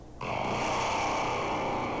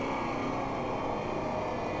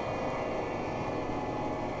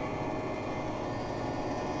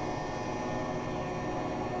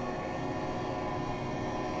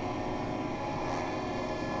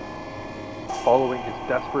following his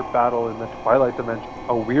desperate battle in the Twilight Dimension,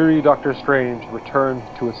 a weary Doctor Strange returns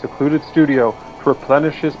to a secluded studio to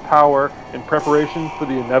replenish his power in preparation for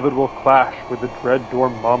the inevitable clash with the dread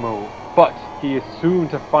Dormammu. But he is soon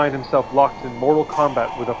to find himself locked in mortal combat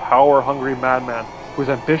with a power-hungry madman whose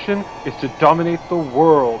ambition is to dominate the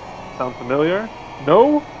world. Sound familiar?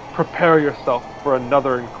 No? Prepare yourself for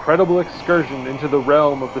another incredible excursion into the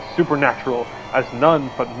realm of the supernatural, as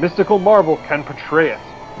none but Mystical Marvel can portray it.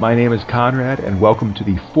 My name is Conrad, and welcome to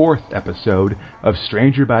the 4th episode of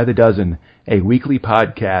Stranger by the Dozen, a weekly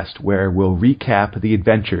podcast where we'll recap the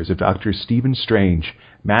adventures of Dr. Stephen Strange,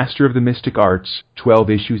 Master of the Mystic Arts, 12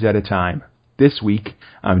 issues at a time. This week,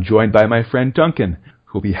 I'm joined by my friend Duncan,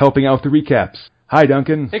 who'll be helping out with the recaps. Hi,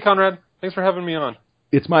 Duncan. Hey, Conrad. Thanks for having me on.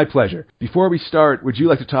 It's my pleasure. Before we start, would you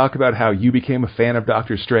like to talk about how you became a fan of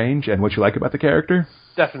Doctor Strange and what you like about the character?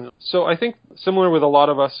 Definitely. So I think similar with a lot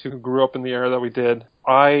of us who grew up in the era that we did,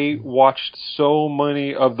 I watched so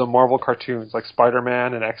many of the Marvel cartoons, like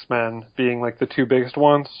Spider-Man and X-Men being like the two biggest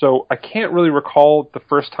ones. So I can't really recall the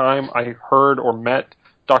first time I heard or met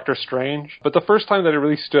Doctor Strange. But the first time that it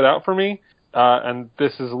really stood out for me, and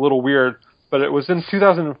this is a little weird, but it was in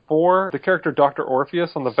 2004. The character Dr.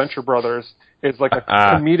 Orpheus on the Venture Brothers is like a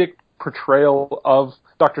comedic portrayal of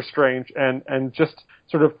Doctor Strange and just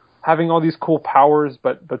sort of having all these cool powers,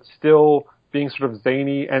 but still being sort of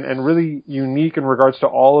zany and really unique in regards to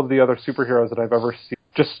all of the other superheroes that I've ever seen.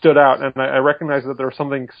 Just stood out, and I recognized that there was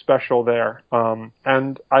something special there.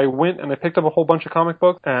 And I went and I picked up a whole bunch of comic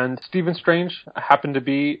books, and Stephen Strange happened to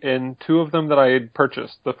be in two of them that I had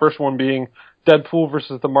purchased. The first one being Deadpool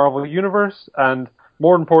versus the Marvel Universe, and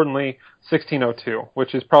more importantly, 1602,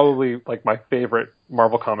 which is probably like my favorite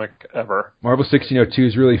Marvel comic ever. Marvel 1602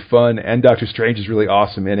 is really fun, and Doctor Strange is really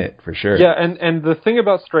awesome in it, for sure. Yeah, and the thing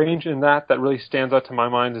about Strange in that really stands out to my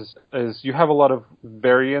mind is you have a lot of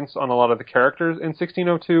variance on a lot of the characters in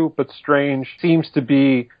 1602, but Strange seems to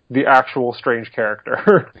be the actual Strange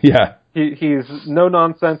character. Yeah. He's no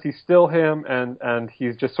nonsense, he's still him, and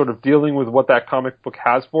he's just sort of dealing with what that comic book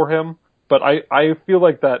has for him. But I feel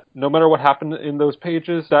like that no matter what happened in those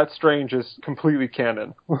pages, that Strange is completely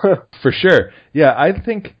canon. For sure. Yeah, I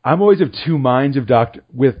think I'm always of two minds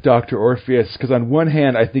with Dr. Orpheus, because on one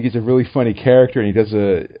hand, I think he's a really funny character, and he does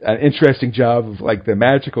an interesting job of like the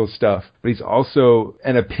magical stuff, but he's also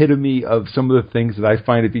an epitome of some of the things that I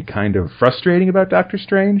find to be kind of frustrating about Doctor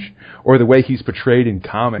Strange, or the way he's portrayed in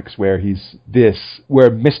comics, where where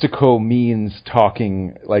mystical means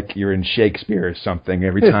talking like you're in Shakespeare or something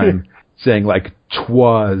every time. Saying like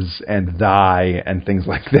 "twas" and "thy" and things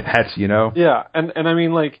like that, you know? Yeah, and I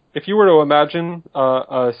mean, like, if you were to imagine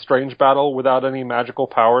a Strange battle without any magical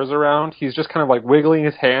powers around, he's just kind of like wiggling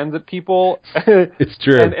his hands at people. It's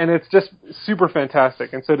true. And it's just super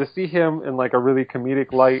fantastic. And so to see him in like a really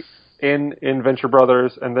comedic light in Venture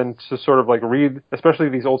Brothers, and then to sort of like read, especially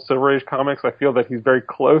these old Silver Age comics, I feel that he's very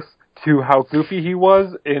close to how goofy he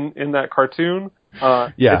was in that cartoon.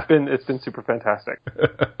 Yeah. It's been super fantastic.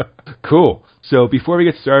 Cool. So before we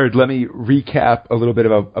get started, let me recap a little bit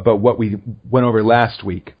about what we went over last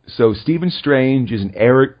week. So Stephen Strange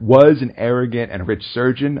was an arrogant and rich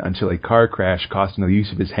surgeon until a car crash cost him the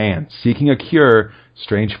use of his hands. Seeking a cure,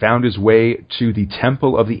 Strange found his way to the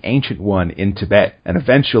Temple of the Ancient One in Tibet, and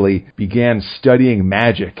eventually began studying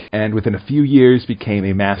magic, and within a few years became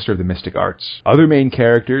a master of the mystic arts. Other main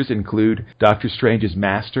characters include Doctor Strange's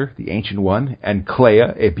master, the Ancient One, and Clea,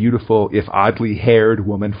 a beautiful, if oddly haired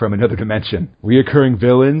woman from another dimension. Reoccurring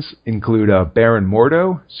villains include Baron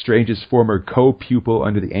Mordo, Strange's former co-pupil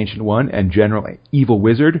under the Ancient One and general evil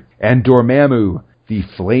wizard, and Dormammu, the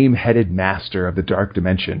flame-headed master of the Dark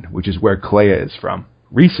Dimension, which is where Clea is from.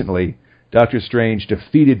 Recently, Doctor Strange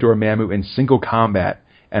defeated Dormammu in single combat,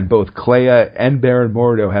 and both Clea and Baron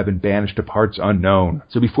Mordo have been banished to parts unknown.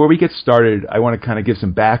 So before we get started, I want to kind of give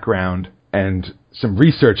some background and some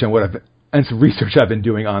research on I've been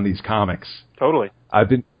doing on these comics. Totally.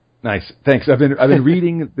 Nice. Thanks. I've been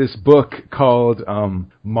reading this book called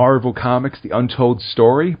Marvel Comics: The Untold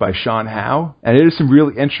Story by Sean Howe, and it has some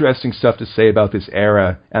really interesting stuff to say about this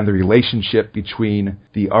era and the relationship between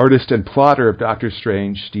the artist and plotter of Doctor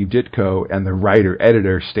Strange, Steve Ditko, and the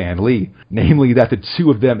writer-editor Stan Lee. Namely, that the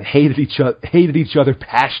two of them hated each other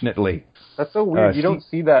passionately. That's so weird. You don't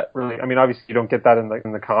see that really. I mean, obviously, you don't get that in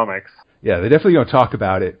the comics. Yeah, they definitely don't talk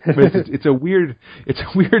about it. But it's a weird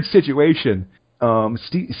situation.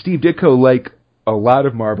 Steve Ditko, like a lot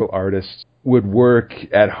of Marvel artists, would work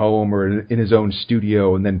at home or in his own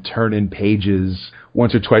studio and then turn in pages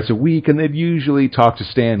once or twice a week, and they'd usually talk to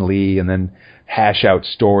Stan Lee and then hash out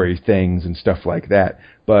story things and stuff like that.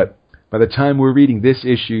 But By the time we're reading this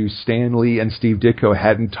issue, Stan Lee and Steve Ditko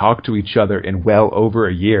hadn't talked to each other in well over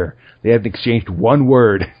a year. They hadn't exchanged one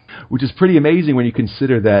word, which is pretty amazing when you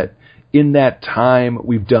consider that in that time,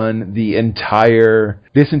 we've done this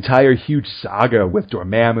entire huge saga with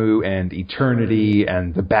Dormammu and Eternity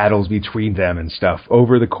and the battles between them and stuff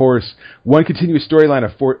over the course, one continuous storyline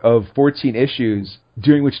of 14 issues,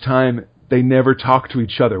 during which time they never talked to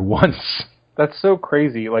each other once. That's so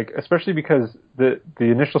crazy, like, especially because the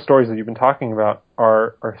initial stories that you've been talking about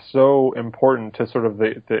are so important to sort of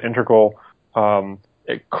the integral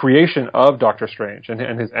creation of Doctor Strange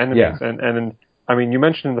and his enemies. Yeah. And I mean, you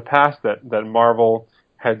mentioned in the past that Marvel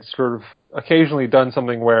had sort of occasionally done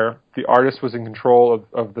something where the artist was in control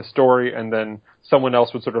of the story and then someone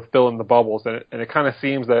else would sort of fill in the bubbles. And it kind of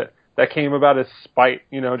seems that came about as spite,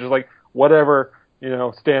 just like, whatever,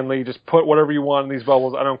 Stan Lee, just put whatever you want in these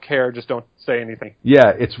bubbles. I don't care. Just don't say anything.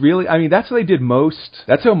 Yeah, it's really, I mean, that's how they did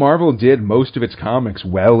that's how Marvel did most of its comics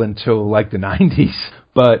well until like the 90s.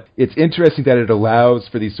 But it's interesting that it allows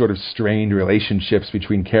for these sort of strained relationships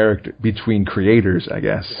between creators, I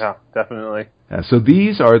guess. Yeah, definitely. So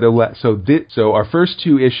these are so our first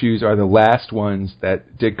two issues are the last ones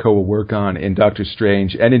that Ditko will work on in Doctor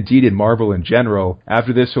Strange, and indeed in Marvel in general.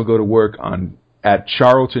 After this, he'll go to work at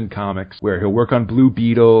Charlton Comics, where he'll work on Blue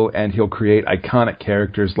Beetle, and he'll create iconic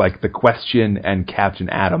characters like The Question and Captain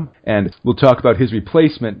Atom. And we'll talk about his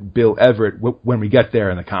replacement, Bill Everett, when we get there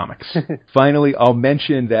in the comics. Finally, I'll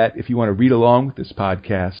mention that if you want to read along with this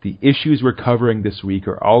podcast, the issues we're covering this week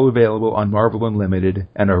are all available on Marvel Unlimited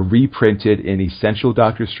and are reprinted in Essential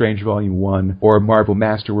Doctor Strange Volume 1 or Marvel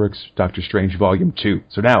Masterworks Doctor Strange Volume 2.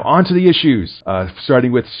 So now, on to the issues,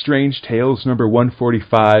 starting with Strange Tales number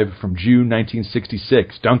 145 from June 1966.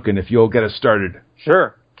 Duncan, if you'll get us started.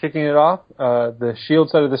 Sure. Kicking it off, the S.H.I.E.L.D.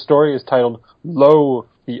 side of the story is titled, Lo,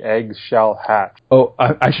 the Eggs Shall Hatch. Oh,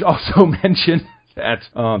 I should also mention that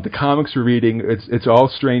the comics we're reading, it's all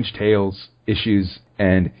Strange Tales issues,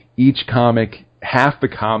 and each comic, half the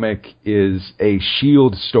comic is a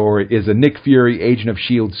S.H.I.E.L.D. story, is a Nick Fury, Agent of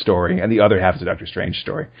S.H.I.E.L.D. story, and the other half is a Doctor Strange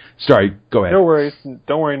story. Sorry, go ahead. No worries.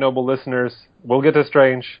 Don't worry, noble listeners. We'll get to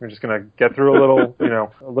Strange. We're just going to get through a little,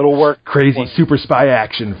 a little work. Crazy super spy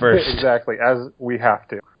action first. Exactly, as we have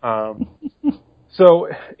to. So,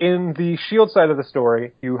 in the S.H.I.E.L.D. side of the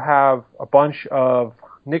story, you have a bunch of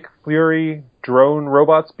Nick Fury drone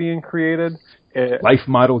robots being created. Life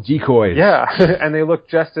model decoys. Yeah, and they look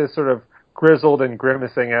just as sort of grizzled and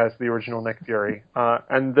grimacing as the original Nick Fury.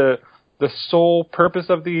 And the sole purpose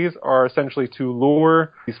of these are essentially to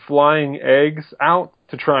lure these flying eggs out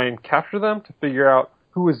to try and capture them, to figure out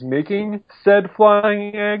who is making said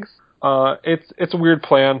flying eggs. It's a weird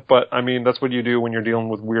plan, but I mean, that's what you do when you're dealing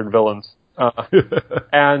with weird villains.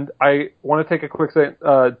 And I want to take a quick second.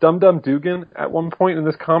 Dum Dum Dugan, at one point in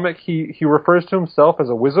this comic, he refers to himself as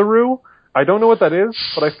a Wizaroo. I don't know what that is,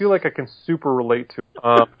 but I feel like I can super relate to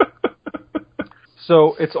it.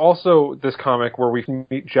 So it's also this comic where we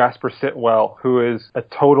meet Jasper Sitwell, who is a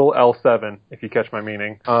total L7, if you catch my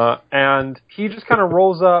meaning. And he just kind of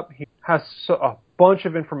rolls up. He has a bunch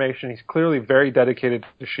of information. He's clearly very dedicated to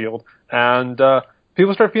S.H.I.E.L.D. And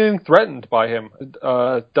people start feeling threatened by him.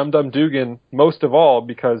 Dum Dum Dugan, most of all,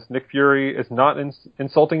 because Nick Fury is not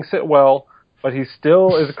insulting Sitwell, but he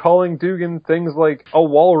still is calling Dugan things like a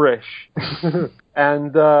walrus.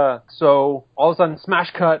 And so all of a sudden,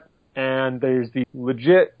 smash cut. And there's the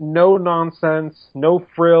legit, no-nonsense,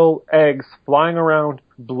 no-frill eggs flying around,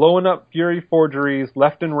 blowing up Fury forgeries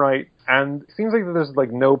left and right, and it seems like there's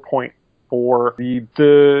like no point for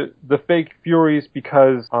the fake Furies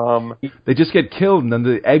because they just get killed and then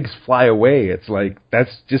the eggs fly away. It's like,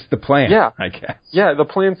 that's just the plan, yeah, I guess. Yeah, the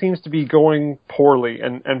plan seems to be going poorly,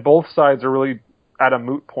 and both sides are really at a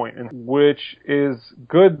moot point, which is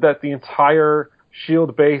good that the entire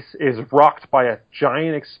S.H.I.E.L.D. base is rocked by a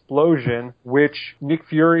giant explosion, which Nick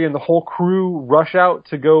Fury and the whole crew rush out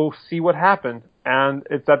to go see what happened. And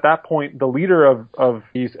it's at that point the leader of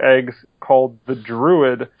these eggs, called the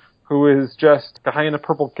Druid, who is just a guy in a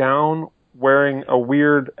purple gown wearing a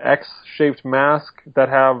weird X-shaped mask that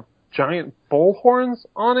have giant bull horns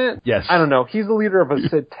on it. Yes. I don't know. He's the leader of a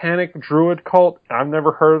satanic druid cult. I've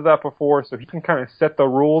never heard of that before, so he can kind of set the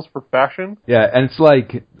rules for fashion. Yeah, and it's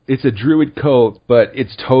like, it's a druid cult, but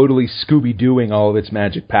it's totally Scooby-Dooing all of its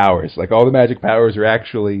magic powers. Like, all the magic powers are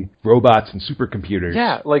actually robots and supercomputers.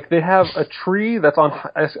 Yeah, like they have a tree that's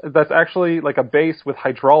actually like a base with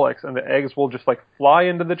hydraulics, and the eggs will just like fly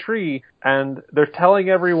into the tree, and they're telling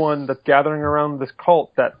everyone that's gathering around this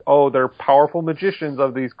cult that, oh, they're powerful magicians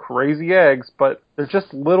of these crazy eggs, eggs, but they're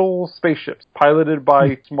just little spaceships piloted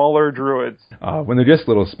by smaller druids. When they're just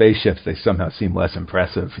little spaceships, they somehow seem less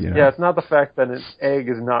impressive, you know? Yeah, it's not the fact that an egg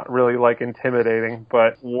is not really, like, intimidating,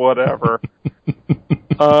 but whatever.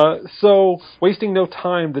 So, wasting no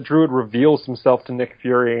time, the druid reveals himself to Nick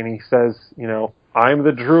Fury, and he says, you know, I'm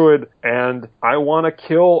the druid, and I want to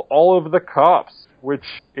kill all of the cops, which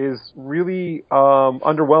is really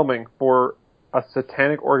underwhelming for a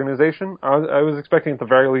satanic organization. I was expecting at the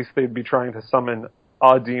very least they'd be trying to summon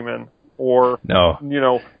a demon, or, you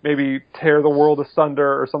know, maybe tear the world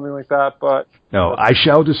asunder or something like that, but... No, I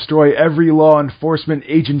shall destroy every law enforcement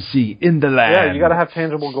agency in the land. Yeah, you gotta have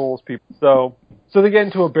tangible goals, people. So they get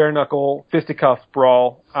into a bare-knuckle, fisticuffs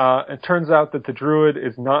brawl. It turns out that the druid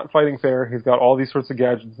is not fighting fair. He's got all these sorts of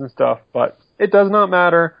gadgets and stuff, but it does not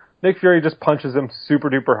matter. Nick Fury just punches him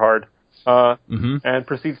super-duper hard, and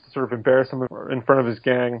proceeds to sort of embarrass him in front of his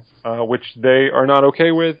gang, which they are not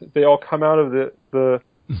okay with. They all come out of the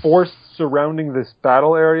forest surrounding this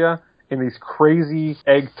battle area in these crazy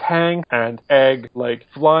egg tank and egg, like,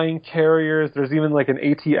 flying carriers. There's even, like, an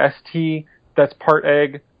AT-ST that's part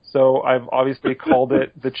egg. So I've obviously called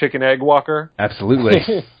it the chicken egg walker.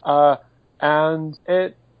 Absolutely. And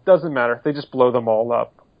it doesn't matter. They just blow them all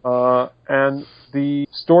up. And the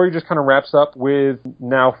story just kind of wraps up with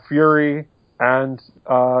now Fury and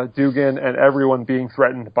Dugan and everyone being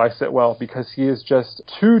threatened by Sitwell because he is just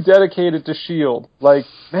too dedicated to S.H.I.E.L.D. Like,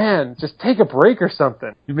 man, just take a break or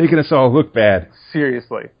something. You're making us all look bad.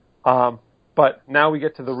 Seriously. But now we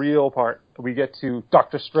get to the real part. We get to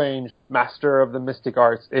Doctor Strange, Master of the Mystic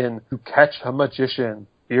Arts in To Catch a Magician,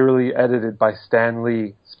 eerily edited by Stan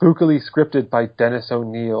Lee, spookily scripted by Dennis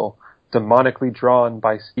O'Neil, demonically drawn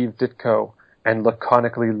by Steve Ditko, and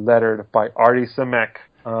laconically lettered by Artie Simek.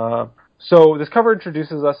 So this cover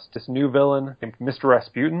introduces us to this new villain named Mr.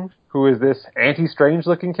 Rasputin, who is this anti-Strange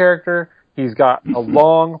looking character. He's got a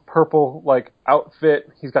long purple, like, outfit.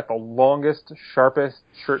 He's got the longest, sharpest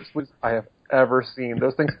shirt sleeves I have ever seen.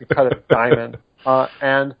 Those things can cut a diamond.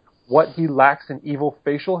 And what he lacks in evil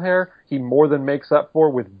facial hair, he more than makes up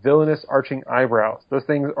for with villainous arching eyebrows. Those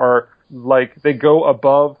things are, like, they go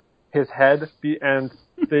above his head, and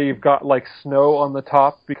they've got, like, snow on the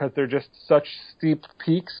top because they're just such steep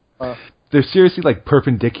peaks. They're seriously, like,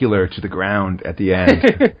 perpendicular to the ground at the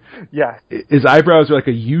end. Yeah. His eyebrows are like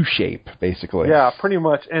a U shape, basically. Yeah, pretty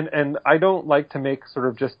much. And I don't like to make sort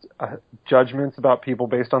of just judgments about people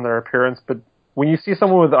based on their appearance, but when you see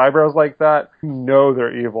someone with eyebrows like that, you know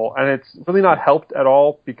they're evil. And it's really not helped at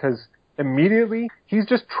all because immediately he's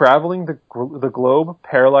just traveling the globe,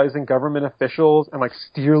 paralyzing government officials and, like,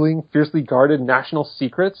 stealing fiercely guarded national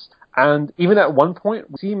secrets. And even at one point,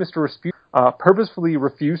 we see Mr. Rasputin purposefully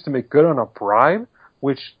refuse to make good on a bribe,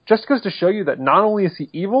 which just goes to show you that not only is he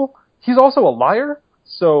evil, he's also a liar.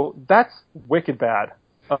 So that's wicked bad.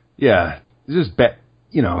 Yeah, it's just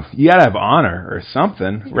you know, you gotta have honor or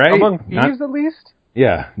something, right? Among thieves, at least?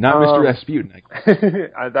 Yeah, not Mr. Rasputin.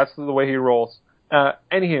 That's the way he rolls.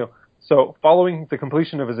 Anywho, so following the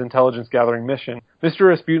completion of his intelligence-gathering mission, Mr.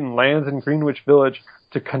 Rasputin lands in Greenwich Village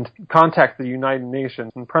to contact the United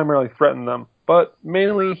Nations and primarily threaten them. But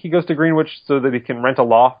mainly, he goes to Greenwich so that he can rent a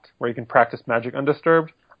loft where he can practice magic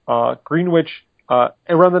undisturbed. Greenwich,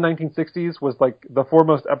 around the 1960s, was, like, the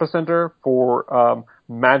foremost epicenter for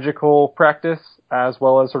magical practice as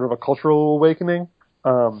well as sort of a cultural awakening.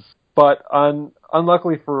 But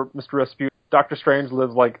unluckily for Mr. Rasputin, Dr. Strange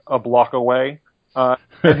lives, like, a block away.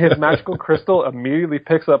 And his magical crystal immediately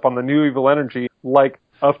picks up on the new evil energy, like,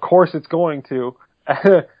 of course it's going to.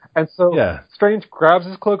 And so Strange grabs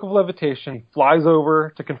his cloak of levitation, he flies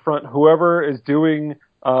over to confront whoever is doing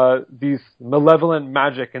these malevolent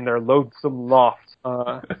magic in their loathsome loft.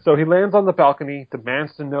 So he lands on the balcony,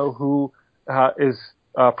 demands to know who is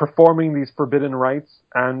performing these forbidden rites,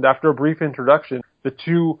 and after a brief introduction, the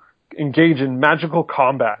two engage in magical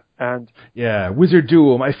combat. And wizard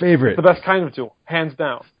duel, my favorite. The best kind of duel, hands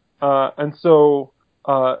down. And so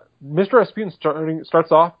Mr. Rasputin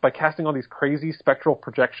starts off by casting all these crazy spectral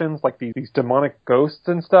projections, like these demonic ghosts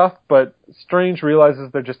and stuff, but Strange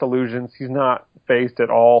realizes they're just illusions. He's not fazed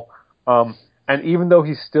at all. And even though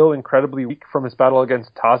he's still incredibly weak from his battle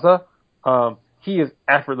against Taza, he is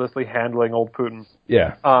effortlessly handling old Putin.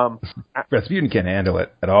 Yeah. Rasputin can't handle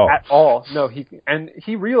it at all. At all. No,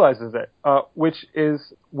 he realizes it, which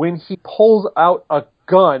is when he pulls out a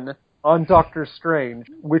gun on Doctor Strange,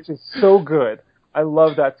 which is so good. I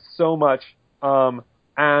love that so much.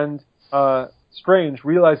 And Strange,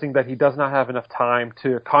 realizing that he does not have enough time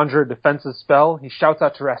to conjure a defensive spell, he shouts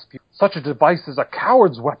out to Rasputin, "Such a device is a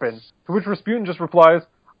coward's weapon." To which Rasputin just replies,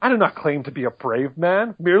 "I do not claim to be a brave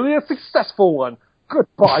man, merely a successful one.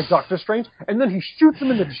 goodbye, Doctor Strange. And then he shoots him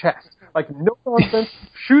in the chest. Like, no nonsense,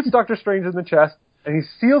 shoots Doctor Strange in the chest, and he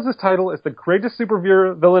seals his title as the greatest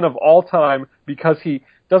supervillain of all time because he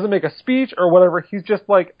doesn't make a speech or whatever. He's just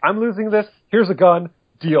like, I'm losing this, here's a gun,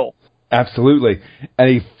 deal. Absolutely. And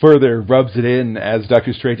he further rubs it in as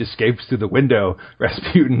Doctor Strange escapes through the window.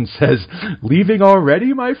 Rasputin says, "Leaving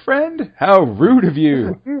already, my friend? How rude of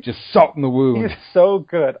you." Just salt in the wound. He's so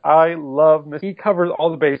good. I love this. He covers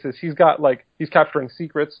all the bases. He's capturing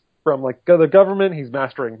secrets from, like, the government. He's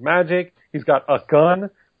mastering magic. He's got a gun,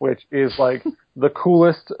 which is, like, the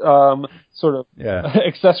coolest sort of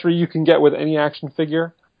accessory you can get with any action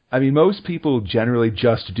figure. I mean, most people generally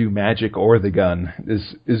just do magic or the gun.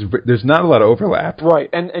 There's not a lot of overlap. Right,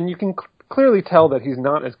 and you can clearly tell that he's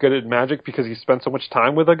not as good at magic because he spent so much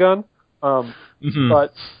time with a gun.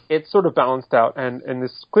 But it's sort of balanced out, and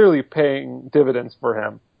is clearly paying dividends for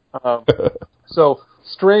him. So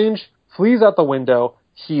Strange flees out the window.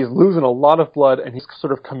 He's losing a lot of blood, and he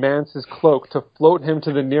sort of commands his cloak to float him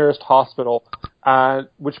to the nearest hospital,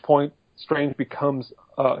 at which point Strange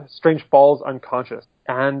falls unconscious.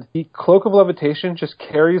 And the cloak of levitation just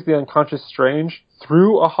carries the unconscious Strange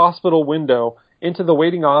through a hospital window into the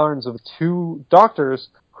waiting arms of two doctors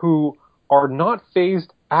who are not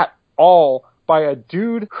fazed at all by a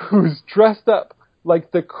dude who's dressed up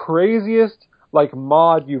like the craziest, like,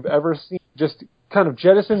 mod you've ever seen. Just kind of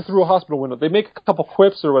jettisoned through a hospital window. They make a couple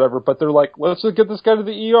quips or whatever, but they're like, let's just get this guy to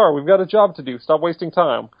the ER. We've got a job to do. Stop wasting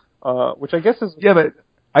time. Which I guess is... Yeah, but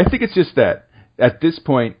I think it's just that at this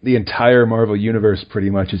point, the entire Marvel Universe pretty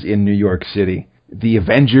much is in New York City. The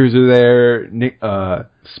Avengers are there,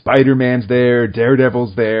 Spider-Man's there,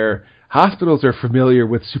 Daredevil's there. Hospitals are familiar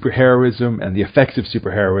with superheroism and the effects of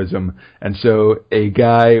superheroism, and so a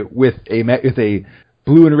guy with a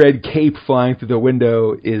blue and red cape flying through the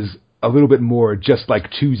window is a little bit more just like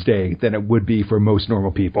Tuesday than it would be for most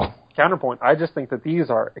normal people. Counterpoint, I just think that these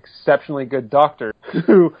are exceptionally good doctors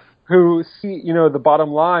who see, the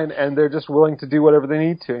bottom line, and they're just willing to do whatever they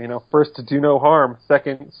need to. First, to do no harm.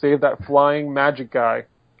 Second, save that flying magic guy.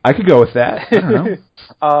 I could go with that. I don't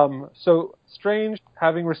know. So Strange,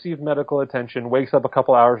 having received medical attention, wakes up a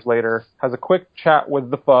couple hours later, has a quick chat with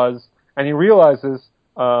the Fuzz, and he realizes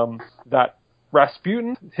that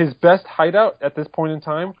Rasputin, his best hideout at this point in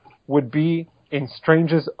time, would be in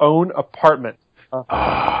Strange's own apartment.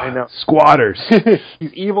 I know. Squatters.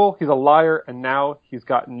 He's evil, he's a liar, and now he's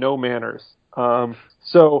got no manners.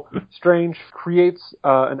 So Strange creates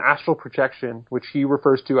an astral projection, which he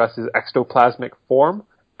refers to as his ectoplasmic form,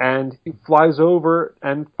 and he flies over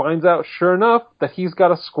and finds out, sure enough, that he's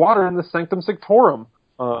got a squatter in the Sanctum Sanctorum.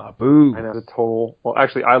 Boo. I know, the total... Well,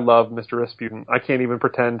 actually, I love Mr. Rasputin. I can't even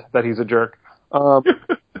pretend that he's a jerk.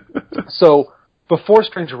 So... Before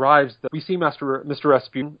Strange arrives, we see Mr.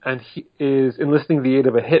 Rasputin, and he is enlisting the aid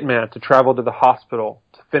of a hitman to travel to the hospital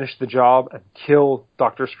to finish the job and kill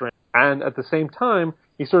Dr. Strange. And at the same time,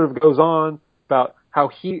 he sort of goes on about how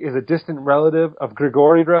he is a distant relative of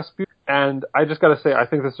Grigory Rasputin. And I just gotta say, I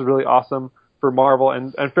think this is really awesome for Marvel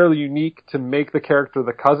and fairly unique to make the character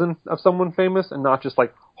the cousin of someone famous and not just,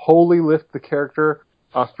 like, wholly lift the character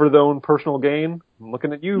for their own personal gain. I'm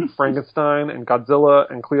looking at you, Frankenstein and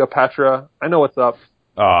Godzilla and Cleopatra. I know what's up.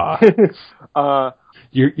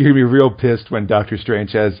 You're going to be real pissed when Doctor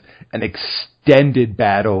Strange has an extended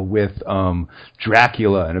battle with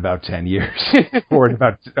Dracula in about 10 years. Or in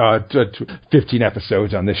about 15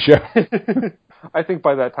 episodes on this show. I think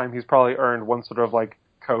by that time he's probably earned one sort of, like,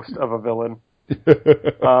 coast of a villain.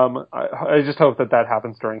 I just hope that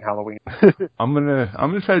happens during Halloween. I'm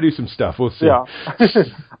gonna try to do some stuff. We'll see. Yeah.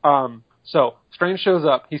 So Strange shows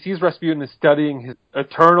up. He sees Rasputin is studying his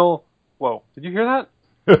eternal. Whoa! Did you hear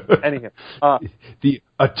that? Anyhow, the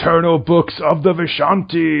eternal books of the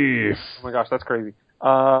Vishanti. Oh my gosh, that's crazy.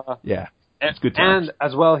 Yeah, it's good times. And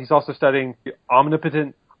as well, he's also studying the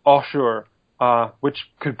omnipotent Ashur, which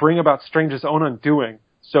could bring about Strange's own undoing.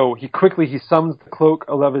 So he summons the cloak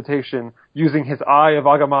of levitation using his eye of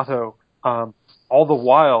Agamotto. All the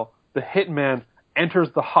while, the hitman enters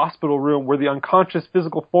the hospital room where the unconscious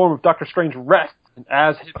physical form of Doctor Strange rests. And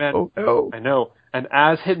as Hitman, and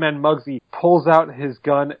as Hitman Muggsy pulls out his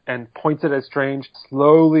gun and points it at Strange,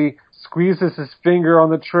 slowly squeezes his finger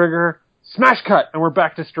on the trigger. Smash cut, and we're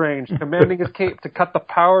back to Strange, commanding his cape to cut the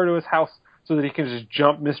power to his house so that he can just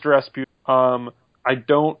jump Mr. Rasputin. I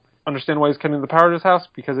don't understand why he's cutting the power to his house,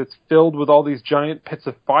 because it's filled with all these giant pits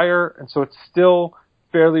of fire, and so it's still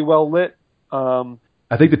fairly well lit.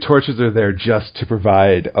 I think the torches are there just to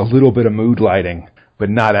provide a little bit of mood lighting, but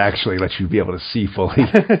not actually let you be able to see fully.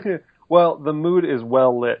 Well, the mood is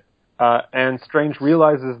well lit, and Strange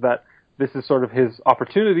realizes that this is sort of his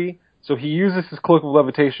opportunity So he uses his cloak of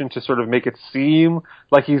levitation to sort of make it seem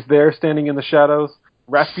like he's there standing in the shadows.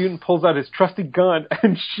 Rasputin pulls out his trusty gun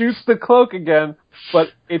and shoots the cloak again, but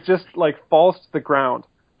it just like falls to the ground.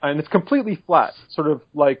 And it's completely flat, sort of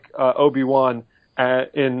like Obi-Wan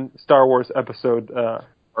in Star Wars episode.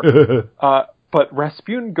 But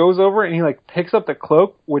Rasputin goes over and he like picks up the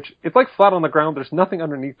cloak, which it's like flat on the ground. There's nothing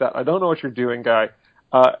underneath that. I don't know what you're doing, guy.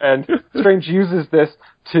 And Strange uses this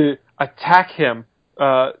to attack him,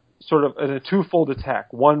 sort of in a twofold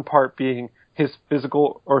attack. One part being his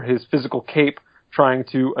physical cape trying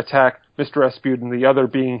to attack Mr. Rasputin, the other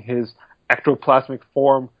being his ectoplasmic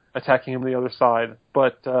form attacking him on the other side.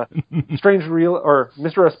 But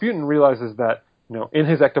Mr. Rasputin realizes that, you know, in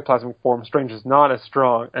his ectoplasmic form, Strange is not as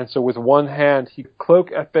strong, and so with one hand he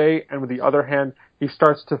cloak at bay, and with the other hand he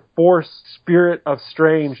starts to force Spirit of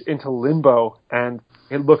Strange into limbo, and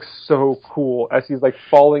it looks so cool as he's like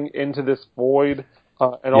falling into this void,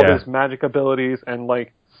 and all these magic abilities, and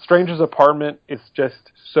like Strange's apartment is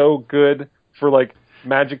just so good for like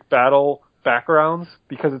magic battle backgrounds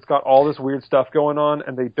because it's got all this weird stuff going on,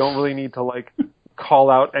 and they don't really need to like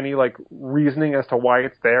call out any like reasoning as to why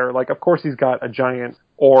it's there. Like, of course he's got a giant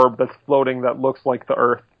orb that's floating that looks like the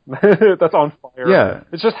Earth that's on fire. Yeah,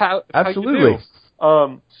 it's just absolutely. How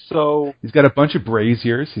you do. So he's got a bunch of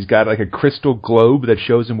braziers. He's got like a crystal globe that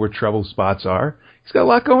shows him where trouble spots are. He's got a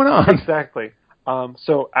lot going on. Exactly.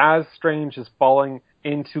 So as Strange is falling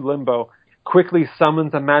into limbo, quickly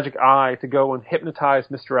summons a magic eye to go and hypnotize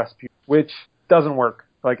Mr. Rasputin, which doesn't work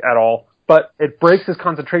like at all. But it breaks his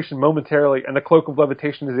concentration momentarily, and the Cloak of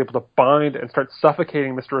Levitation is able to bind and start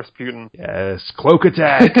suffocating Mr. Rasputin. Yes, cloak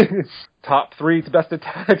attack. Top 3 best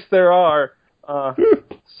attacks there are.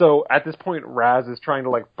 So at this point, Raz is trying to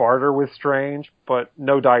like barter with Strange, but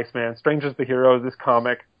no dice, man. Strange is the hero of this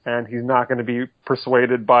comic, and he's not going to be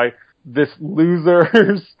persuaded by this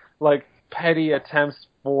loser's like petty attempts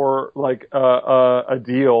for like a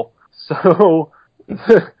deal. So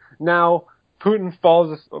now Putin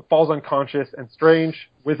falls unconscious, and Strange,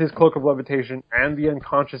 with his Cloak of Levitation and the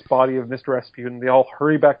unconscious body of Mr. Rasputin, they all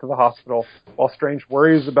hurry back to the hospital, while Strange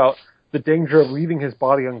worries about the danger of leaving his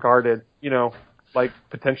body unguarded, you know, like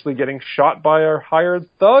potentially getting shot by a hired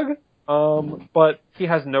thug. But he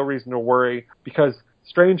has no reason to worry, because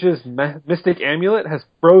Strange's mystic amulet has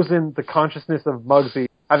frozen the consciousness of Muggsy,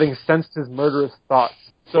 having sensed his murderous thoughts.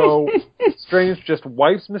 So Strange just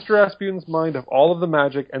wipes Mr. Rasputin's mind of all of the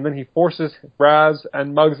magic, and then he forces Raz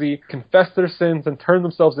and Muggsy confess their sins and turn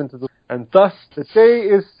themselves into the... And thus, the day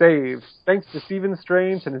is saved, thanks to Stephen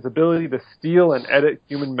Strange and his ability to steal and edit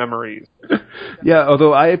human memories. Yeah,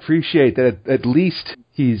 although I appreciate that at least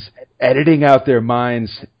he's editing out their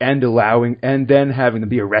minds and then having them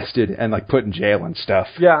be arrested and like put in jail and stuff.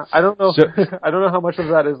 Yeah, I don't know. I don't know how much of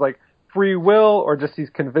that is like free will or just he's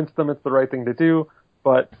convinced them it's the right thing to do.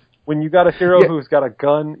 But when you got a hero who's got a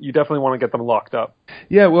gun, you definitely want to get them locked up.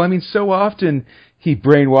 Yeah, well, I mean, so often he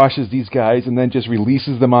brainwashes these guys and then just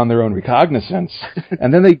releases them on their own recognizance,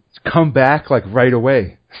 and then they come back like right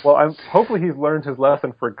away. Well, hopefully he's learned his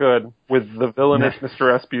lesson for good with the villainous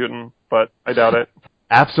Mr. Rasputin, but I doubt it.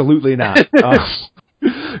 Absolutely not.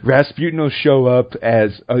 Rasputin will show up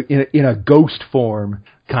as in a ghost form,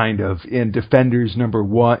 kind of, in Defenders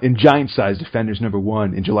 #1, in Giant Size Defenders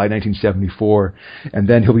 #1 in July 1974, and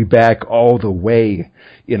then he'll be back all the way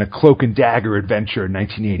in a Cloak and Dagger adventure in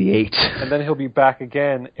 1988. And then he'll be back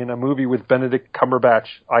again in a movie with Benedict Cumberbatch.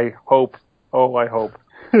 I hope. Oh, I hope.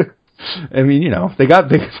 I mean, you know, they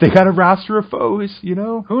got a roster of foes, you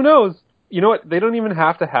know? Who knows? You know what? They don't even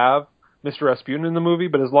have to have Mr. Rasputin in the movie,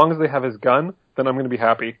 but as long as they have his gun, then I'm going to be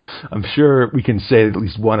happy. I'm sure we can say that at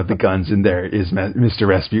least one of the guns in there is Mr.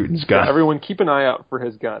 Rasputin's gun. Yeah, everyone keep an eye out for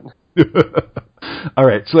his gun. All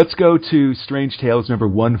right, so let's go to Strange Tales number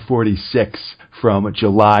 146 from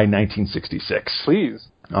July 1966. Please.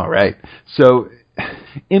 All right. So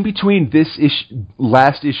in between this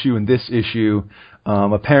last issue and this issue,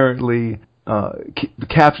 apparently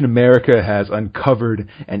Captain America has uncovered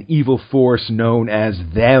an evil force known as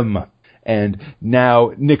Them. And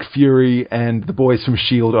now Nick Fury and the boys from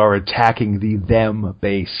S.H.I.E.L.D. are attacking the Them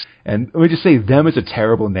base. And let me just say, Them is a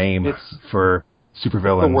terrible name for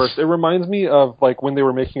supervillains. The worst. It reminds me of like when they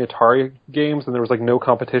were making Atari games and there was like no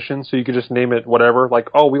competition, so you could just name it whatever. Like,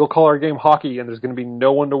 oh, we'll call our game hockey, and there's going to be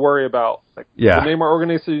no one to worry about. Like, we'll name our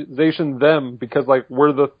organization Them because like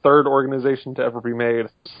we're the third organization to ever be made.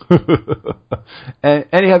 And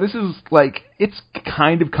anyhow, this is like, it's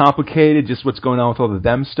kind of complicated, just what's going on with all the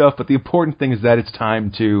Them stuff. But the important thing is that it's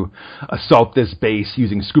time to assault this base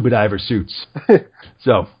using scuba diver suits.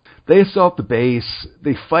 So they assault the base.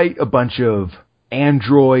 They fight a bunch of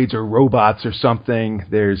androids or robots or something.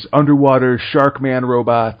 There's underwater Sharkman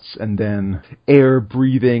robots, and then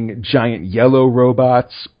air-breathing giant yellow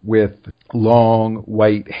robots with long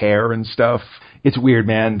white hair and stuff. It's weird,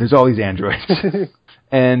 man. There's all these androids.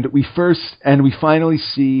 And we finally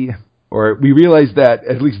see, or we realize that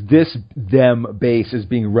at least this them base is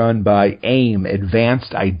being run by AIM,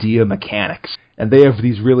 Advanced Idea Mechanics. And they have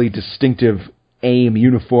these really distinctive AIM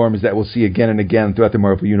uniforms that we'll see again and again throughout the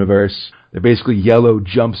Marvel Universe. They're basically yellow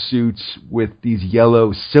jumpsuits with these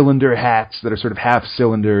yellow cylinder hats that are sort of half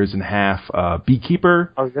cylinders and half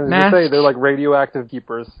beekeeper I was going masks. to say, they're like radioactive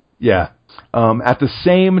keepers. Yeah. At the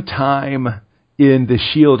same time, in the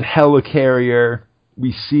S.H.I.E.L.D. helicarrier,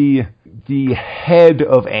 we see the head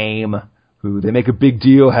of AIM, who they make a big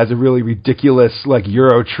deal, has a really ridiculous, like,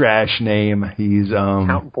 Eurotrash name. He's,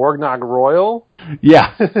 Count Borgnag Royal?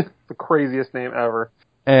 Yeah. The craziest name ever.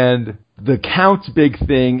 And the Count's big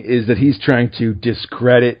thing is that he's trying to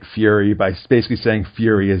discredit Fury by basically saying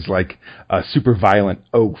Fury is like a super violent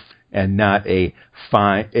oaf and not a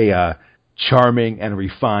charming and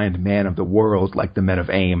refined man of the world like the men of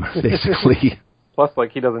AIM, basically. Plus,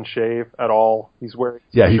 like, he doesn't shave at all. He's wearing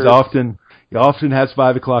Yeah, he shirts. often has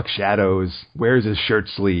 5 o'clock shadows, wears his shirt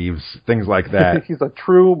sleeves, things like that. He's a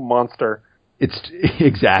true monster. It's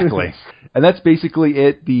exactly. And that's basically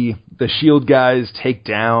it. The S.H.I.E.L.D. guys take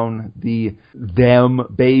down the them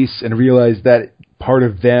base and realize that part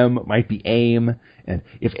of them might be AIM. And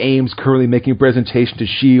if AIM's currently making a presentation to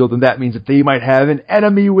S.H.I.E.L.D., then that means that they might have an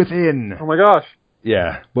enemy within. Oh my gosh.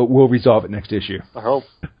 Yeah, but we'll resolve it next issue. I hope.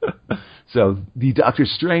 So the Doctor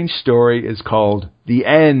Strange story is called The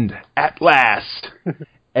End at Last.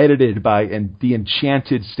 Edited by the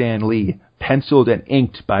enchanted Stan Lee. Penciled and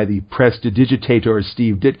inked by the prestidigitator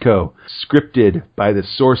Steve Ditko. Scripted by the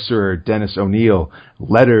sorcerer Dennis O'Neil.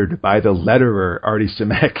 Lettered by the letterer Artie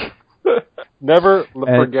Simek. Never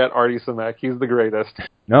forget Artie Simek. He's the greatest.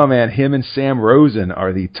 No, man, him and Sam Rosen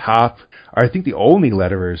are I think the only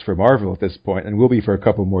letterers for Marvel at this point, and will be for a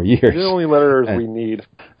couple more years. They're the only letterers we need.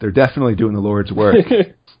 They're definitely doing the Lord's work.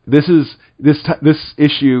 This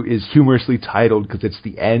issue is humorously titled because it's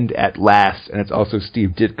The End at Last, and it's also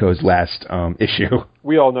Steve Ditko's last issue.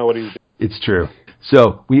 We all know what he's doing. It's true.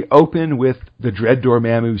 So, we open with the Dread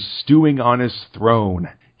Dormammu stewing on his throne.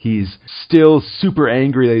 He's still super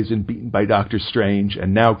angry that he's been beaten by Doctor Strange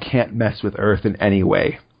and now can't mess with Earth in any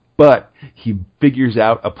way. But he figures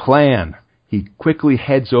out a plan. He quickly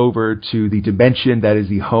heads over to the dimension that is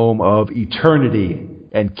the home of Eternity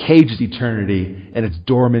and cages Eternity in its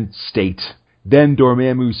dormant state. Then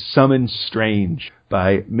Dormammu summons Strange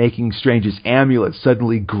by making Strange's amulet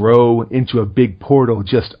suddenly grow into a big portal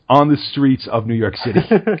just on the streets of New York City.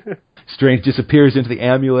 Strange disappears into the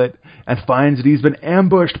amulet and finds that he's been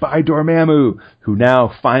ambushed by Dormammu, who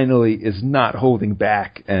now finally is not holding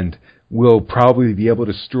back and will probably be able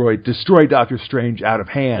to destroy Doctor Strange out of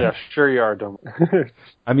hand. Yeah, sure you are, Dom.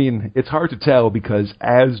 I mean, it's hard to tell because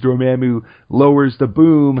as Dormammu lowers the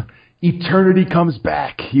boom, Eternity comes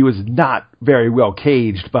back. He was not very well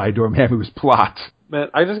caged by Dormammu's plot. Man,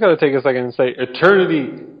 I just gotta take a second and say,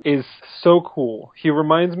 Eternity is so cool. He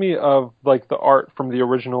reminds me of, like, the art from the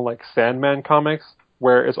original, like, Sandman comics,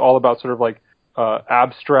 where it's all about sort of, like,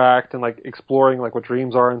 abstract and, like, exploring, like, what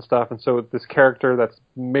dreams are and stuff. And so this character that's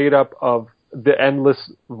made up of the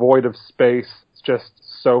endless void of space is just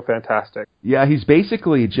so fantastic. Yeah, he's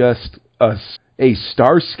basically just a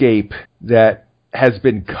starscape that has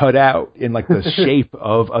been cut out in, like, the shape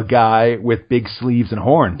of a guy with big sleeves and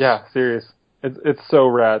horns. Yeah, serious. It's so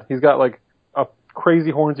rad. He's got, like, a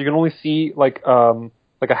crazy horns. You can only see, like a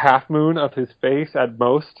half moon of his face at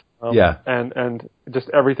most. Yeah. And just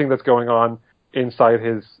everything that's going on inside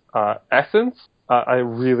his essence, I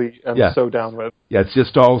really am so down with. Yeah, it's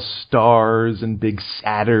just all stars and big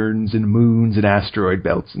Saturns and moons and asteroid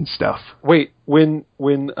belts and stuff. Wait, when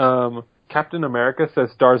Captain America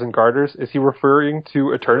says stars and garters, is he referring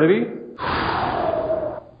to Eternity?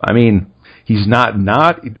 I mean, he's not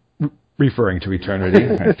referring to Eternity,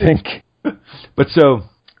 I think. But so,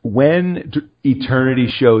 when Eternity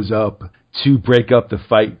shows up to break up the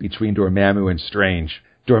fight between Dormammu and Strange,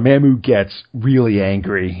 Dormammu gets really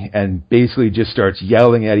angry and basically just starts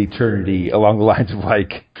yelling at Eternity along the lines of,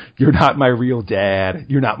 like, you're not my real dad,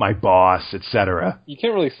 you're not my boss, etc. You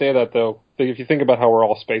can't really say that, though, if you think about how we're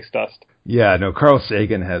all space dust. Yeah, no, Carl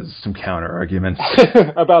Sagan has some counter-arguments.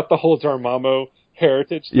 About the whole Dormammu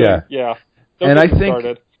heritage thing. Yeah. And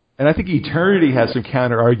I think Eternity has some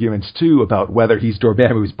counter-arguments, too, about whether he's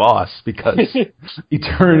Dormammu's boss, because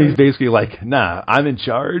Eternity's basically like, nah, I'm in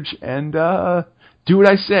charge, and do what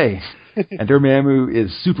I say. And Dormammu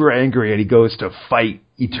is super angry, and he goes to fight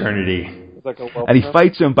Eternity. It's like a level And he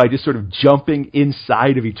fights him by just sort of jumping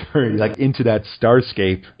inside of Eternity, like into that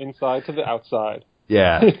starscape. inside to the outside.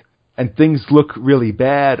 Yeah. And things look really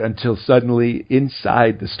bad until suddenly,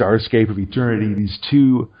 inside the starscape of Eternity, these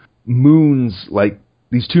two moons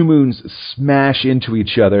smash into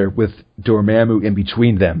each other with Dormammu in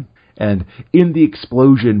between them. And in the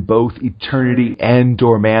explosion, both Eternity and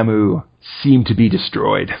Dormammu seem to be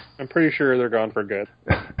destroyed. I'm pretty sure they're gone for good.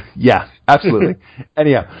 Yeah, absolutely.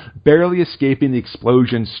 Anyhow, barely escaping the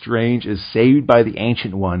explosion, Strange is saved by the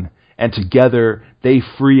Ancient One, and together they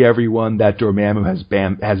free everyone that Dormammu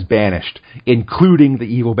has banished, including the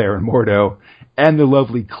evil Baron Mordo and the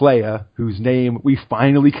lovely Clea, whose name we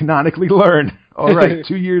finally canonically learn. All right,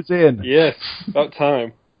 2 years in. Yes, about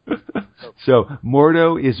time. So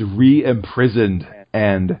Mordo is re-imprisoned,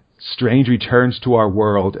 and Strange returns to our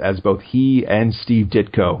world as both he and Steve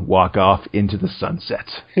Ditko walk off into the sunset.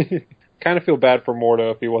 Kind of feel bad for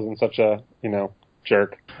Mordo if he wasn't such a,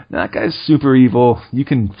 jerk. Now, that guy's super evil. You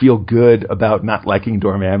can feel good about not liking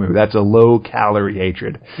Dormammu. That's a low-calorie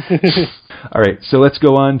hatred. All right, so let's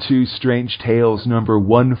go on to Strange Tales number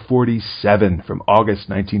 147 from August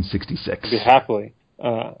 1966.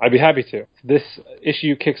 I'd be happy to. This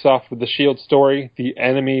issue kicks off with the S.H.I.E.L.D. story, The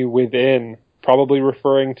Enemy Within, probably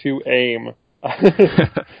referring to AIM.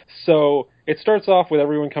 So it starts off with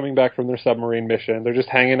everyone coming back from their submarine mission. They're just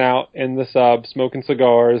hanging out in the sub, smoking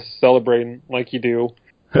cigars, celebrating like you do,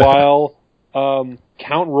 while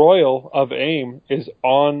Count Royal of AIM is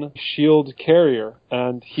on S.H.I.E.L.D. carrier,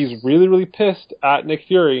 and he's really, really pissed at Nick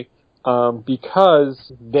Fury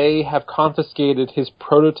because they have confiscated his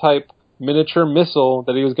prototype miniature missile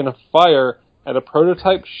that he was going to fire at a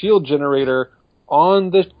prototype S.H.I.E.L.D. generator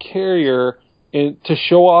on the carrier to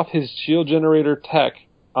show off his S.H.I.E.L.D. generator tech.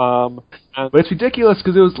 But it's ridiculous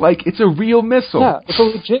because it was like, it's a real missile. Yeah, it's a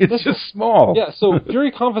legit it's missile. Just small. Yeah, so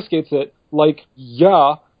Fury confiscates it,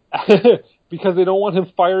 because they don't want him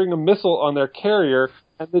firing a missile on their carrier.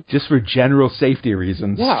 And just for general safety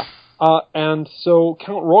reasons. Yeah, and so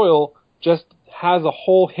Count Royal just has a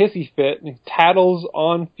whole hissy fit and tattles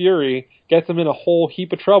on Fury, gets him in a whole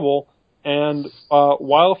heap of trouble, and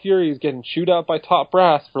while Fury is getting chewed out by Top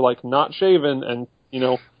Brass for not shaving and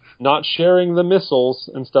not sharing the missiles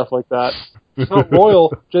and stuff like that, Count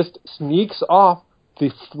Royal just sneaks off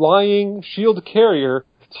the flying S.H.I.E.L.D. carrier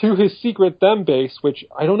to his secret them base, which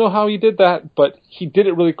I don't know how he did that, but he did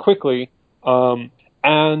it really quickly.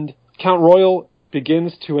 And Count Royal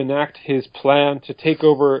begins to enact his plan to take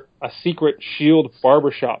over a secret S.H.I.E.L.D.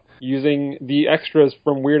 barbershop using the extras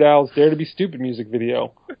from Weird Al's Dare to Be Stupid music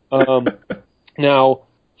video. Now,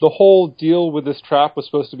 the whole deal with this trap was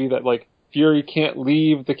supposed to be that, Fury can't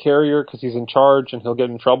leave the carrier because he's in charge and he'll get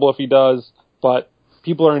in trouble if he does, but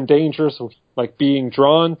people are in danger, so, being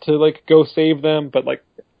drawn to, go save them, but, it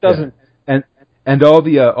doesn't... Yeah. And all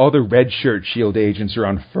the red shirt S.H.I.E.L.D. agents are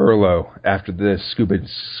on furlough after the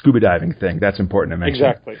scuba diving thing. That's important to mention.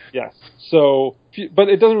 Exactly, yes. So, but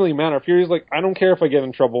it doesn't really matter. Fury's I don't care if I get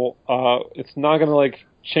in trouble. It's not going to,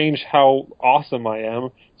 change how awesome I am.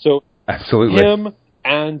 So, absolutely. Him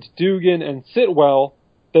and Dugan and Sitwell,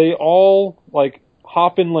 they all,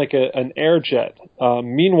 hop in an air jet.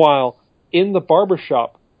 Meanwhile, in the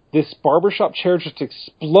barbershop, this barbershop chair just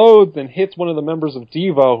explodes and hits one of the members of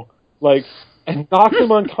Devo, and knocks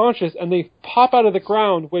them unconscious, and they pop out of the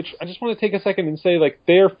ground, which I just want to take a second and say,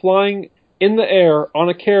 they're flying in the air on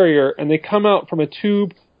a carrier, and they come out from a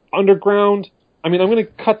tube underground. I mean, I'm going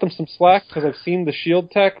to cut them some slack because I've seen the S.H.I.E.L.D.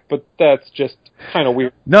 tech, but that's just kind of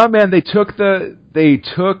weird. No, man, they took the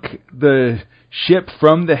ship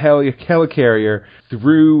from the helicarrier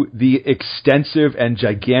through the extensive and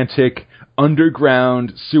gigantic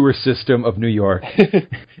underground sewer system of New York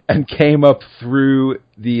and came up through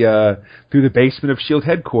the basement of S.H.I.E.L.D.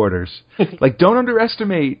 headquarters. Don't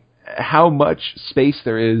underestimate how much space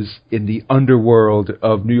there is in the underworld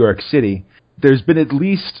of New York City. There's been at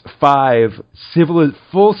least 5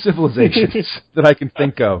 full civilizations that I can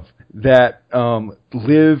think of that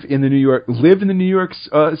lived in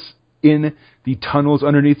the tunnels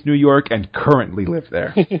underneath New York and currently live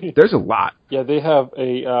there. There's a lot. Yeah, they have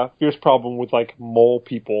a fierce problem with mole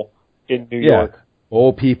people in New York.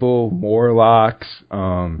 Mole people, Morlocks,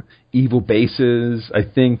 evil bases. I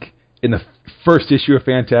think in the first issue of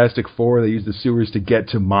Fantastic Four, they used the sewers to get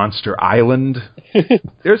to Monster Island.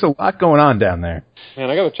 There's a lot going on down there. Man,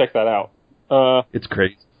 I got to check that out. It's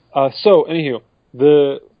crazy. So, anywho,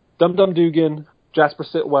 the Dum Dum Dugan, Jasper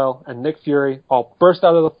Sitwell, and Nick Fury all burst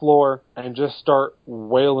out of the floor and just start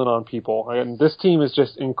wailing on people. And this team is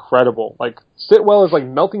just incredible. Sitwell is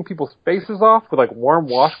melting people's faces off with warm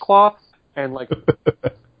washcloths, and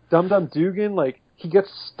Dum Dum Dugan, he gets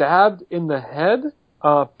stabbed in the head,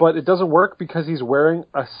 but it doesn't work because he's wearing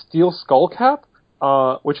a steel skull cap,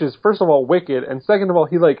 which is, first of all, wicked, and second of all,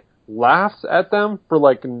 he, like, laughs at them for,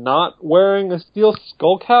 like, not wearing a steel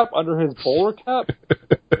skull cap under his bowler cap.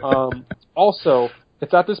 Also,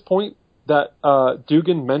 it's at this point that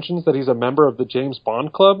Dugan mentions that he's a member of the James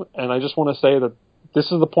Bond Club, and I just want to say that this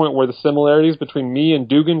is the point where the similarities between me and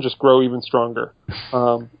Dugan just grow even stronger.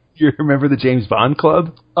 You remember the James Bond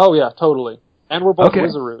Club? Oh, yeah, totally. And we're both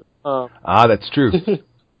Wizaroo. That's true.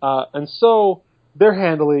 And so they're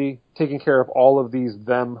handily taking care of all of these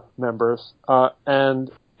them members, and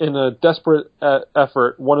in a desperate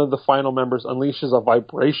effort, one of the final members unleashes a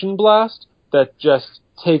vibration blast that just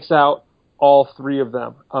takes out all three of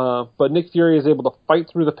them. But Nick Fury is able to fight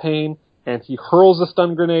through the pain, and he hurls a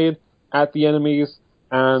stun grenade at the enemies,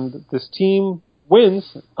 and this team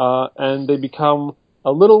wins, and they become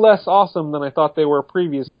a little less awesome than I thought they were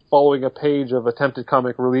previous, following a page of attempted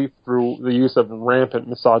comic relief through the use of rampant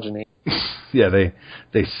misogyny. Yeah,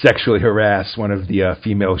 they sexually harass one of the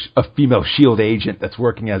female SHIELD agent that's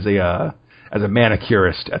working as a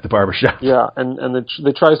manicurist at the barbershop. Yeah, and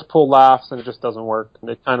they tries to pull laughs and it just doesn't work. And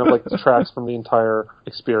it kind of like detracts from the entire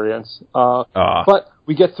experience. But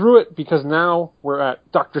we get through it because now we're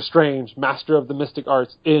at Doctor Strange, Master of the Mystic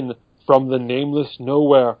Arts, in From the Nameless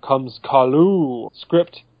Nowhere Comes Kalu.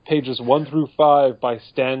 Script pages 1 through 5 by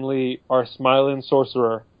Stan Lee, our smiling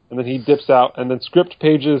sorcerer. And then he dips out. And then script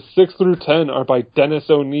pages 6 through 10 are by Dennis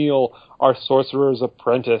O'Neil, our sorcerer's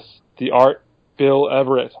apprentice. The art, Bill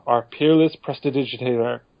Everett, our peerless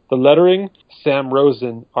prestidigitator. The lettering, Sam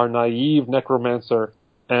Rosen, our naive necromancer.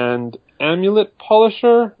 And amulet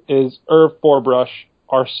polisher is Irv Forbrush,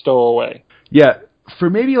 our stowaway. Yeah, for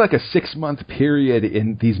maybe like a 6-month period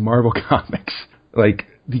in these Marvel comics, like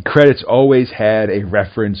the credits always had a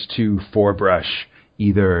reference to Forbrush,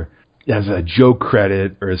 either as a joke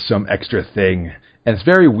credit or as some extra thing. And it's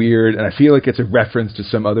very weird, and I feel like it's a reference to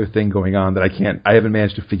some other thing going on that I haven't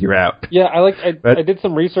managed to figure out. Yeah, I did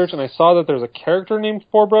some research, and I saw that there's a character named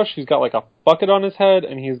Forbrush. He's got like a bucket on his head,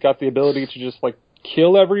 and he's got the ability to just like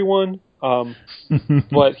kill everyone.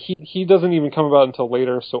 But he doesn't even come about until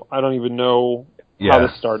later, so I don't even know how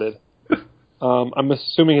this started. I'm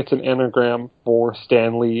assuming it's an anagram for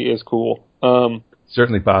Stan Lee is cool.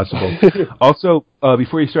 Certainly possible. Also,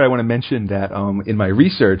 before you start, I want to mention that in my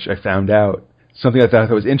research, I found out something I thought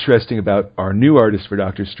was interesting about our new artist for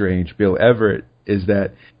Doctor Strange, Bill Everett, is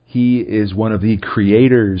that he is one of the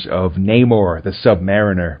creators of Namor, the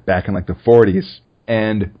Submariner, back in like the 40s,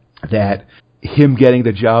 and that him getting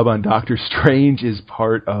the job on Doctor Strange is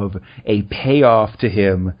part of a payoff to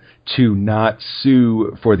him to not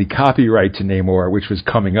sue for the copyright to Namor, which was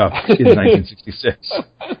coming up in 1966.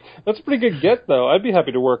 That's a pretty good get, though. I'd be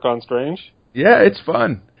happy to work on Strange. Yeah, it's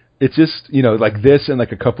fun. It's just, like this and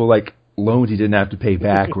like a couple like loans he didn't have to pay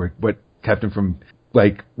back were what kept him from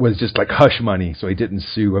was just like hush money, so he didn't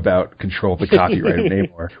sue about control of the copyright of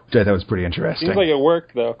Namor, which I thought was pretty interesting. Seems like it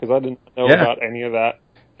worked, though, because I didn't know about any of that.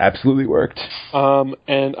 Absolutely worked.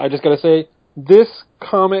 And I just gotta say, this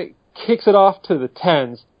comic kicks it off to the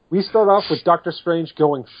 10s. We start off with Doctor Strange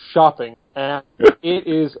going shopping, and it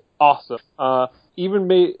is awesome. Even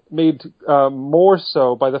made more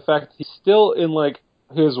so by the fact that he's still in like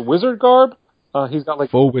his wizard garb. He's got like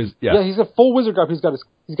full wizard. Yeah, he's a full wizard garb. He's got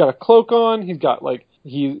a cloak on. He's got like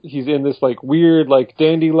he's in this like weird like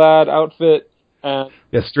dandy lad outfit. And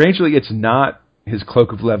strangely, it's not his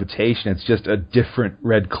cloak of levitation. It's just a different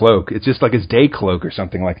red cloak. It's just like his day cloak or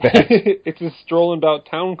something like that. It's his strolling about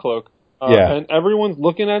town cloak. And everyone's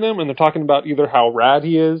looking at him and they're talking about either how rad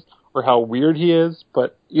he is or how weird he is,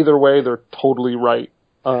 but either way, they're totally right.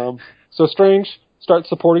 So Strange starts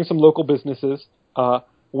supporting some local businesses,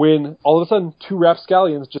 when all of a sudden 2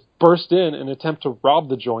 rapscallions just burst in and attempt to rob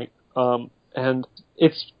the joint. And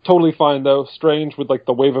it's totally fine, though. Strange, with like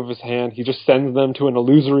the wave of his hand, he just sends them to an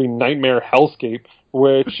illusory nightmare hellscape,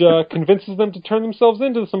 which convinces them to turn themselves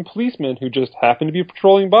into some policemen who just happen to be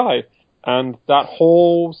patrolling by. And that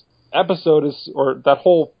whole that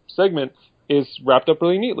whole segment is wrapped up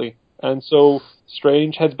really neatly. And so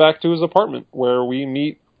Strange heads back to his apartment, where we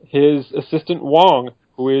meet his assistant Wong,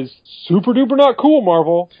 who is super duper not cool,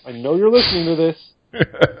 Marvel. I know you're listening to this.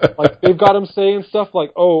 Like, they've got him saying stuff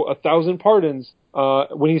like, 1,000 pardons,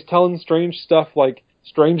 when he's telling Strange stuff like,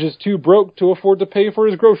 Strange is too broke to afford to pay for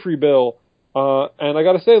his grocery bill. And I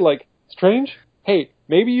gotta say, like, Strange, hey,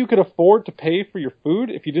 maybe you could afford to pay for your food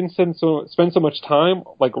if you didn't spend so much time,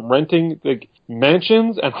 like, renting, like,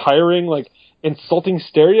 mansions and hiring, like, insulting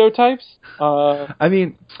stereotypes. I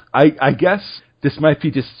mean, I guess this might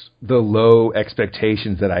be just the low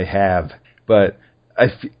expectations that I have, but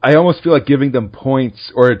I almost feel like giving them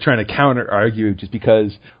points or trying to counter argue just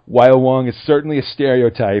because while Wong is certainly a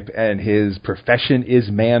stereotype and his profession is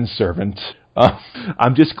manservant,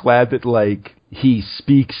 I'm just glad that like he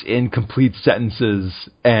speaks in complete sentences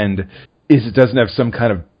and doesn't have some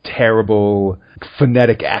kind of terrible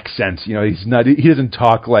phonetic accent. You know, he doesn't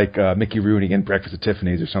talk like Mickey Rooney in Breakfast at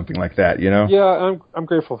Tiffany's or something like that. You know? Yeah, I'm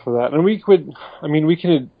grateful for that, and we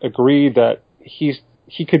can agree that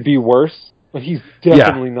he could be worse, but he's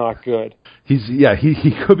definitely not good. He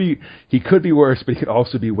could be worse, but he could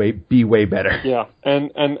also be way better. Yeah,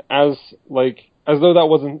 and as though that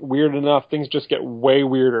wasn't weird enough, things just get way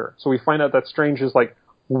weirder. So we find out that Strange is like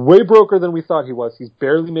way broker than we thought he was. He's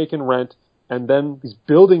barely making rent, and then these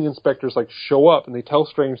building inspectors like show up and they tell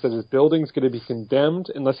Strange that his building's going to be condemned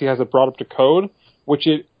unless he has it brought up to code, which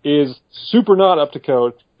it is super not up to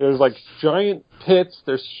code. There's like giant pits,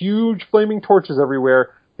 there's huge flaming torches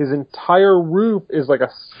everywhere. His entire roof is like a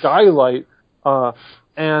skylight,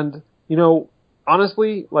 and you know,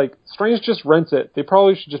 honestly, like Strange just rents it. They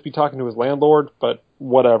probably should just be talking to his landlord, but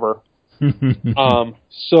whatever.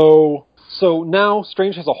 So now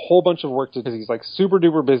Strange has a whole bunch of work to do because he's like super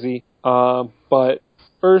duper busy. But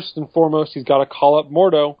first and foremost, he's got to call up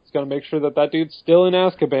Mordo. He's got to make sure that dude's still in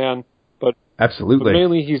Azkaban. Absolutely. But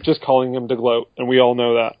mainly he's just calling him to gloat, and we all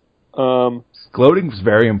know that. Gloating is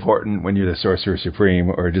very important when you're the Sorcerer Supreme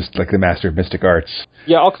or just like the Master of Mystic Arts.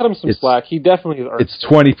 Yeah, I'll cut him some slack. He definitely is. It's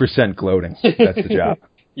 20% gloating. That's the job.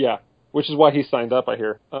 Yeah, which is why he signed up, I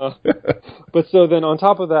hear. But so then on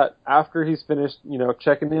top of that, after he's finished, you know,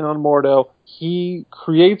 checking in on Mordo, he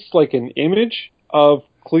creates like an image of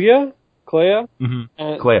Clea. Mm-hmm.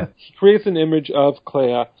 And Clea. He creates an image of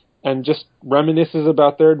Clea and just reminisces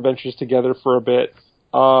about their adventures together for a bit.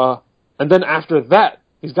 And then after that,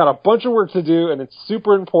 he's got a bunch of work to do, and it's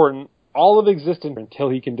super important, all of existence, until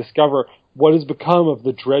he can discover what has become of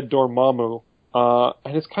the Dread Dormammu.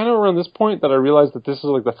 And it's kind of around this point that I realized that this is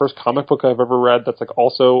like the first comic book I've ever read that's like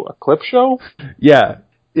also a clip show. Yeah,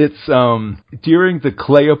 it's during the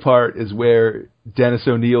Clea part is where Dennis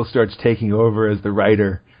O'Neil starts taking over as the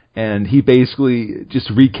writer, and he basically just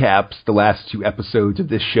recaps the last 2 episodes of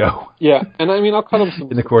this show. Yeah, and I mean, I'll cut him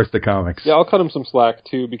some... in the course of the comics. Yeah, I'll cut him some slack,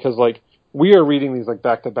 too, because, like, we are reading these, like,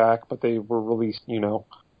 back-to-back, but they were released, you know,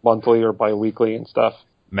 monthly or bi-weekly and stuff.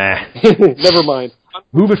 Meh. Never mind.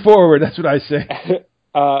 Move it forward, that's what I say.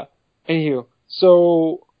 Anywho,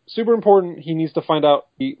 so, super important, he needs to find out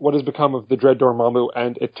what has become of the Dread Dormammu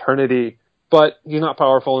and Eternity, but he's not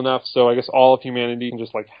powerful enough, so I guess all of humanity can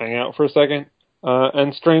just, like, hang out for a second.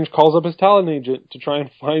 And Strange calls up his talent agent to try and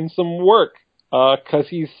find some work, cause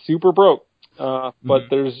he's super broke. But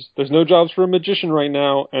there's no jobs for a magician right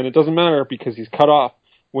now, and it doesn't matter because he's cut off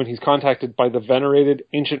when he's contacted by the venerated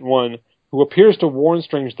Ancient One, who appears to warn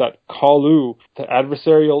Strange that Kalu, the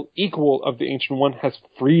adversarial equal of the Ancient One, has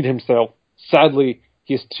freed himself. Sadly,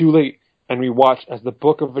 he is too late, and we watch as the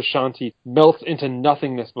Book of Vishanti melts into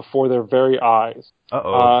nothingness before their very eyes.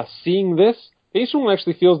 Seeing this, the Ancient One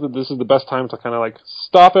actually feels that this is the best time to kind of like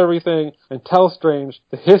stop everything and tell Strange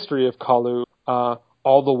the history of Kalu.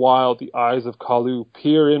 All the while, the eyes of Kalu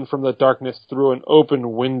peer in from the darkness through an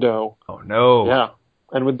open window. Oh no. Yeah.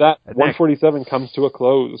 And with that, 147 comes to a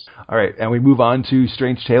close. All right, and we move on to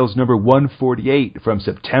Strange Tales number 148 from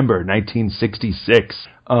September 1966.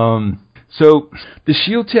 So the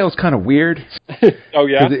Shield tale is kind of weird. Oh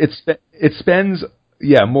yeah. It spends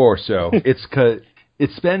more so. It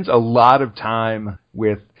spends a lot of time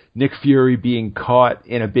with Nick Fury being caught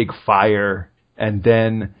in a big fire, and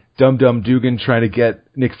then Dum Dum Dugan trying to get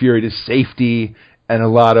Nick Fury to safety, and a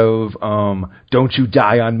lot of "Don't you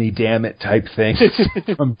die on me, damn it" type things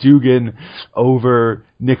from Dugan over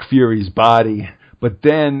Nick Fury's body. But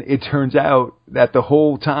then it turns out that the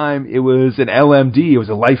whole time it was an LMD, it was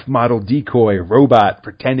a life model decoy robot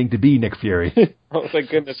pretending to be Nick Fury. Oh,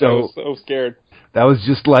 thank goodness, I was so scared. That was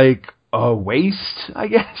just like a waste, I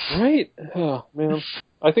guess. Right? Oh, man.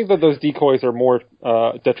 I think that those decoys are more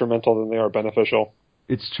detrimental than they are beneficial.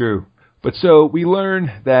 It's true. But so we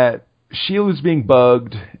learn that S.H.I.E.L.D. is being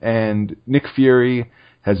bugged, and Nick Fury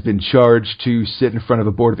has been charged to sit in front of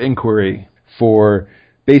a board of inquiry for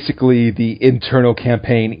basically the internal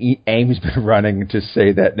campaign AIM's been running to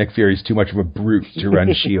say that Nick Fury's too much of a brute to run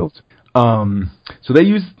S.H.I.E.L.D. So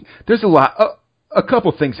there's a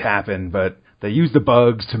couple things happen, but they use the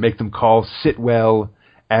bugs to make them call Sitwell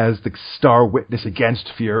as the star witness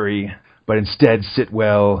against Fury, but instead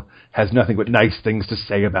Sitwell has nothing but nice things to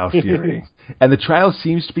say about Fury. And the trial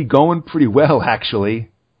seems to be going pretty well,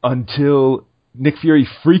 actually, until Nick Fury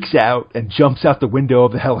freaks out and jumps out the window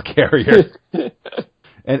of the helicarrier.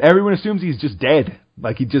 And everyone assumes he's just dead.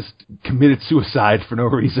 like he just committed suicide for no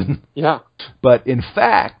reason. Yeah. But in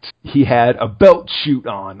fact, he had a belt chute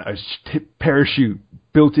on, a parachute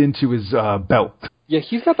built into his belt. Yeah,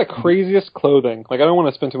 he's got the craziest clothing. Like, I don't want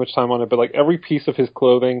to spend too much time on it, but like every piece of his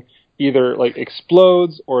clothing either like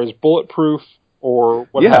explodes or is bulletproof or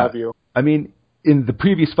what have you. I mean, in the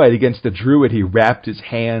previous fight against the Druid, he wrapped his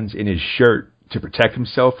hands in his shirt to protect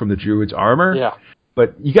himself from the Druid's armor. Yeah.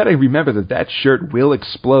 But you got to remember that shirt will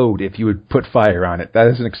explode if you would put fire on it. That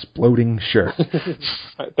is an exploding shirt.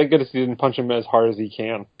 Thank goodness he didn't punch him as hard as he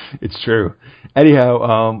can. It's true.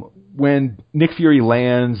 Anyhow, when Nick Fury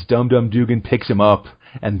lands, Dum Dum Dugan picks him up,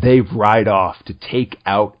 and they ride off to take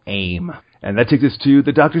out AIM. And that takes us to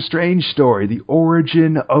the Doctor Strange story, The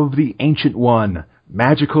Origin of the Ancient One.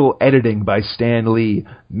 Magical editing by Stan Lee.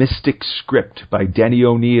 Mystic script by Denny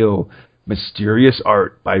O'Neil. Mysterious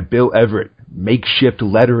art by Bill Everett. Makeshift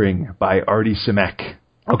lettering by Artie Simek.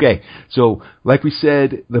 Okay, so like we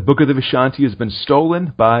said, the Book of the Vishanti has been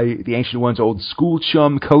stolen by the Ancient One's old school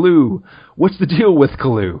chum, Kalu. What's the deal with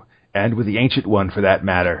Kalu? And with the Ancient One, for that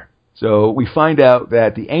matter. So we find out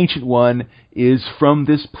that the Ancient One is from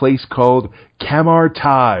this place called Kamar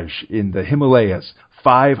Taj in the Himalayas,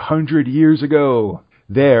 500 years ago.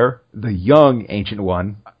 There, the young Ancient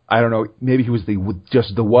One, I don't know, maybe he was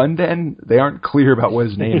just the one then? They aren't clear about what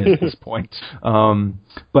his name is at this point.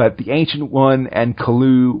 But the Ancient One and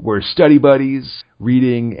Kalu were study buddies,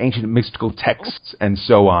 reading ancient mystical texts and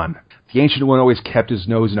so on. The Ancient One always kept his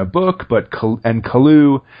nose in a book, and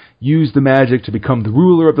Kalu used the magic to become the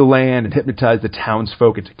ruler of the land and hypnotize the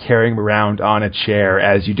townsfolk into carrying him around on a chair,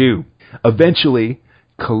 as you do. Eventually,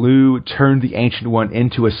 Kalu turned the Ancient One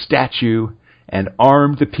into a statue and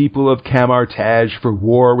armed the people of Kamar Taj for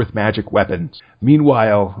war with magic weapons.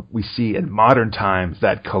 Meanwhile, we see in modern times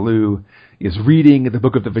that Kalu is reading the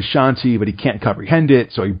Book of the Vishanti, but he can't comprehend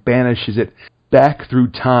it, so he banishes it back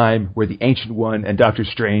through time where the Ancient One and Doctor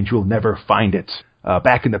Strange will never find it.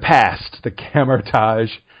 Back in the past, the Kamar Taj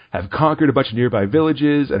have conquered a bunch of nearby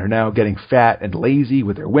villages and are now getting fat and lazy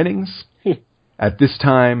with their winnings. At this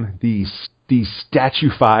time, the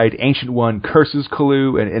statuified Ancient One curses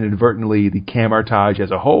Kalu and inadvertently the Kamar Taj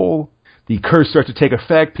as a whole. The curse starts to take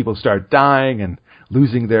effect, people start dying and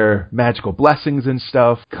losing their magical blessings and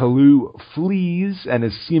stuff. Kalu flees and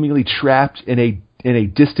is seemingly trapped in a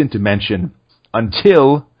distant dimension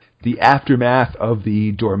until the aftermath of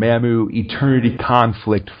the Dormammu Eternity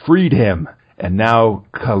conflict freed him. And now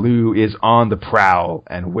Kalu is on the prowl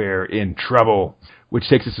and we're in trouble. Which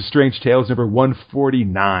takes us to Strange Tales number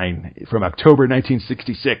 149 from October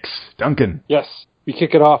 1966. Duncan. Yes, we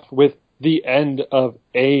kick it off with the end of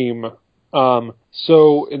AIM.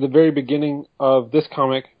 So in the very beginning of this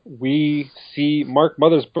comic, we see Mark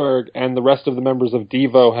Mothersbaugh and the rest of the members of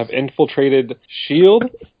Devo have infiltrated S.H.I.E.L.D.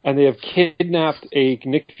 and they have kidnapped a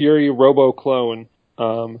Nick Fury robo-clone.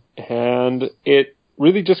 And it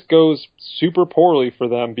really just goes super poorly for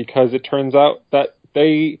them because it turns out that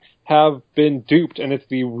they have been duped, and it's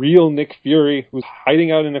the real Nick Fury who's hiding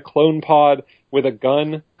out in a clone pod with a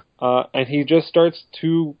gun, and he just starts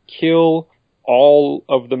to kill all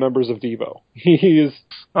of the members of Devo. He's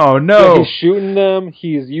shooting them.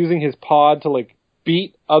 He's using his pod to like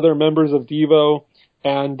beat other members of Devo,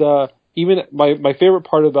 and even my favorite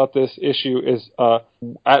part about this issue is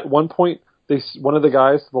at one point one of the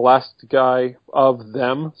guys, the last guy of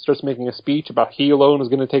them, starts making a speech about he alone is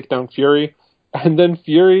going to take down Fury. And then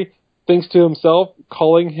Fury thinks to himself,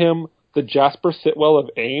 calling him the Jasper Sitwell of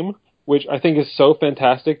AIM, which I think is so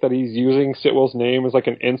fantastic that he's using Sitwell's name as like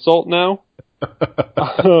an insult now.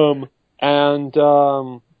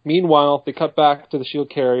 Meanwhile, they cut back to the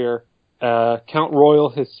S.H.I.E.L.D. carrier. Count Royal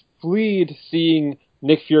has fled, seeing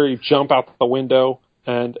Nick Fury jump out the window,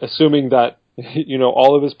 and assuming that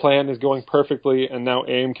all of his plan is going perfectly, and now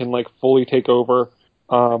AIM can like fully take over.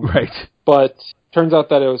 Right. But turns out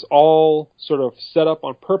that it was all sort of set up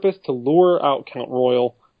on purpose to lure out Count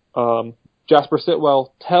Royal. Jasper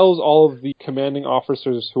Sitwell tells all of the commanding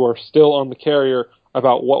officers who are still on the carrier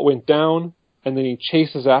about what went down, and then he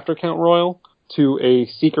chases after Count Royal to a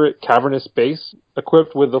secret cavernous base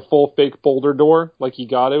equipped with a full fake boulder door, like you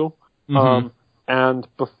got to. Mm-hmm. And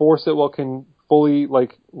before Sitwell can fully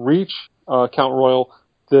reach Count Royal,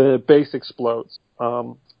 the base explodes.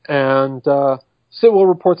 Sitwell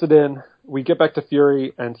reports it in. We get back to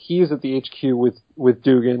Fury, and he's at the HQ with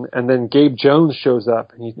Dugan, and then Gabe Jones shows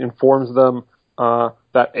up, and he informs them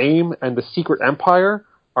that AIM and the Secret Empire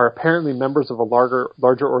are apparently members of a larger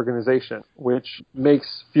organization, which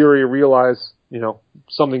makes Fury realize,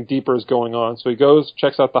 something deeper is going on. So he goes,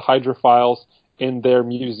 checks out the Hydra files in their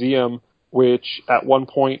museum, which at one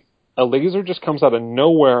point, a laser just comes out of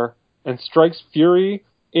nowhere and strikes Fury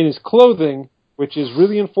in his clothing, which is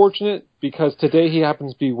really unfortunate because today he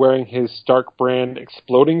happens to be wearing his Stark brand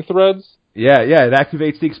exploding threads. Yeah, it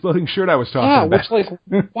activates the exploding shirt I was talking about. Yeah,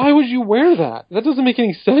 which, why would you wear that? That doesn't make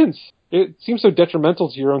any sense. It seems so detrimental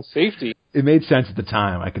to your own safety. It made sense at the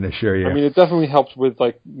time, I can assure you. I mean, it definitely helped with,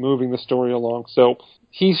 moving the story along. So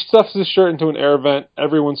he stuffs his shirt into an air vent,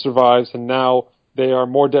 everyone survives, and now they are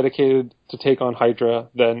more dedicated to take on Hydra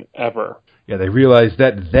than ever. Yeah, they realize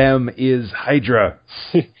that them is Hydra.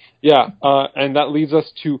 Yeah, and that leads us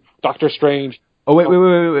to Doctor Strange. Oh,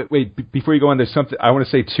 wait. Before you go on, there's something. I want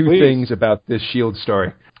to say two things about this S.H.I.E.L.D.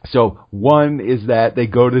 story. So, one is that they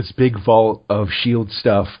go to this big vault of S.H.I.E.L.D.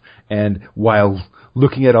 stuff, and while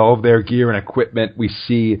looking at all of their gear and equipment, we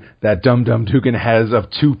see that Dum Dum Dugan has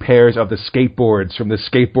two pairs of the skateboards from the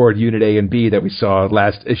skateboard unit A and B that we saw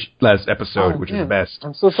last episode, which is the best.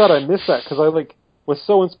 I'm so sad I missed that, because I was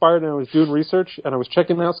so inspired and I was doing research, and I was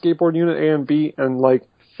checking out skateboard unit A and B, and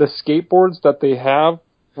the skateboards that they have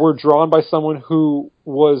were drawn by someone who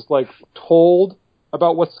was told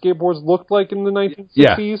about what skateboards looked like in the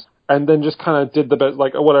 1960s, and then just kind of did the best,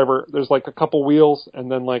 whatever. There's a couple wheels and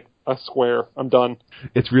then a square. I'm done.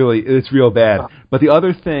 It's real bad. But the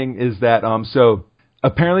other thing is that so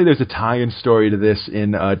apparently there's a tie-in story to this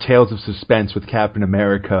in Tales of Suspense with Captain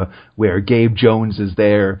America, where Gabe Jones is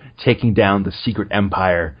there taking down the Secret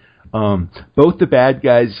Empire. Both the bad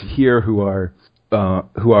guys here who are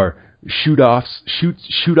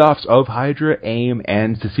shoot-offs of Hydra, AIM,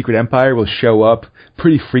 and the Secret Empire will show up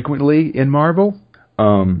pretty frequently in Marvel.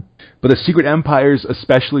 But the Secret Empire is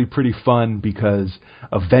especially pretty fun because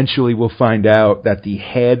eventually we'll find out that the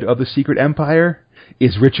head of the Secret Empire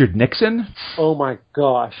is Richard Nixon. Oh my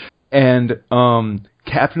gosh. And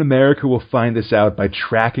Captain America will find this out by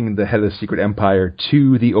tracking the head of the Secret Empire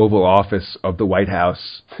to the Oval Office of the White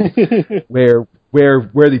House, where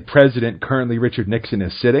the president, currently Richard Nixon,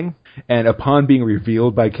 is sitting. And upon being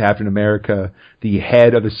revealed by Captain America, the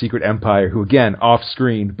head of the Secret Empire, who again,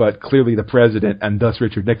 off-screen, but clearly the president, and thus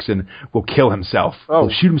Richard Nixon, will kill himself. Oh. Will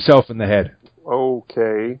shoot himself in the head.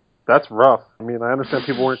 Okay. That's rough. I mean, I understand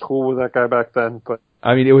people weren't cool with that guy back then, but...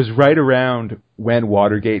 I mean, it was right around when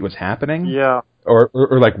Watergate was happening. Yeah. Or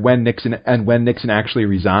when Nixon actually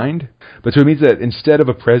resigned. But so it means that instead of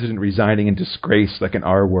a president resigning in disgrace like in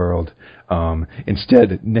our world,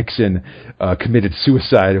 instead Nixon committed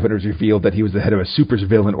suicide when it was revealed that he was the head of a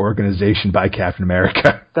supervillain organization by Captain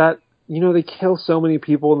America. That, they kill so many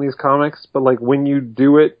people in these comics, but when you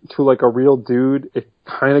do it to a real dude, it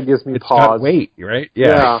kind of gives me pause. It's got weight, right?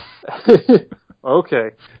 Yeah. Okay.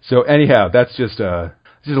 So anyhow, that's just a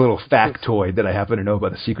little factoid that I happen to know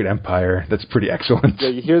about the Secret Empire. That's pretty excellent. Yeah,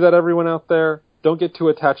 you hear that, everyone out there? Don't get too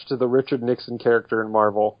attached to the Richard Nixon character in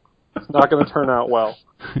Marvel. It's not going to turn out well.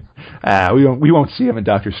 We won't see him in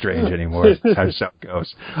Doctor Strange anymore. That's how it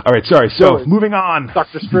goes. All right, sorry. So, moving on.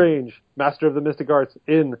 Doctor Strange, Master of the Mystic Arts,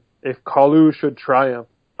 in If Kalu Should Triumph.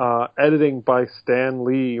 Editing by Stan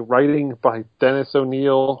Lee. Writing by Dennis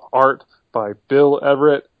O'Neil. Art by Bill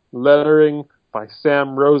Everett. Lettering by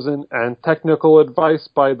Sam Rosen. And technical advice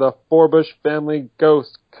by the Forbush Family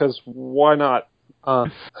Ghost. Because why not?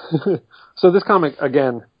 So this comic,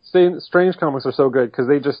 again... Strange comics are so good because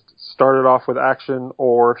they just started off with action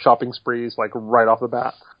or shopping sprees right off the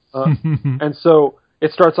bat. And so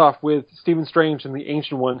it starts off with Stephen Strange and the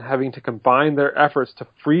Ancient One having to combine their efforts to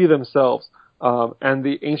free themselves. And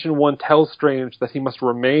the Ancient One tells Strange that he must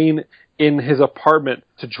remain in his apartment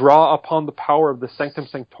to draw upon the power of the Sanctum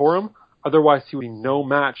Sanctorum. Otherwise, he would be no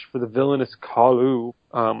match for the villainous Kalu.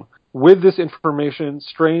 With this information,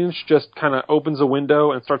 Strange just kind of opens a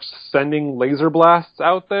window and starts sending laser blasts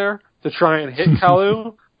out there to try and hit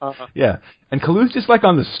Kalu. Yeah, and Kalu's just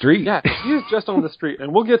on the street. Yeah, he's just on the street,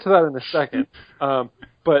 and we'll get to that in a second.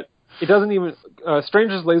 But it doesn't even...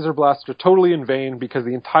 Strange's laser blasts are totally in vain because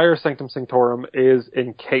the entire Sanctum Sanctorum is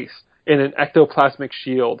encased in an ectoplasmic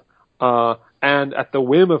shield. And at the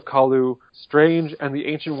whim of Kalu, Strange and the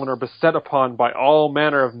Ancient One are beset upon by all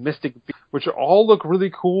manner of mystic beasts, which all look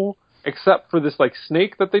really cool, except for this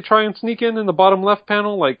snake that they try and sneak in the bottom left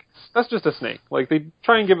panel. That's just a snake. They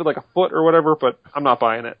try and give it a foot or whatever, but I'm not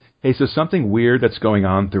buying it. Hey, so something weird that's going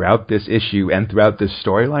on throughout this issue and throughout this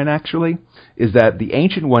storyline, actually, is that the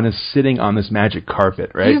Ancient One is sitting on this magic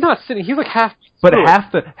carpet, right? He's not sitting. He's half... But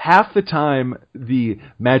half the time, the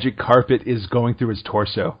magic carpet is going through his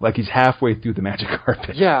torso. He's halfway through the magic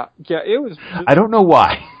carpet. Yeah, it was... I don't know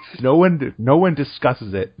why. No one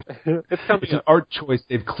discusses it. It's an art choice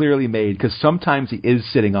they've clearly made, because sometimes he is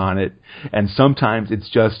sitting on it, and sometimes it's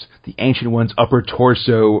just the Ancient One's upper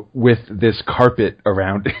torso with this carpet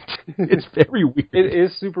around it. It's very weird. It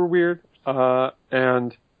is super weird,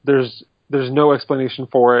 and there's no explanation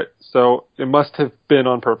for it, so it must have been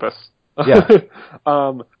on purpose. Yeah.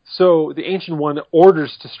 So the Ancient One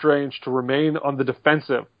orders Strange to remain on the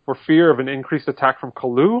defensive for fear of an increased attack from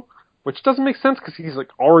Kalu, which doesn't make sense because he's like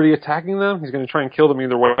already attacking them. He's going to try and kill them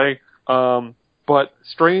either way. But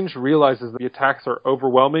Strange realizes that the attacks are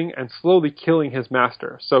overwhelming and slowly killing his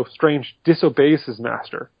master. So Strange disobeys his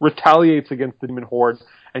master, retaliates against the demon horde,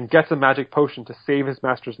 and gets a magic potion to save his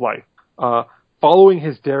master's life. Following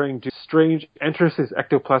his daring do, Strange enters his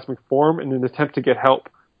ectoplasmic form in an attempt to get help,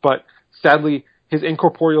 but sadly, his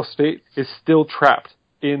incorporeal state is still trapped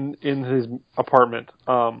in his apartment.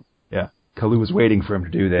 Yeah, Kalu was waiting for him to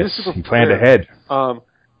do this. He planned ahead.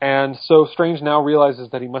 And so Strange now realizes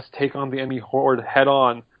that he must take on the enemy horde head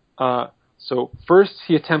on. So first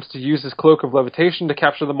he attempts to use his cloak of levitation to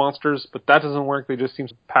capture the monsters, but that doesn't work. They just seem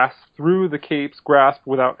to pass through the cape's grasp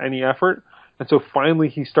without any effort. And so finally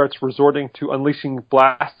he starts resorting to unleashing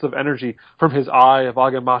blasts of energy from his eye of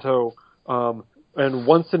Agamotto. And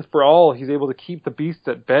once and for all, he's able to keep the beasts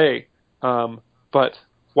at bay. But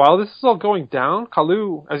while this is all going down,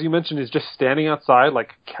 Kalu, as you mentioned, is just standing outside,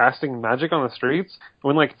 like, casting magic on the streets.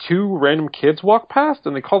 When, like, 2 random kids walk past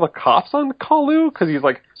and they call the cops on Kalu because he's,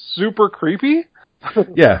 like, super creepy.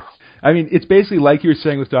 Yeah. I mean, it's basically like you were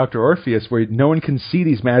saying with Dr. Orpheus, where no one can see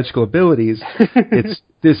these magical abilities. It's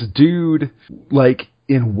this dude, like,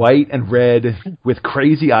 in white and red, with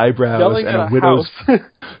crazy eyebrows, Yelling and at a widow's,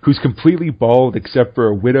 who's completely bald except for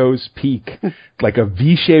a widow's peak, like a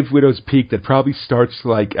V-shaped widow's peak that probably starts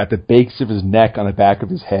like at the base of his neck on the back of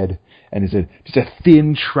his head, and is just a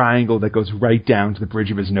thin triangle that goes right down to the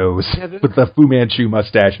bridge of his nose, with the Fu Manchu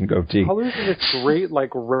mustache and goatee. Kalu's in this great, like,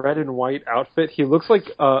 red and white outfit. He looks like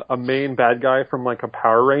a main bad guy from, like, a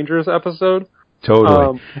Power Rangers episode.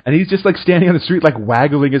 Totally. And he's just like standing on the street, like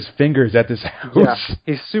waggling his fingers at this house. Yeah,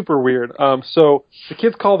 he's super weird. So the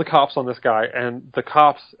kids call the cops on this guy, and the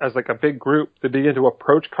cops, as like a big group, they begin to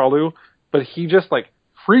approach Kalu, but he just like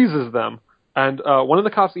freezes them. And one of the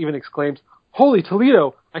cops even exclaims, "Holy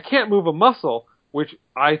Toledo, I can't move a muscle," which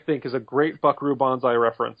I think is a great Buckaroo Banzai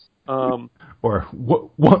reference. Or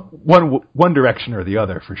one direction or the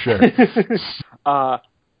other, for sure.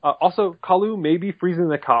 Also, Kalu may be freezing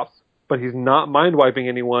the cops, but he's not mind-wiping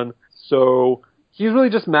anyone, so he's really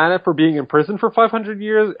just mad at for being in prison for 500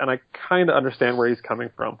 years, and I kind of understand where he's coming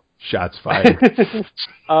from. Shots fired.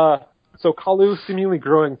 So Kalu, seemingly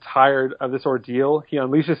growing tired of this ordeal, he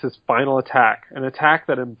unleashes his final attack, an attack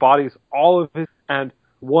that embodies all of his, and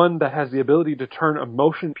one that has the ability to turn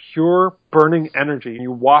emotion pure, burning energy.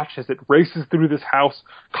 You watch as it races through this house,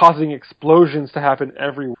 causing explosions to happen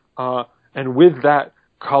everywhere. And with that,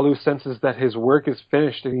 Kalu senses that his work is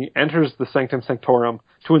finished, and he enters the Sanctum Sanctorum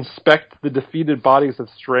to inspect the defeated bodies of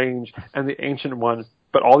Strange and the Ancient One.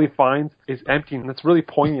 But all he finds is empty, and it's really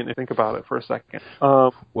poignant to think about it for a second.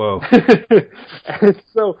 Whoa. And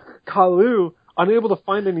so Kalu, unable to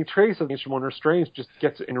find any trace of the Ancient One or Strange, just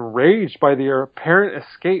gets enraged by their apparent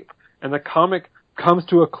escape. And the comic comes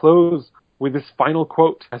to a close with this final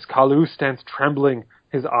quote as Kalu stands trembling,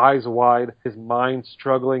 his eyes wide, his mind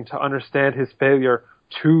struggling to understand his failure.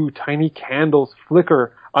 2 tiny candles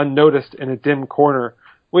flicker unnoticed in a dim corner,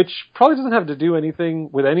 which probably doesn't have to do anything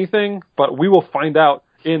with anything, but we will find out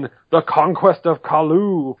in The Conquest of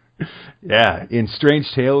Kalu. Yeah, in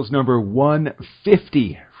Strange Tales number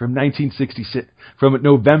 150 from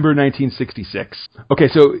November 1966. Okay,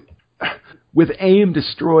 so with AIM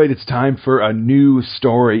destroyed, it's time for a new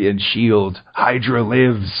story in S.H.I.E.L.D. Hydra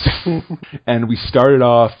lives. And we started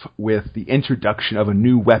off with the introduction of a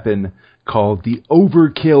new weapon called the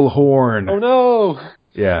Overkill Horn. Oh no!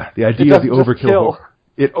 Yeah, the idea of the Overkill Horn.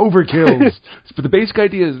 It overkills. But the basic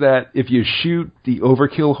idea is that if you shoot the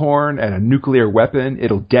Overkill Horn at a nuclear weapon,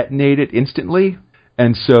 it'll detonate it instantly.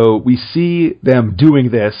 And so we see them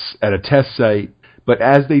doing this at a test site, but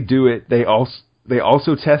as they do it, they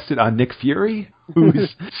also test it on Nick Fury,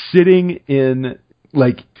 who's sitting in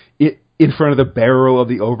front of the barrel of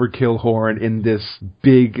the Overkill Horn in this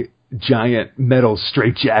big, giant metal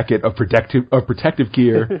straitjacket of protective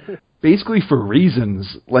gear, basically for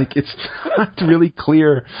reasons. Like, it's not really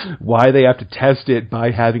clear why they have to test it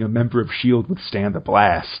by having a member of S.H.I.E.L.D. withstand the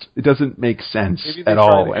blast. It doesn't make sense at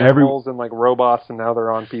all. Maybe they tried animals and like robots, and now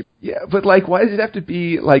they're on people. Yeah, but like, why does it have to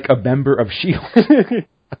be like a member of S.H.I.E.L.D.?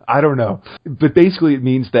 I don't know. But basically it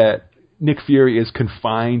means that Nick Fury is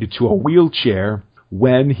confined to a wheelchair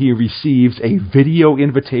when he receives a video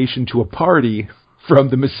invitation to a party from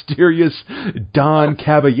the mysterious Don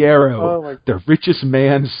Caballero, the richest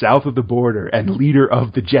man south of the border and leader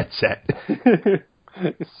of the Jet Set.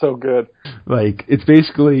 It's so good. Like, it's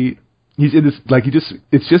basically he's in this, like,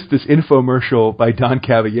 it's just this infomercial by Don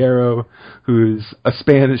Caballero, who's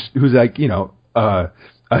like,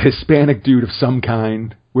 a Hispanic dude of some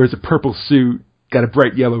kind, wears a purple suit, got a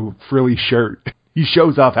bright yellow frilly shirt. He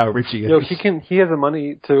shows off how rich he is. He has the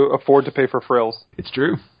money to afford to pay for frills. It's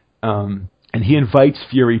true. And he invites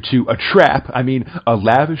Fury to a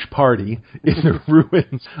lavish party in the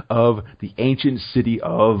ruins of the ancient city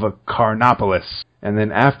of Carnopolis. And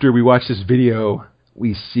then after we watch this video,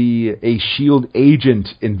 we see a S.H.I.E.L.D. agent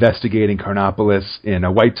investigating Carnopolis in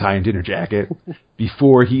a white tie and dinner jacket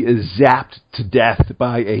before he is zapped to death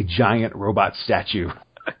by a giant robot statue.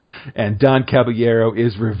 And Don Caballero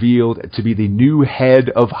is revealed to be the new head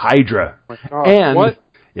of Hydra. Oh my God, what?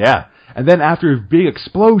 Yeah. And then after a big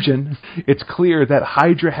explosion, it's clear that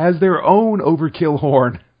Hydra has their own overkill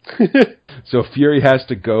horn. So Fury has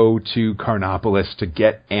to go to Carnopolis to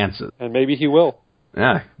get answers. And maybe he will.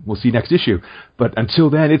 Yeah, we'll see next issue. But until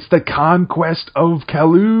then, it's the conquest of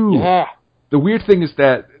Callooh. Yeah. The weird thing is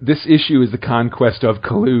that this issue is the conquest of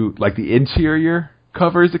Callooh. Like, the interior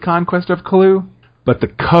cover is the conquest of Callooh. But the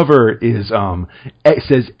cover is, it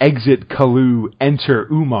says, Exit Callooh, Enter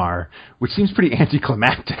Umar, which seems pretty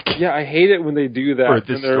anticlimactic. Yeah, I hate it when they do that. For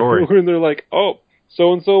this story. When they're like, oh,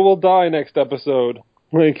 so-and-so will die next episode.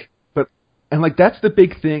 And that's the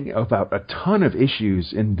big thing about a ton of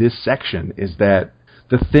issues in this section, is that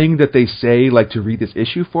the thing that they say, like, to read this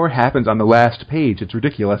issue for happens on the last page. It's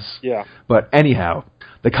ridiculous. Yeah. But anyhow,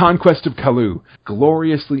 The Conquest of Callooh,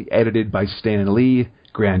 gloriously edited by Stan Lee,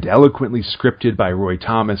 grandiloquently scripted by Roy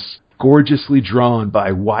Thomas, gorgeously drawn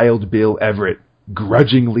by Wild Bill Everett,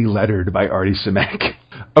 grudgingly lettered by Artie Simek.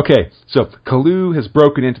 Okay, so Callooh has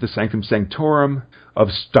broken into the Sanctum Sanctorum of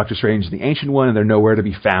Doctor Strange and the Ancient One, and they're nowhere to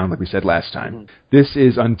be found, like we said last time. Mm-hmm. This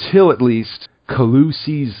is until, at least, Callooh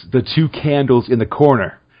sees the two candles in the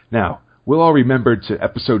corner. Now, we'll all remember to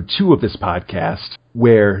episode 2 of this podcast,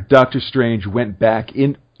 where Doctor Strange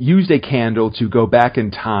used a candle to go back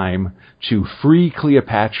in time to free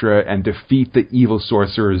Cleopatra and defeat the evil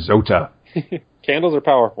sorcerer Zota. Candles are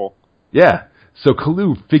powerful. Yeah. So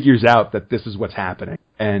Callooh figures out that this is what's happening,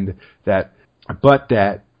 and that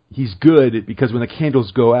he's good because when the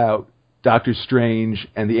candles go out, Doctor Strange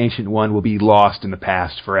and the Ancient One will be lost in the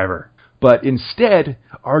past forever. But instead,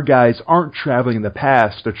 our guys aren't traveling in the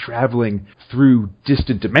past, they're traveling through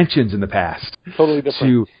distant dimensions in the past. Totally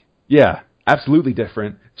different. Absolutely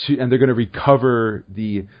different. And they're going to recover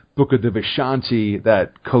the Book of the Vishanti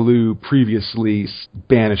that Callooh previously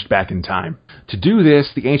banished back in time. To do this,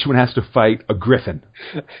 the Ancient One has to fight a griffin.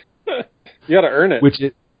 You got to earn it.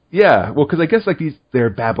 Because I guess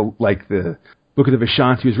the Book of the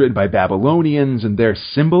Vishanti was written by Babylonians, and their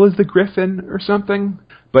symbol is the griffin or something.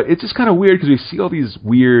 But it's just kind of weird because we see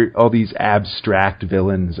all these abstract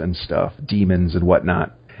villains and stuff, demons and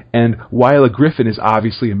whatnot. And while a griffin is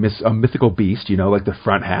obviously a mythical beast, like the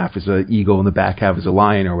front half is an eagle and the back half is a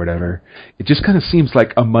lion or whatever, it just kind of seems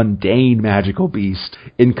like a mundane magical beast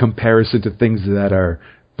in comparison to things that are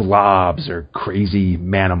blobs or crazy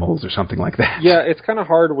manimals or something like that. Yeah, it's kind of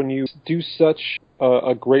hard when you do such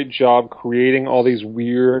a great job creating all these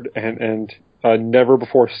weird and never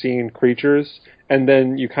before seen creatures, and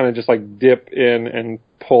then you kind of just like dip in and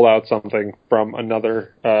pull out something from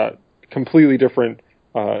another completely different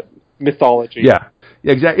mythology. Yeah,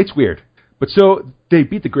 exactly. It's weird. But so they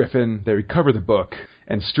beat the griffin, they recover the book,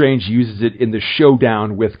 and Strange uses it in the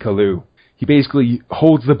showdown with Callooh. He basically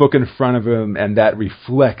holds the book in front of him, and that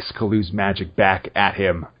reflects Callooh's magic back at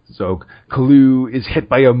him. So Callooh is hit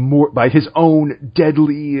by his own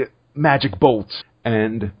deadly magic bolt,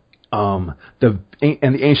 and the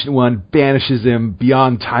Ancient One banishes him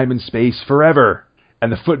beyond time and space forever.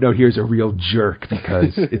 And the footnote here is a real jerk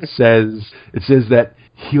because it says that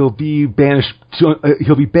he'll be banished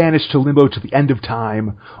to limbo to the end of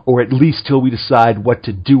time, or at least till we decide what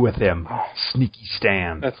to do with him. Sneaky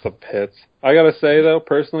Stan. That's the pits. I gotta say though,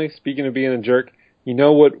 personally, speaking of being a jerk, you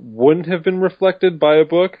know what wouldn't have been reflected by a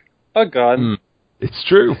book? A gun. It's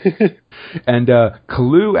true. And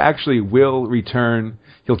Callooh actually will return.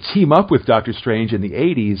 He'll team up with Doctor Strange in the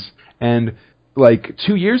 80s, and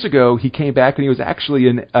 2 years ago, he came back and he was actually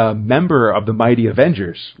a member of the Mighty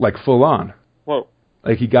Avengers, full on. Whoa.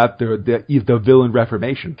 He got the villain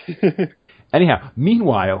reformation. Anyhow,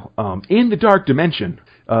 meanwhile, in the Dark Dimension,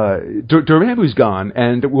 Dormammu's gone,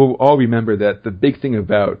 and we'll all remember that the big thing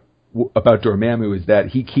about Dormammu is that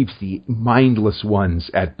he keeps the mindless ones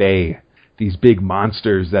at bay. these big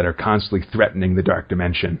monsters that are constantly threatening the dark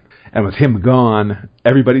dimension. And with him gone,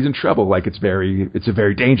 everybody's in trouble. Like it's very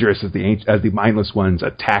dangerous as the mindless ones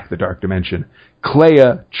attack the dark dimension.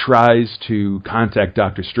 Clea tries to contact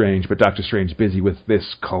Doctor Strange, but Doctor Strange's busy with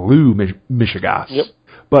this Kalu Mishigas. Yep.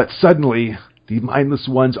 But suddenly, the mindless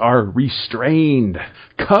ones are restrained,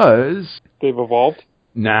 'cause... They've evolved?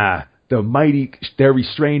 Nah. They're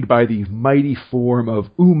restrained by the mighty form of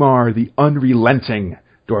Umar the Unrelenting,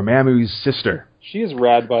 Dormammu's sister. She is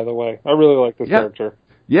rad, by the way. I really like this character.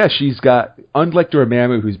 Yeah, she's got, unlike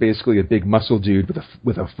Dormammu, who's basically a big muscle dude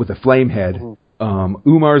with a flame head. Mm-hmm.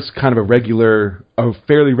 Umar's kind of a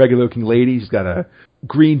fairly regular looking lady. She's got a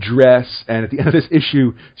green dress, and at the end of this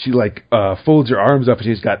issue, she folds her arms up, and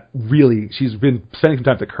she's been spending some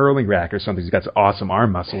time at the curling rack or something. She's got some awesome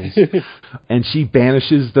arm muscles, and she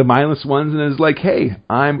banishes the mindless ones and is like, "Hey,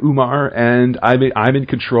 I'm Umar, and I'm in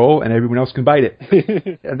control, and everyone else can bite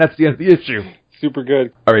it." And that's the end of the issue. Super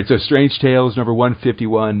good. All right, so Strange Tales number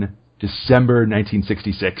 151. December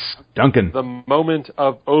 1966. Duncan. The Moment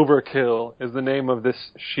of Overkill is the name of this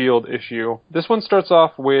S.H.I.E.L.D. issue. This one starts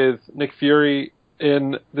off with Nick Fury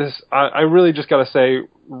in this. I really just got to say,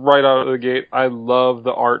 right out of the gate, I love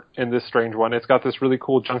the art in this Strange one. It's got this really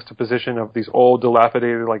cool juxtaposition of these old,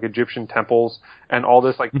 dilapidated, like Egyptian temples and all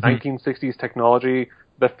this like 1960s technology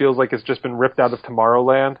that feels like it's just been ripped out of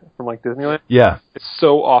Tomorrowland from like Disneyland. Yeah. It's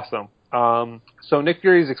so awesome. So Nick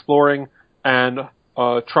Fury is exploring and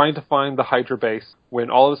trying to find the Hydra base when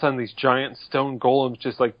all of a sudden these giant stone golems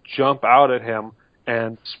just like jump out at him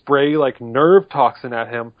and spray like nerve toxin at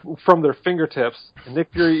him from their fingertips. And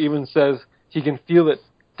Nick Fury even says he can feel it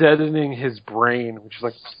deadening his brain, which is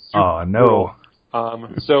like super oh no. Cool.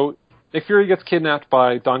 So Nick Fury gets kidnapped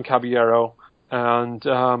by Don Caballero and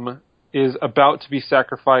is about to be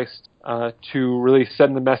sacrificed to really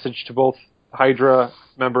send the message to both Hydra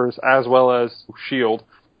members as well as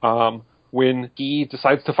S.H.I.E.L.D. When he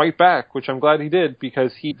decides to fight back, which I'm glad he did,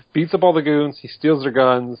 because he beats up all the goons, he steals their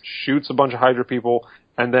guns, shoots a bunch of Hydra people,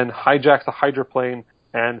 and then hijacks a Hydra plane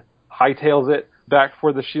and hightails it back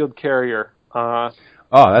for the S.H.I.E.L.D. carrier.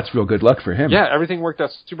 That's real good luck for him. Yeah, everything worked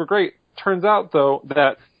out super great. Turns out, though,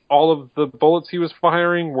 that all of the bullets he was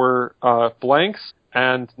firing were blanks,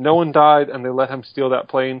 and no one died, and they let him steal that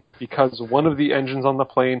plane because one of the engines on the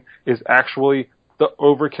plane is actually the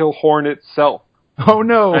Overkill Horn itself. Oh,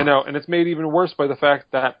 no. I know, and it's made even worse by the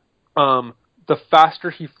fact that the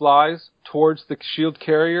faster he flies towards the S.H.I.E.L.D.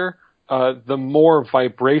 carrier, the more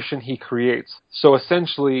vibration he creates. So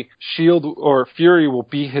essentially, S.H.I.E.L.D. or Fury will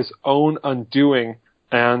be his own undoing,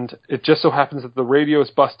 and it just so happens that the radio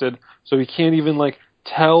is busted, so he can't even,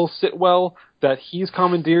 tell Sitwell that he's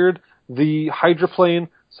commandeered the Hydra plane.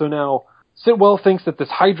 So now Sitwell thinks that this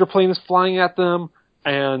Hydra plane is flying at them,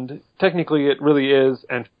 and technically it really is,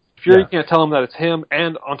 and Fury can't tell him that it's him,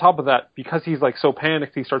 and on top of that, because he's so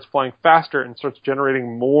panicked, he starts flying faster and starts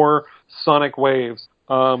generating more sonic waves.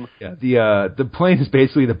 The plane is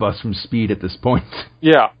basically the bus from Speed at this point.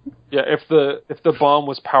 Yeah, if the bomb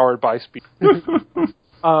was powered by Speed.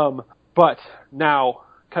 But now,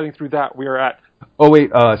 cutting through that, we are at... Oh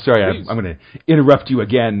wait, sorry, I'm going to interrupt you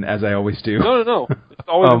again, as I always do. No, it's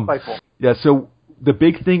always insightful. Yeah, so... The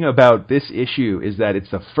big thing about this issue is that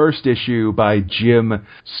it's the first issue by Jim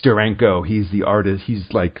Steranko. He's the artist. He's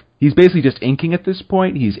basically just inking at this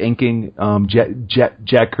point. He's inking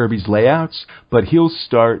Jack Kirby's layouts, but he'll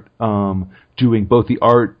start doing both the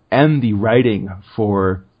art and the writing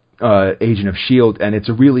for Agent of S.H.I.E.L.D., and it's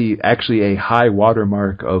actually a high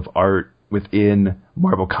watermark of art within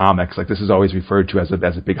Marvel Comics. This is always referred to as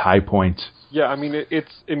a big high point. Yeah, I mean,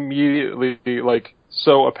 it's immediately,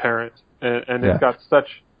 so apparent. And it's got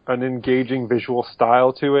such an engaging visual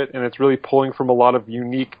style to it, and it's really pulling from a lot of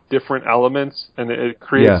unique, different elements, and it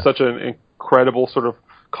creates such an incredible sort of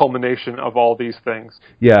culmination of all these things.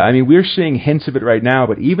 Yeah, I mean, we're seeing hints of it right now,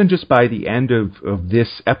 but even just by the end of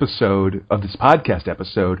this episode, of this podcast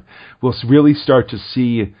episode, we'll really start to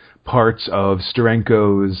see parts of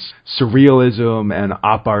Steranko's surrealism and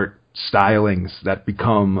op art stylings that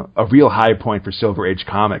become a real high point for Silver Age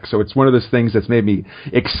comics. So it's one of those things that's made me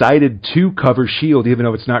excited to cover S.H.I.E.L.D., even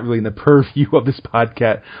though it's not really in the purview of this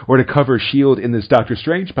podcast, or to cover S.H.I.E.L.D. in this Doctor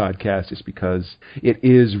Strange podcast, just because it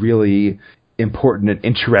is really important and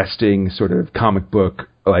interesting sort of comic book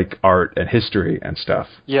art and history and stuff.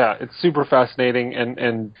 Yeah, it's super fascinating,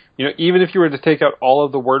 and even if you were to take out all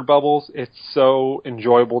of the word bubbles, it's so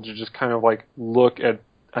enjoyable to just kind of look at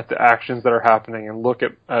the actions that are happening and look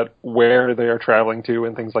at where they are traveling to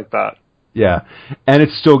and things like that. Yeah, and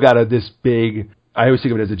it's still got this big, I always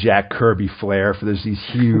think of it as a Jack Kirby flair for these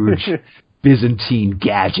huge Byzantine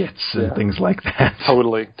gadgets and things like that.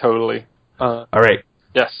 Totally. All right.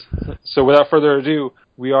 Yes. So without further ado,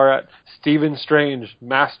 we are at Stephen Strange,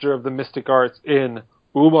 Master of the Mystic Arts in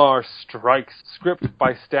Umar Strikes. Script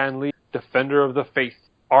by Stan Lee, Defender of the Faith.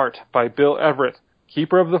 Art by Bill Everett,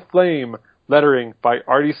 Keeper of the Flame. Lettering by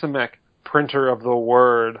Artie Simek, Printer of the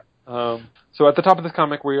Word. So at the top of this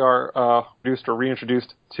comic, we are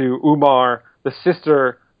reintroduced to Umar, the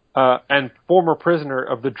sister and former prisoner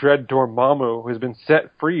of the dread Dormammu, who has been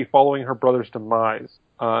set free following her brother's demise.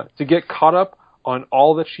 To get caught up on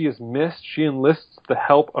all that she has missed, she enlists the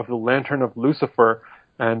help of the Lantern of Lucifer,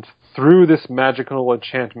 and through this magical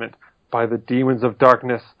enchantment, by the demons of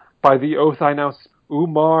darkness, by the oath I now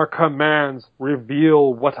Umar commands,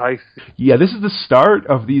 reveal what I see. Yeah, this is the start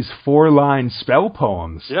of these 4-line spell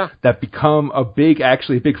poems that become a big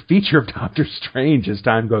feature of Doctor Strange as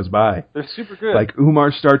time goes by. They're super good. Like,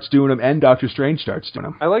 Umar starts doing them, and Doctor Strange starts doing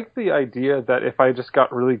them. I like the idea that if I just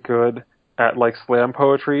got really good at, like, slam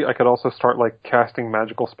poetry, I could also start, like, casting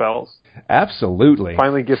magical spells. Absolutely.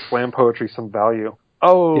 Finally give slam poetry some value.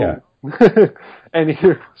 Oh! Yeah. And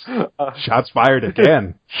here... Shots fired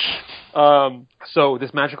again. So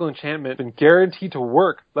this magical enchantment has been guaranteed to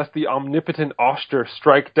work, lest the omnipotent Oster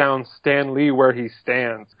strike down Stan Lee where he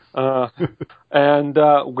stands. And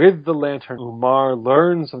with the lantern, Umar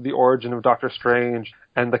learns of the origin of Doctor Strange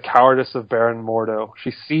and the cowardice of Baron Mordo.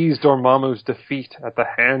 She sees Dormammu's defeat at the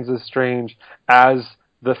hands of Strange as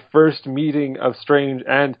the first meeting of Strange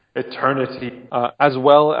and Eternity, as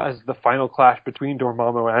well as the final clash between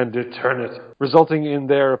Dormammu and Eternity, resulting in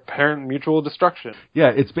their apparent mutual destruction.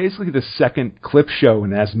 Yeah, it's basically the second clip show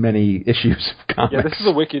in as many issues of comics. Yeah, this is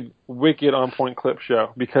a wicked on-point clip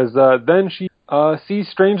show, because then she sees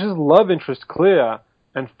Strange's love interest, Clea,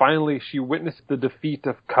 and finally she witnessed the defeat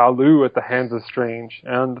of Kalu at the hands of Strange.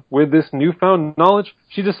 And with this newfound knowledge,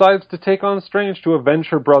 she decides to take on Strange to avenge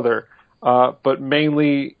her brother. But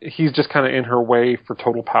mainly, he's just kind of in her way for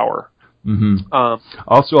total power. Mm-hmm.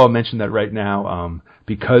 Also, I'll mention that right now,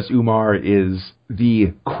 because Umar is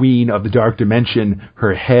the queen of the dark dimension,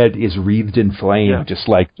 her head is wreathed in flame, just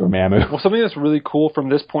like Dormammu. Well, something that's really cool from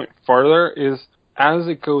this point farther is, as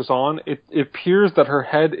it goes on, it appears that her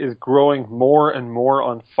head is growing more and more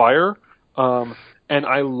on fire. And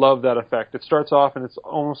I love that effect. It starts off and it's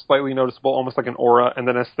almost slightly noticeable, almost like an aura, and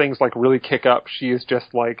then as things like really kick up, she is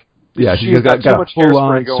just like... Yeah, she's got so much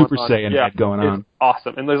full-on Super Saiyan head going on. It's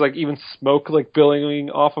awesome. And there's like even smoke like billowing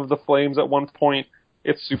off of the flames at one point.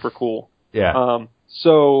 It's super cool. Yeah.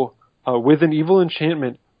 So with an evil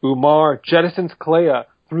enchantment, Umar jettisons Clea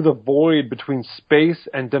through the void between space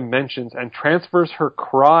and dimensions and transfers her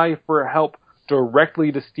cry for help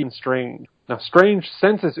directly to Stephen Strange. Now, Strange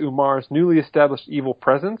senses Umar's newly established evil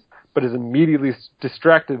presence, but is immediately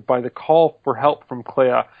distracted by the call for help from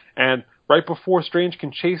Clea, and right before Strange can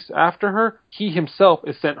chase after her, he himself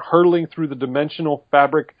is sent hurtling through the dimensional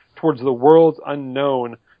fabric towards the world's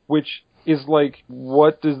unknown, which is like,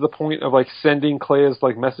 what is the point of like sending Clea's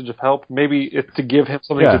like message of help? Maybe it's to give him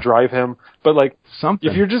something to drive him, but like,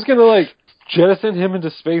 if you're just gonna like jettison him into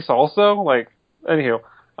space also, like, anywho,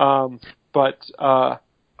 I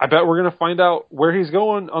bet we're gonna find out where he's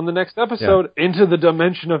going on the next episode, into the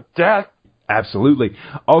dimension of death. Absolutely.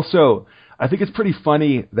 Also, I think it's pretty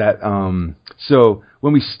funny that, so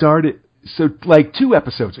when we started, so like 2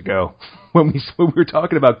 episodes ago, when we were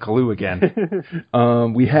talking about Kalu again,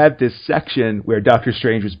 we had this section where Doctor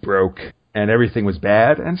Strange was broke and everything was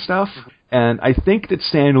bad and stuff. And I think that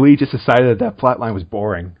Stan Lee just decided that plotline was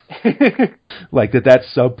boring. Like that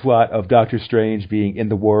subplot of Doctor Strange being in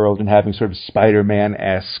the world and having sort of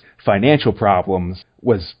Spider-Man-esque financial problems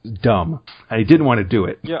was dumb. And he didn't want to do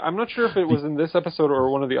it. Yeah, I'm not sure if it was in this episode or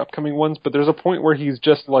one of the upcoming ones, but there's a point where he's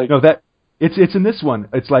just like... No, it's in this one.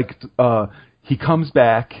 It's like he comes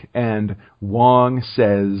back and Wong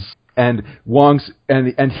says... And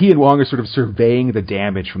he and Wong are sort of surveying the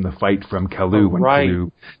damage from the fight from Kalu when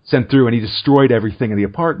Kalu sent through, and he destroyed everything in the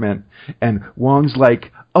apartment. And Wong's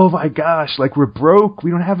like, "Oh my gosh, like we're broke, we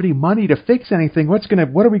don't have any money to fix anything. What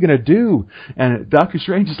are we gonna do?" And Doctor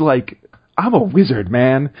Strange is like, "I'm a wizard,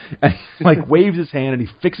 man," and he like waves his hand and he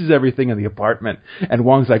fixes everything in the apartment. And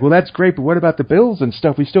Wong's like, "Well, that's great, but what about the bills and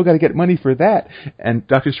stuff? We still got to get money for that." And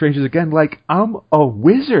Doctor Strange is again like, "I'm a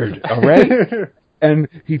wizard, all right." And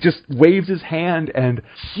he just waves his hand, and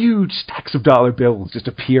huge stacks of dollar bills just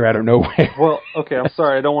appear out of nowhere. Well, okay, I'm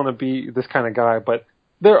sorry, I don't want to be this kind of guy, but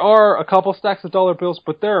there are a couple stacks of dollar bills,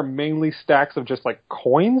 but there are mainly stacks of just, like,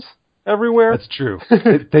 coins everywhere. That's true.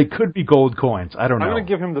 They could be gold coins. I don't know. I'm going to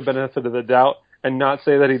give him the benefit of the doubt and not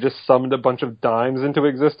say that he just summoned a bunch of dimes into